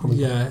and says, "Come."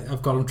 Yeah,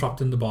 I've got him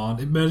trapped in the barn.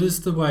 It mirrors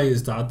the way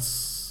his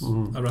dad's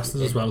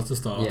arrested as well at the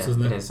start,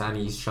 isn't it? It is, and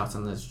he's shot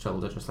in the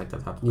shoulder just like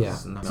that happened. Yeah.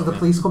 So the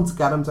police come to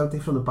get him, don't they,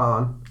 from the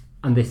barn?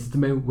 And this is the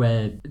moment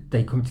where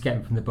they come to get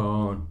him from the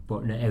barn,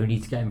 but not only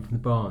to get him from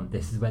the barn,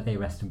 this is where they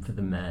arrest him for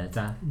the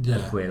murder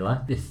of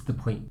Willa. This is the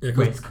point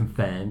where it's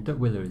confirmed that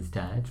Willa is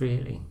dead,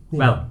 really. Yeah.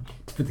 Well,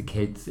 for the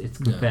kids, it's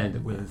confirmed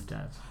that Willa's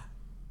dead.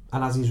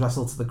 And as he's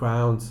wrestled to the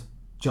ground,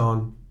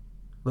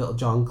 little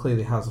John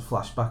clearly has a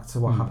flashback to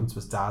what happened to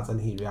his dad,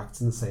 and he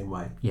reacts in the same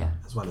way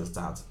as well as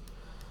dad.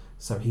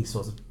 So he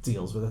sort of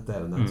deals with it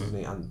there and then, doesn't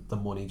he? And the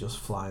money just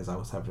flies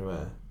out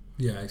everywhere.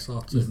 Yeah, he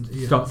starts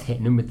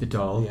hitting him with the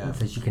doll. Yeah. And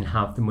says you can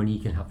have the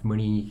money,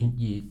 and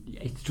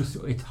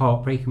it's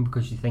heartbreaking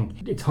because you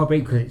think it's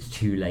heartbreaking because it's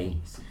too late.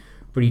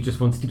 But he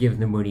just wants to give him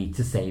the money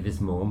to save his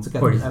mum.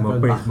 The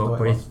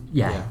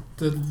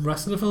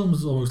rest of the film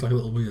is almost like a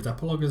little weird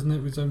epilogue, isn't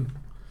it?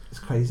 It's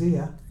crazy,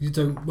 yeah.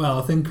 Well,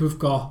 I think we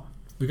got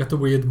the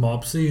weird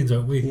mob scene,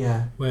 don't we?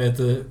 Yeah. Where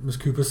Miss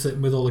Cooper's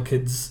sitting with all the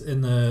kids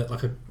in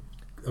like a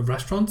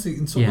restaurant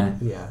eating something.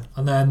 Yeah.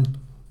 And then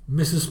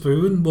Mrs.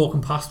 Spoon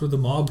walking past with the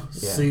mob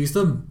sees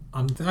them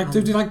and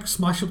do they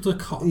smash up the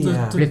car?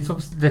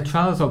 The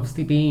trial's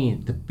obviously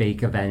been the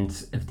big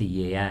event of the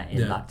year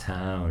in that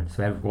town,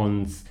 so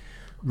everyone's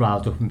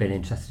riled up and been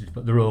interested,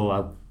 but they're all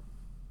out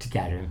to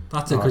get him.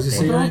 That's it, because you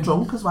see they're all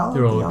drunk as well.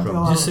 They're all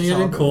drunk. You see it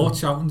in court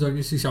shouting, don't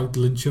you? You shout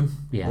lynch him.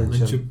 Yeah,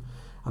 lynch him.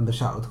 And they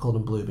shouted, called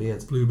him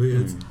Bluebeard.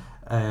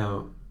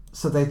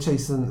 So they're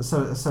chasing.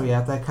 So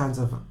yeah, they're kind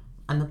of.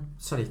 And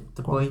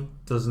the boy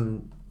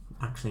doesn't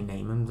actually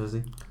name him, does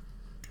he?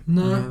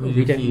 No,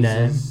 we don't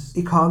know.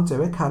 He can't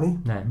do it, can he?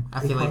 No. I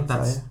feel like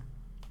that's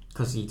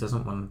because he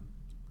doesn't want.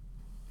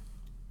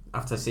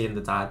 After seeing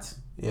the dad,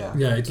 he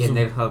in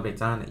their whole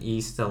breakdown,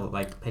 he's still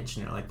like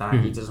pitching it like that.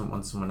 He doesn't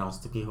want someone else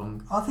to be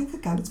hung. I think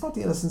again, it's about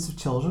the innocence of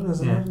children,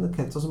 isn't it? And the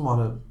kid doesn't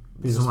want to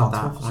be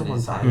responsible for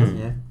someone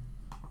dying.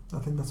 I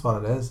think that's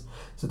what it is.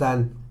 So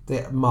then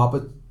the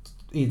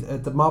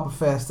mob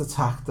first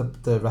attack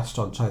the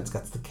restaurant trying to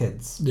get to the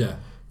kids. Yeah.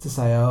 To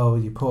say, oh,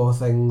 you poor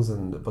things,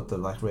 but they're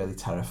like really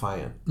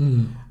terrifying.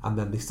 And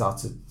then they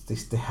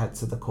head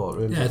to the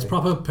courtroom. Yeah, it's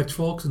proper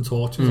pitchforks and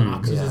torches and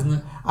axes, isn't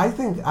it? I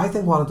think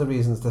one of the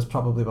reasons this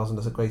probably wasn't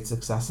as a great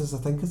success is I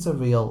think it is a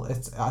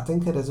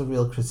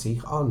real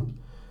critique on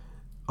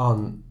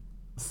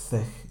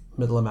thick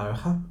middle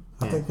America.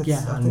 I think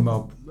it's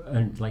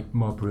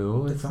mob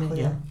rule, exactly,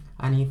 isn't it?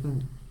 And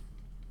even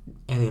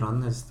earlier on,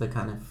 there's the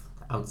kind of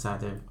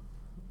outsider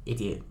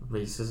idiot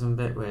racism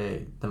bit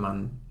where the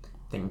man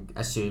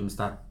assumes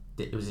that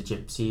it was the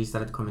gypsies that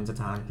had come into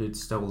town who'd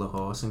stole the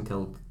horse and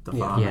killed the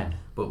farmer,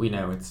 but we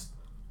know it's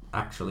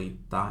actually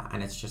that,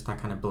 and it's just that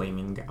kind of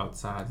blaming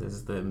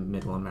outsiders, the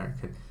middle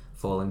America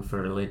falling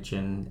for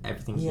religion,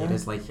 everything here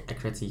is like a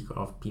critique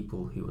of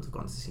people who would have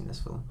gone to see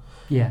this film.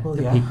 People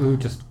who are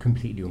just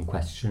completely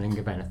unquestioning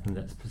of anything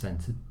that's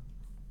presented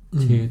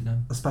to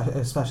them,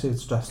 especially if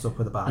it's dressed up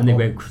with a Bible, and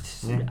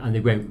they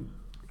won't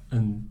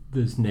and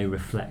there's no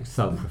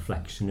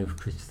self-reflection of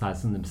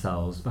criticising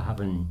themselves for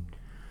having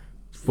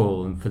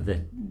fallen for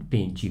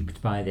being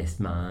duped by this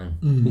man.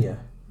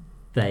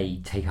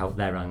 They take out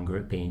their anger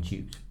at being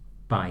duped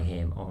by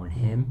him on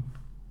him,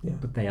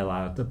 but they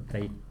allowed it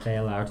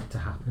to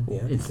happen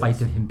in spite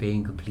of him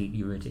being a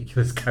completely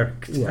ridiculous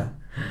character.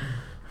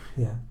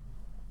 Well,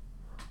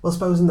 I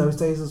suppose in those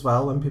days as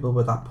well, when people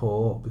were that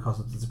poor because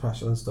of the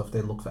depression and stuff,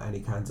 they look for any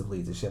kind of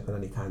leadership and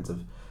any kind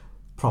of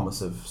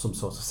promise of some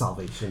sort of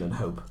salvation and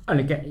hope. And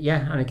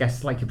I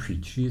guess like a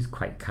preacher is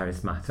quite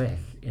charismatic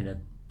in a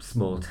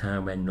small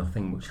town where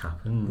nothing much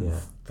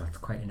happens. That's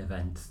quite an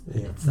event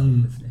in itself,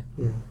 isn't it?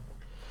 Yeah.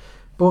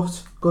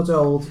 But good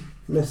old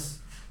Miss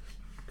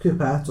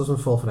Cooper doesn't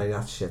fall for any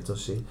of that shit,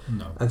 does she?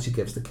 No. And she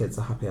gives the kids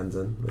a happy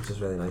ending, which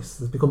is really nice.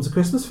 It becomes a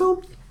Christmas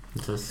film.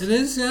 It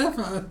is,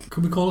 yeah.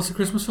 Could we call this a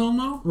Christmas film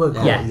now? Well,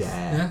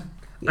 yeah.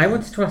 I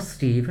wanted to ask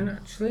Stephen,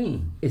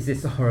 actually, is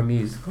this a horror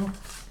musical?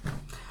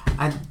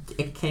 And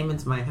it came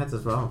into my head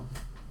as well.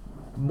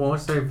 More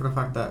so for the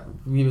fact that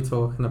we were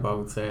talking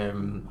about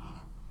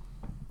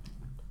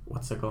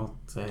what's it called?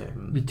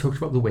 We talked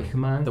about The Wicker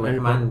Man. The Wicker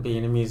Man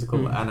being a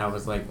musical, and I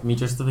was like, my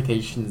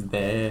justifications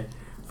there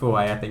for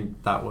why I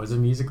think that was a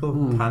musical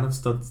kind of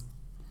stood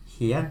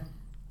here,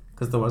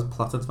 because there was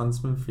plot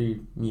advancement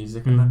through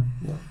music and that.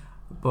 Yeah.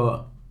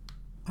 But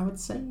I would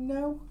say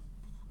no,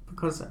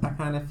 because I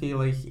kind of feel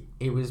like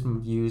it was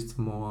used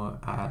more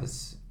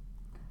as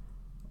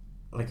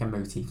like a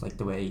motif, like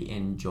the way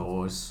in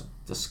Jaws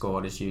the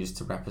score is used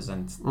to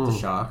represent the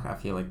shark. I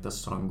feel like the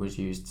song was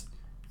used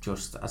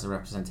just as a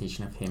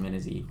representation of him and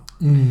his evil.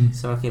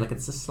 So I feel like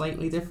it's a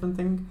slightly different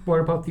thing. What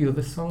about the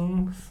other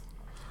songs?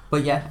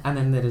 But yeah, and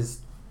then there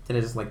is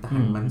like the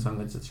Hangman song,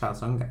 that's a child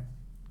song,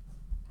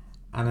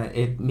 and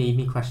it made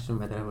me question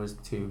whether I was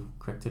too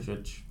quick to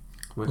judge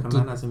Wicker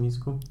Man as a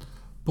musical.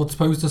 But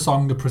suppose the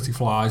song The Pretty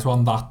Flies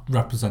one, that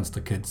represents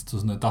the kids,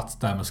 doesn't it? That's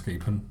them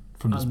escaping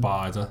from the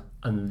spider.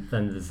 And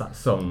then there's that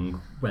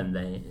song when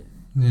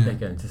they're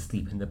going to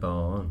sleep in the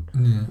barn.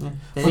 Yeah.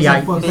 See,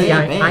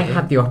 I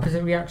had the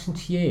opposite reaction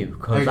to you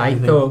because I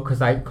thought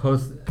because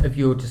of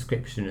your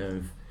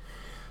description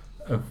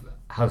of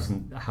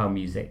how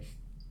music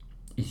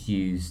is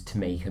used to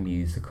make a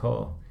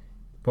musical.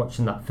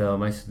 Watching that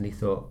film, I suddenly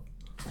thought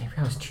maybe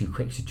I was too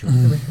quick to judge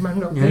the Wicker Man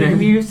not being a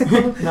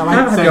musical. No, I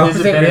had the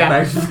opposite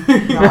reaction.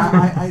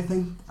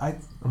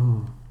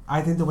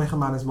 I think The Wicker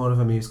Man is more of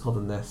a musical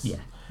than this. Yeah.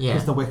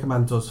 Because The Wicker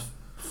Man does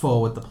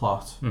forward the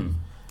plot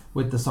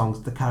with the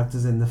songs. The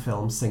characters in the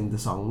film sing the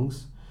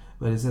songs,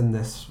 whereas in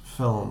this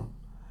film,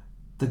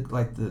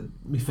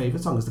 my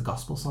favourite song is the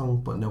gospel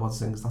song, but no one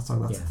sings that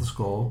song. That's the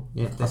score.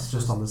 Yeah, that's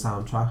just on the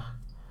soundtrack.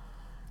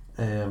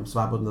 So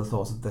I wouldn't have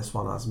thought of this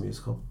one as a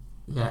musical.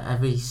 Yeah,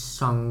 every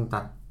song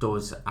that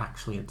does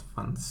actually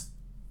advance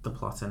the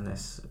plot in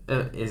this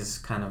is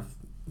kind of,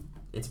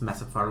 it's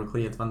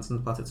metaphorically advancing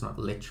the plot. It's not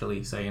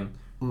literally saying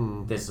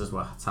this is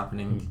what's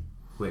happening,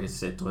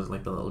 whereas it does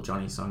like the Little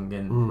Johnny song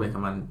in Wicker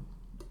Man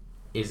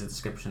is a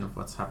description of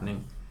what's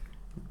happening.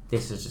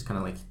 This is just kind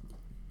of like,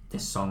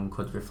 this song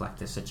could reflect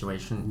this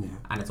situation,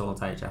 and it's all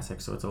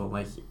diegetic, so it's all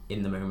like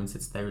in the moment.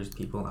 It's those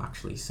people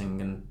actually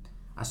singing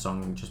a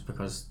song just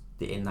because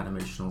they're in that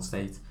emotional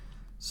state.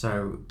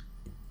 So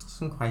it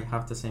doesn't quite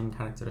have the same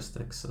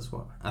characteristics as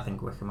what I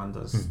think Wicker Man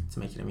does to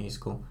make it a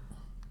musical.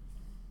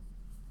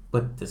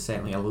 But there's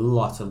certainly a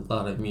lot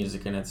of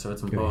music in it, so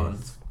it's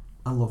important.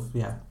 I love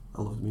the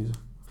music.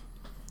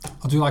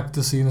 I do like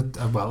the scene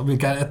at, we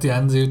get it at the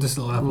end here, this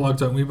little epilogue,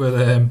 don't we,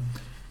 where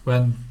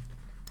when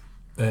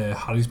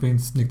Harry's been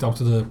sneaked out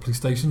to the police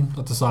station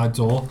at the side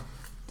door,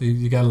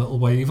 you get a little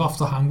wave off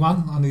the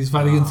hangman, and he's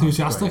very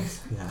enthusiastic.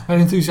 Yeah.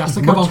 Very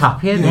enthusiastic. He's much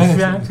happier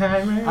this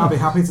time. I'll be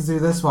happy to do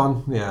this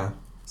one. Yeah.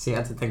 See,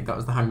 I did think that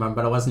was the hangman,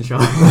 but I wasn't sure.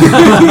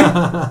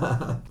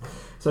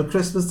 So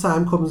Christmas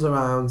time comes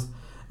around,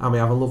 and we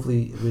have a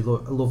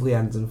lovely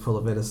ending full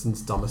of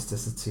innocence,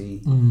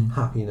 domesticity,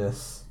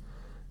 happiness,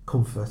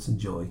 comfort, and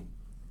joy.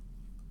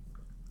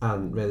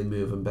 And really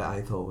moving bit,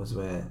 I thought, was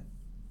where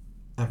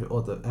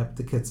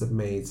the kids have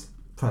made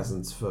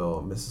presents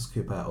for Mrs.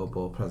 Cooper, or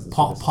bought presents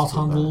for Mrs. pot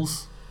Cooper.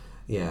 handles.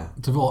 Yeah.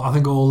 I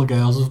think all the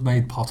girls have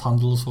made pot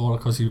handles for her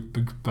because you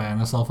burn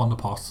herself on the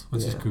pot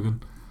when she's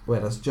cooking.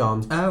 Whereas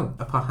John... Oh,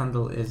 a pot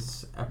handle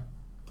is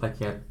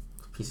like a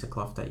piece of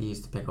cloth that you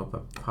use to pick up a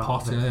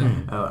pot.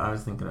 Oh, I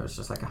was thinking it was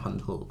just like a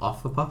handle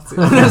off a pot.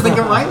 And I was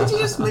thinking, why would you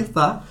just make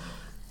that?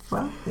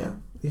 Well, yeah.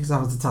 You can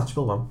have a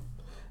detachable one.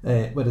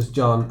 Whereas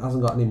John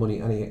hasn't got any money,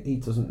 and he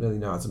doesn't really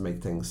know how to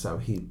make things, so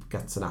he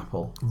gets an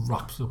apple,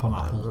 wraps up an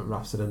apple,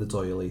 wraps it in a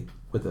doily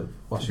with a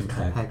washing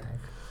peg,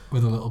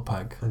 with a little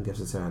peg, and gives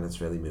it to her, and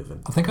it's really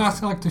moving. I think I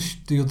actually like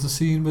the other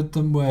scene with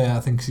them where I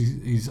think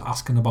he's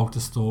asking about the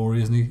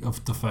story, isn't he,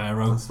 of the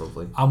pharaoh. That's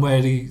lovely. And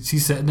where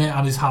she's sitting there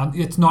and his hand,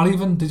 it's not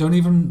even, they don't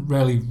even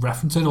really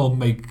reference it or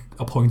make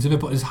a point of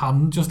it, but his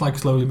hand just like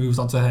slowly moves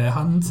onto her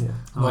hand,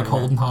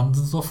 holding hands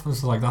and stuff.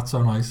 It's like, that's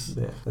so nice.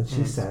 Yeah. And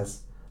she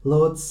says,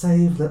 Lord,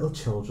 save little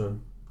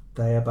children.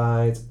 They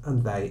abide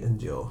and they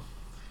endure.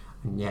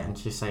 And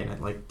she's saying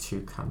it like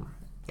to camera.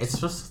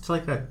 It's just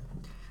like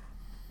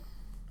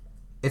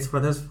it's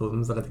one of those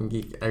films that I think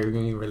you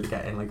only really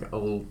get in like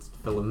old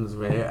films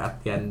where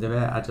at the end of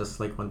it I just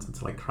like wanted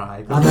to like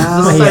cry. I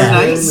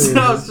know, it's just so nice.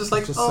 I was just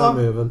like, just so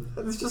moving.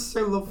 It's just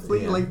so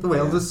lovely. Like the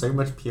world is so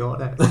much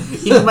purer.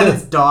 Even when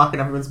it's dark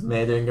and everyone's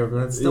murdering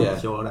everyone, it's still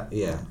purer.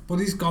 Yeah. But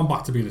he's gone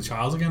back to being a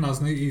child again,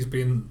 hasn't he? He's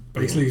been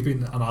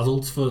an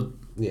adult for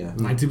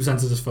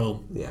 90% of this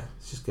film. Yeah,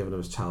 it's just giving him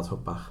his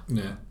childhood back.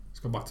 Yeah, he's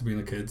gone back to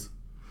being a kid.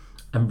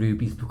 And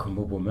Ruby's become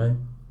a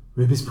woman.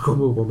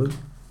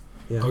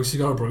 Yeah. Oh, she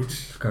got a brooch.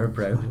 She's got a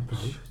brooch.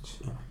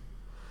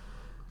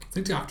 I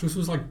think the actress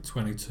was like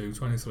 22,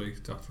 23.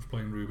 The actress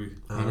playing Ruby.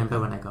 I remember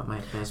when I got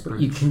my first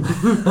brooch. You can...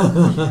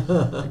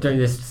 I don't know,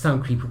 this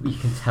sound creepy, but you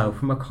can tell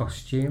from her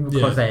costume.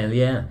 Because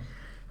earlier,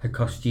 her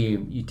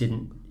costume,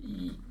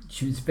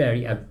 she was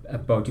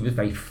her body was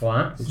very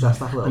flat. Just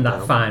like a little and that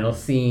girl. final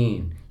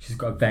scene, she's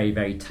got a very,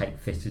 very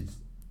tight-fitted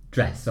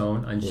dress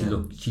on, and she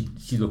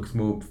looks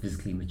more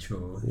physically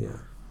mature. Yeah.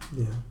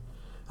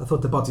 I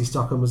thought the body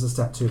stocking was a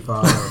step too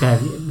far.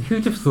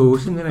 Who'd have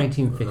thought in the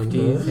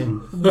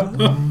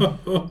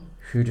 1950s?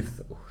 Who'd have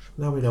thought?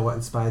 Now we know what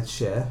inspired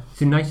Cher.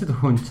 So Night of the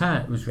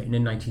Hunter was written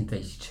in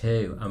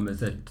 1932 and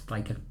was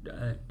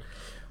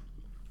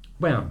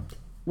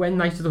when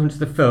Night of the Hunter,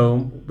 the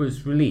film,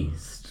 was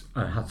released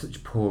and had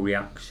such poor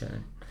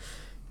reaction,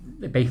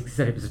 they basically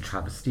said it was a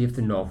travesty of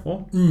the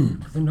novel.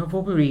 But the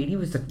novel really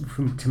was,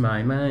 to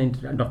my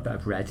mind, not that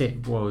I've read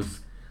it,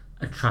 was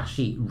a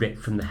trashy, ripped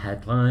from the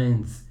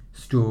headlines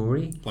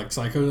story. Like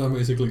Psycho, then,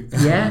 basically.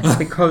 Yeah,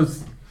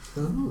 because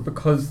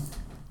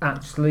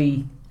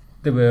actually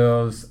there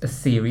was a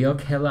serial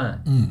killer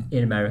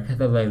in America,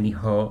 the Lonely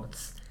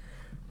Hearts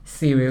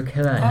serial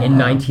killer in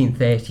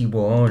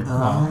 1931.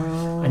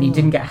 And he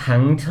didn't get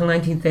hanged till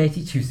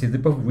 1932, so the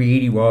book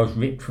really was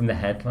ripped from the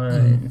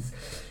headlines.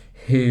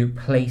 Who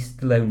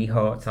placed Lonely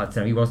Hearts ads,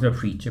 he wasn't a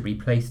preacher, but he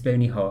placed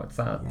Lonely Hearts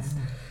ads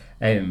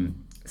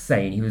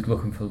saying he was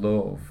looking for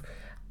love.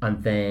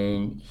 And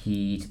then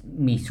he'd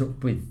meet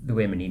up with the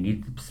women, and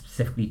he'd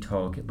specifically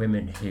target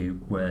women who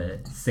were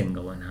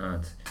single and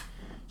had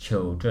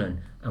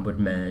children, and would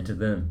murder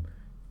them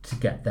to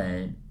get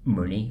their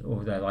money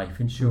or their life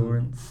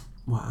insurance.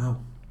 Wow.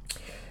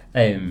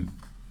 And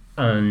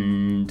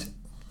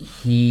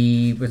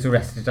he was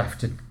arrested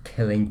after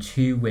killing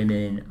 2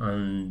 women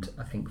and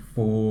I think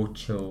 4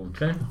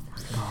 children.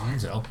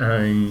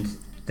 And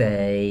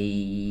they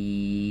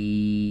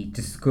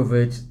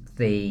discovered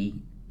the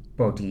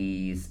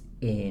bodies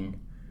in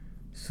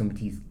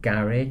somebody's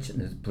garage,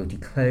 and there's bloody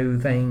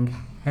clothing,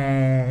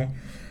 hair,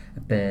 a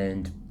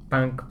burned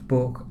bank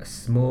book, a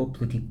small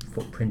bloody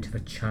footprint of a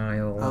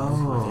child.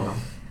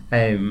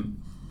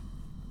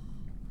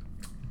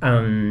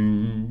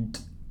 And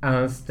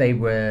as they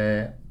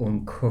were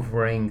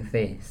uncovering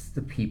this,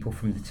 the people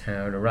from the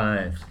town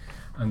arrived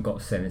and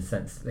got so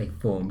incensed that they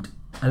formed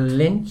a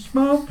lynch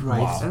mob.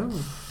 Right.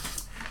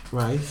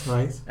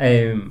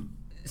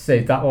 So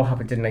that all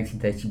happened in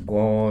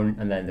 1931,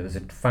 and then there was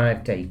a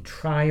 5-day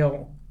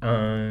trial,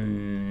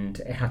 and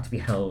it had to be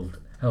held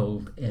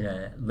in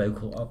a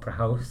local opera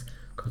house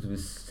because there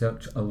was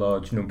such a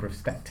large number of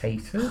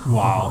spectators.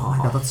 Wow. Oh my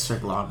God, that's so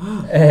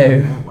long.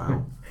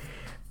 Wow.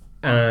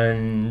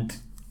 And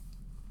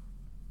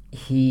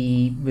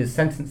he was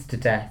sentenced to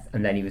death,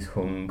 and then he was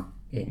hung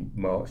in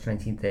March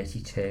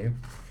 1932.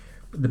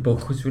 The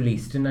book was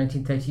released in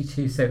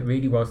 1932, so it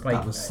really was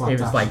like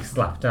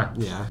slapdash.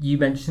 Yeah. You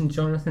mentioned,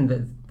 Jonathan,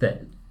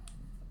 that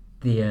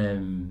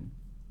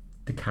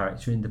the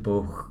character in the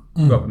book,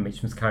 Robert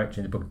Mitchum's character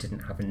in the book, didn't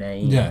have a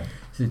name. Yeah.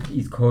 So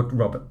he's called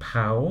Robert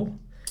Powell.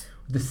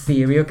 The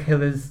serial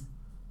killer's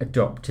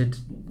adopted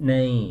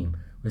name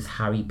was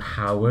Harry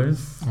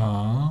Powers.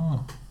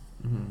 Oh.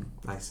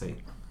 I see.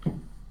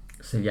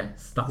 So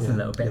yes, that's a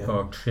little bit of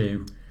our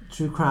true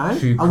crime.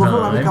 I love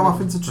it when we go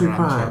off into true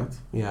crime.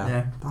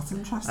 Yeah, that's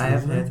interesting. I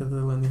have heard of the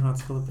Lonely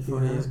Hearts Club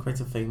before. It is quite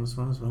a famous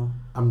one as well.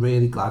 I'm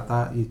really glad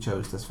that you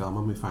chose this film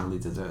and we finally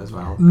did it as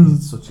well.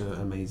 It's such an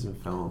amazing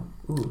film.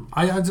 Ooh.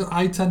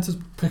 I tend to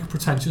pick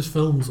pretentious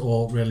films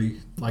or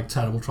really like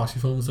terrible trashy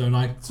films, don't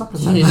I? It's not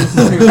pretentious.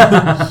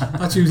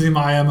 That's usually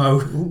my MO.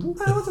 No,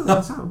 I don't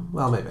think so.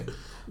 Well, maybe.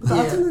 But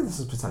I don't think this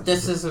is pretentious.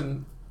 This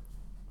isn't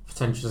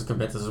pretentious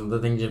compared to some of the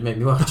things you've made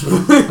me watch.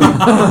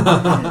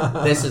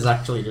 This is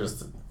actually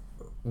just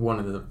one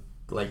of the,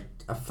 like,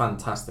 a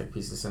fantastic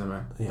piece of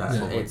cinema.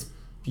 It's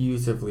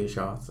beautifully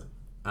shot,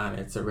 and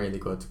it's a really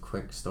good,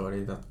 quick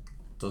story that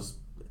does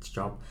its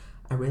job.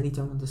 I really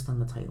don't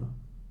understand the title.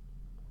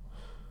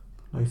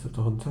 Night of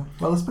the Hunter.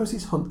 Well, I suppose I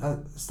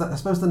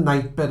suppose the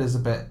night bit is a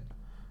bit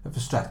of a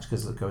stretch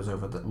because it goes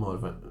over more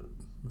of a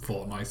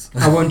fortnight.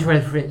 I wonder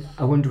whether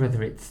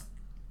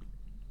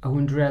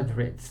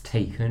it's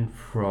taken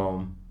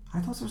from. I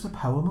thought it was a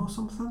poem or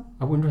something.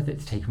 I wonder whether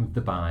it's taken from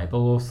the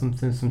Bible or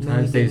something.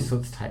 Sometimes those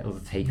sorts of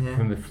titles are taken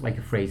from a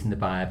phrase in the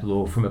Bible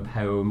or from a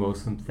poem or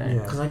something.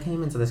 Because I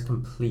came into this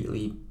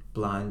completely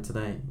blind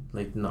today,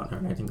 like not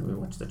knowing anything. We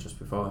watched it just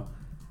before,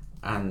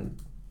 and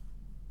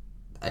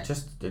it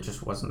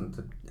just wasn't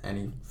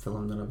any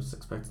film that I was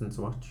expecting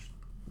to watch.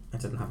 I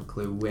didn't have a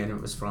clue where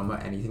it was from or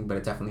anything, but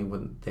it definitely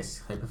wouldn't.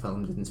 This type of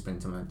film didn't spring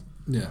to mind.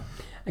 Yeah,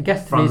 I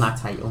guess from that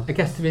title. I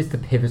guess there is the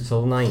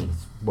pivotal night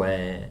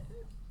where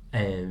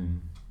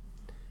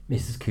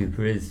Mrs.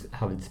 Cooper is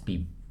having to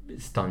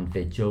stand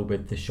vigil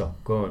with the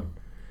shotgun,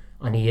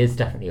 and he is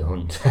definitely a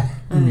hunter.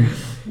 But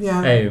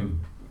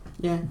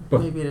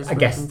maybe it is. I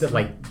guess that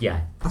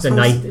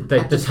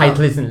the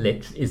title isn't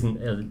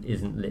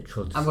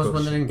literal. I was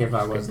wondering if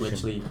I was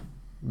literally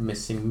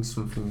missing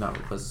something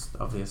that was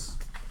obvious,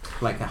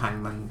 like a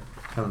hangman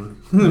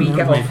film. We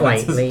get off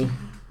lightly.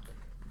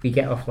 We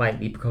get off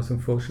lightly because,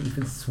 unfortunately, for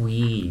the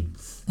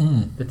Swedes,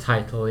 the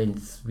title in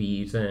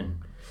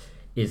Sweden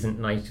isn't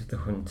Night of the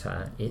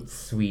Hunter. It's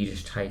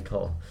Swedish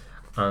title,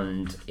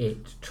 and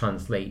it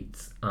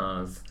translates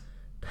as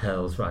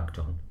Pearl's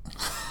Ragdoll.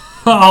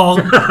 Oh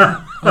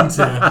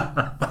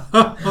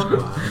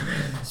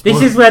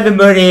This is where the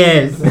money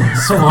is. Yeah,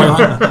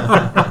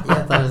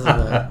 that is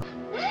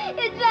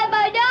It's not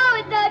my doll!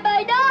 It's not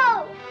my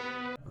doll!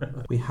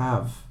 We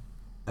have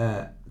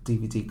a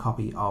DVD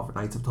copy of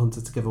Night of the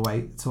Hunter to give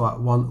away to our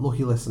one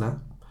lucky listener.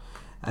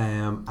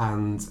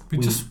 And we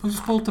just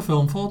spoiled the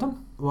film for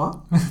them.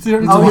 What?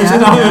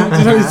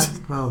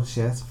 Oh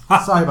shit!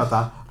 Sorry about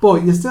that.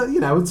 But you still,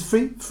 it's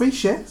free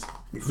shit,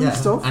 free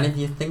stuff. And if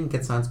you think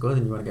it sounds good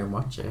and you want to go and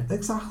watch it,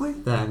 exactly.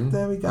 Then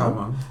there we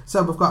go.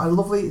 So we've got a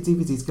lovely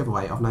DVD to give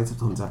away of Night of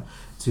the Hunter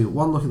to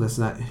one lucky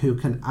listener who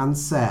can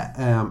answer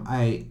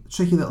a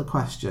tricky little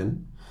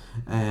question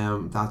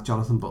that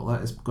Jonathan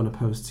Butler is going to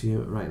pose to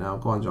you right now.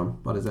 Go on, John.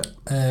 What is it?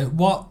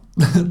 What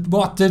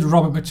did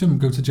Robert Mitchum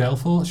go to jail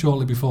for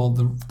shortly before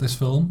this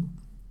film?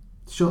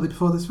 Shortly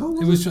before this film?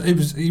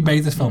 He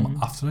made this film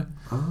after it.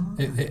 Oh.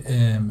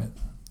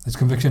 His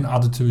conviction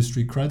added to his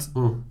street cred.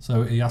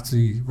 So he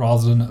actually,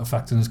 rather than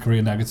affecting his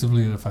career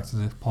negatively, it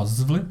affected it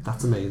positively.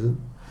 That's amazing.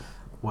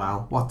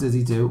 Wow. What did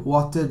he do?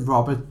 What did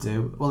Robert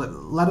do? Well,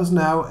 let us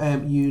know.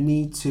 You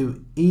need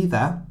to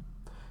either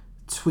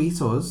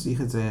tweet us. You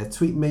could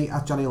tweet me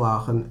at Johnny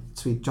Larkin,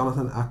 tweet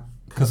Jonathan at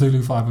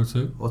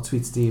Cthulhu502, or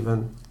tweet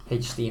Stephen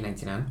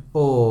HD99.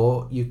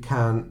 Or you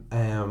can,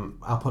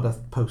 I'll put a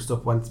post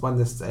up when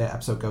this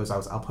episode goes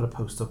out. I'll put a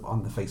post up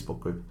on the Facebook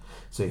group,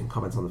 so you can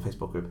comment on the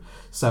Facebook group.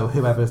 So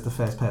whoever is the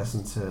first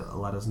person to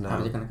let us know How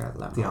are you going to let the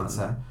Martin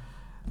answer. know?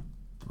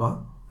 What?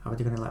 How are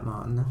you going to let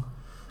Martin know?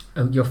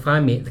 You'll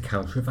find me at the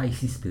counter of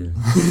Icy Spoon.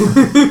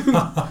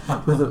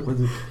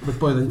 with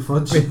boiling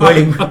fudge. With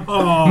boiling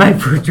my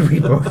fudge will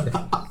be boiling.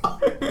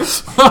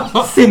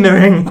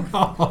 Simmering.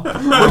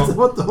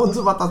 What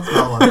about that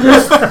smell like?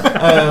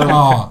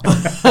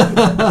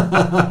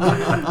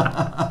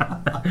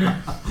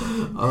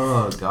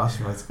 Oh gosh,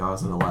 my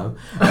scars on a low.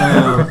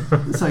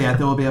 So yeah,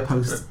 there will be a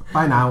post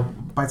by now.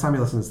 By the time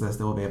you listen to this,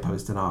 there will be a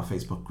post in our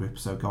Facebook group.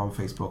 So go on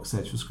Facebook,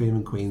 search for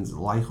Screaming Queens,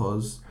 like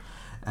us,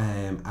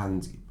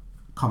 and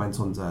comment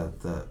under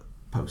the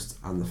post.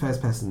 And the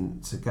first person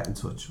to get in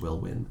touch will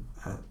win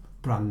a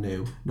brand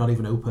new, not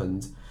even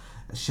opened,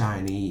 a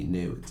shiny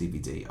new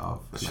DVD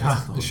of a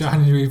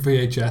shiny new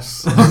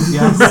VHS.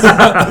 Yes,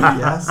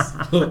 yes.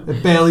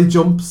 It barely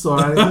jumps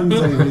or anything. You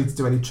don't even need to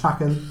do any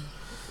tracking.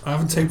 I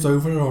haven't taped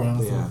over it or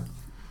anything. Yeah.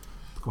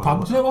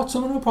 Probably, you know what?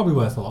 Some of them are probably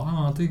worth a lot,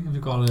 aren't they? If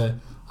you've got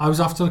I was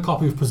after a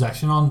copy of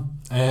Possession on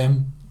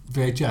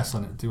VHS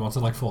on it. Do you want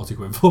like 40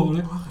 quid for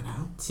it?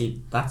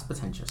 See, that's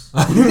pretentious.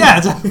 Yeah,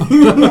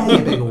 definitely. Yeah,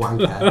 you big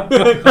wanker.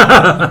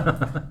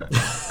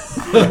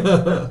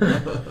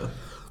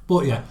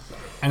 But yeah.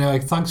 Anyway,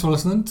 thanks for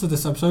listening to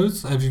this episode.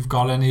 If you've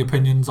got any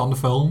opinions on the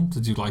film,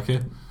 did you like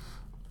it?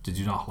 Did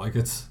you not like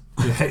it?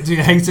 Do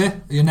you hate it?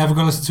 You're never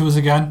going to listen to us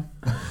again?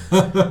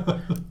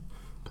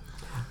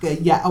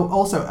 Yeah,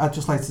 also I'd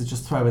just like to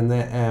just throw in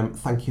there,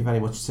 thank you very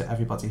much to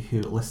everybody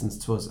who listens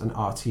to us and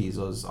RTs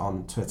us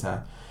on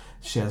Twitter,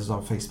 shares us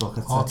on Facebook,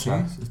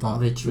 etc. RTs? Is that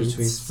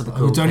retweets for the we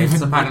cool don't kids,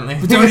 even apparently.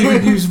 We don't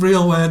even use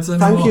real words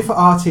anymore. Thank you for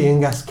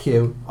RTing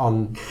SQ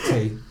on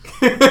T.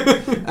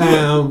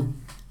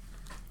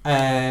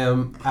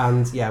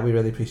 And yeah, we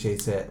really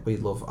appreciate it. We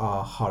love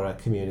our horror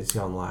community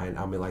online,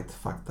 and we like the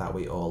fact that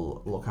we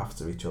all look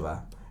after each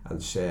other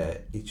and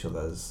share each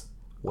other's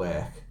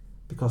work,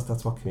 because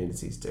that's what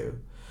communities do.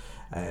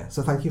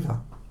 So thank you for that.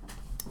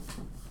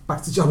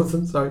 Back to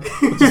Jonathan. Sorry,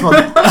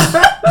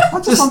 I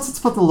just wanted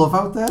to put the love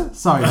out there.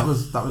 Sorry, that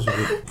was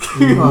really.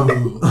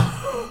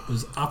 It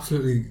was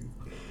absolutely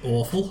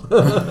awful.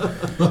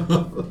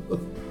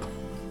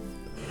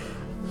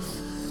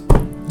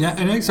 Yeah.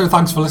 Anyway, so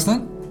thanks for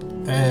listening.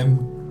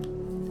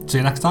 See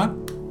you next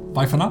time.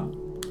 Bye for now.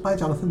 Bye,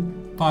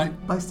 Jonathan. Bye.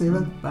 Bye,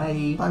 Stephen.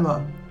 Bye. Bye,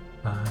 Mark.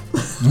 Bye.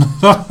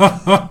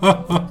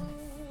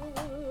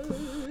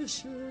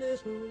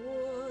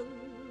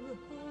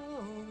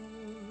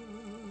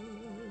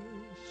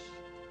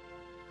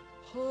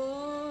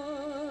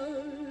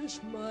 Hush,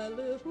 my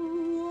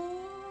little one,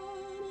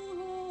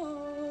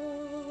 hush.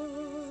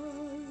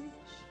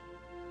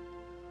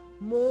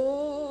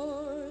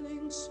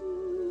 Morning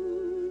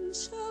soon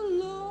shall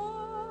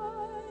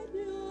light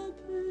your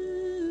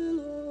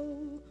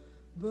pillow.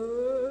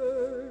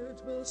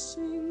 Birds will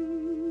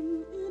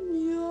sing in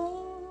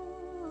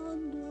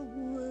yonder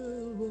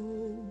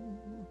willow.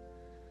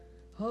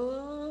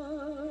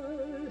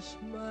 Hush,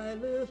 my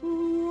little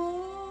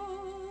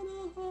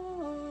one, hush.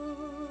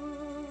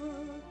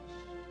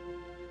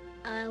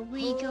 Are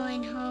we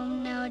going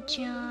home now,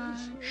 John?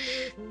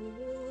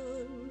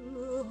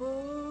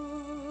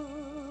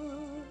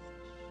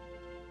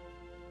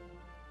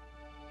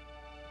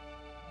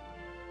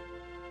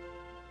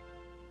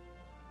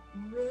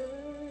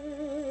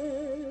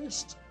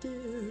 Rest,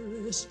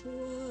 dearest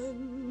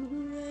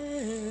one,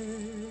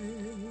 rest.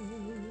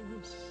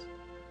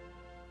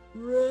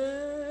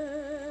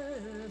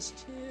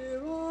 Rest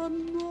here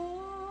on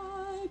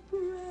my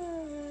breast.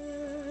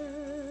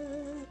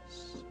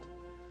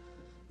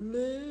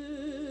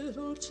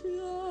 Little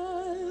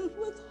child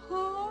with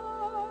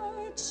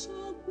heart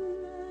so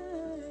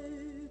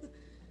brave,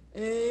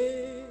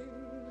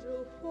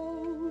 angel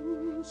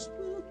hosts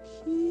will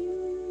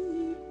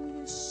keep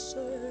me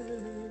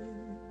safe.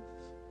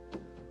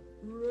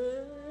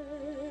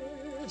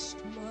 Rest,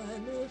 my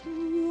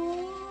little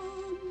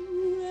one,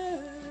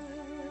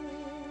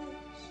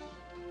 rest.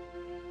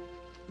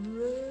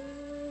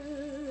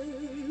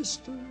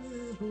 Rest,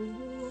 little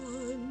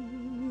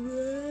one,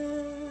 rest.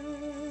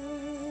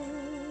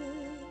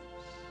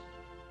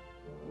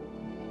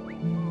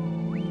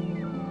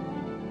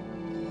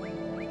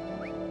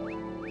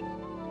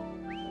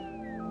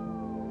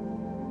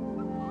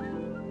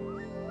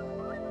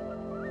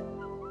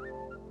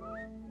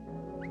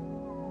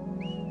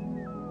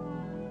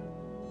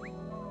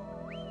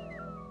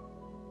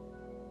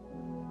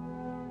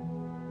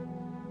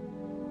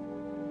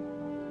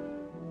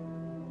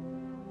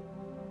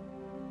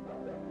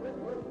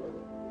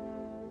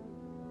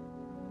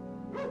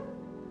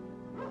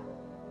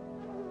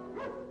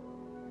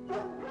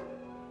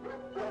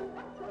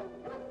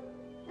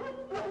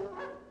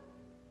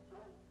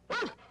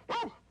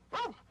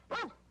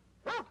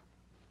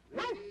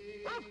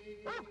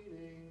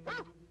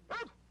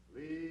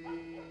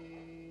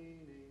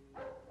 Leaning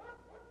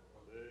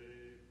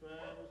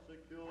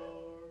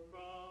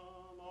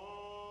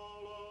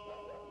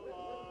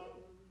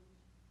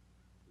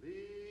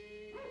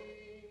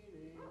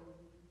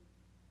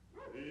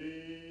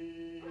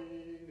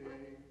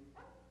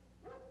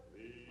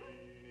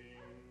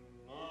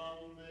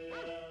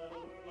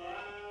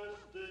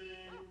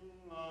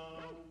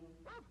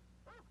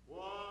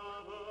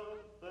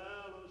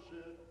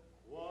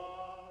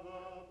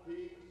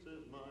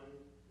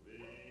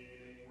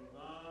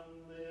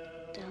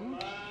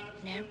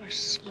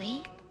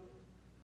asleep?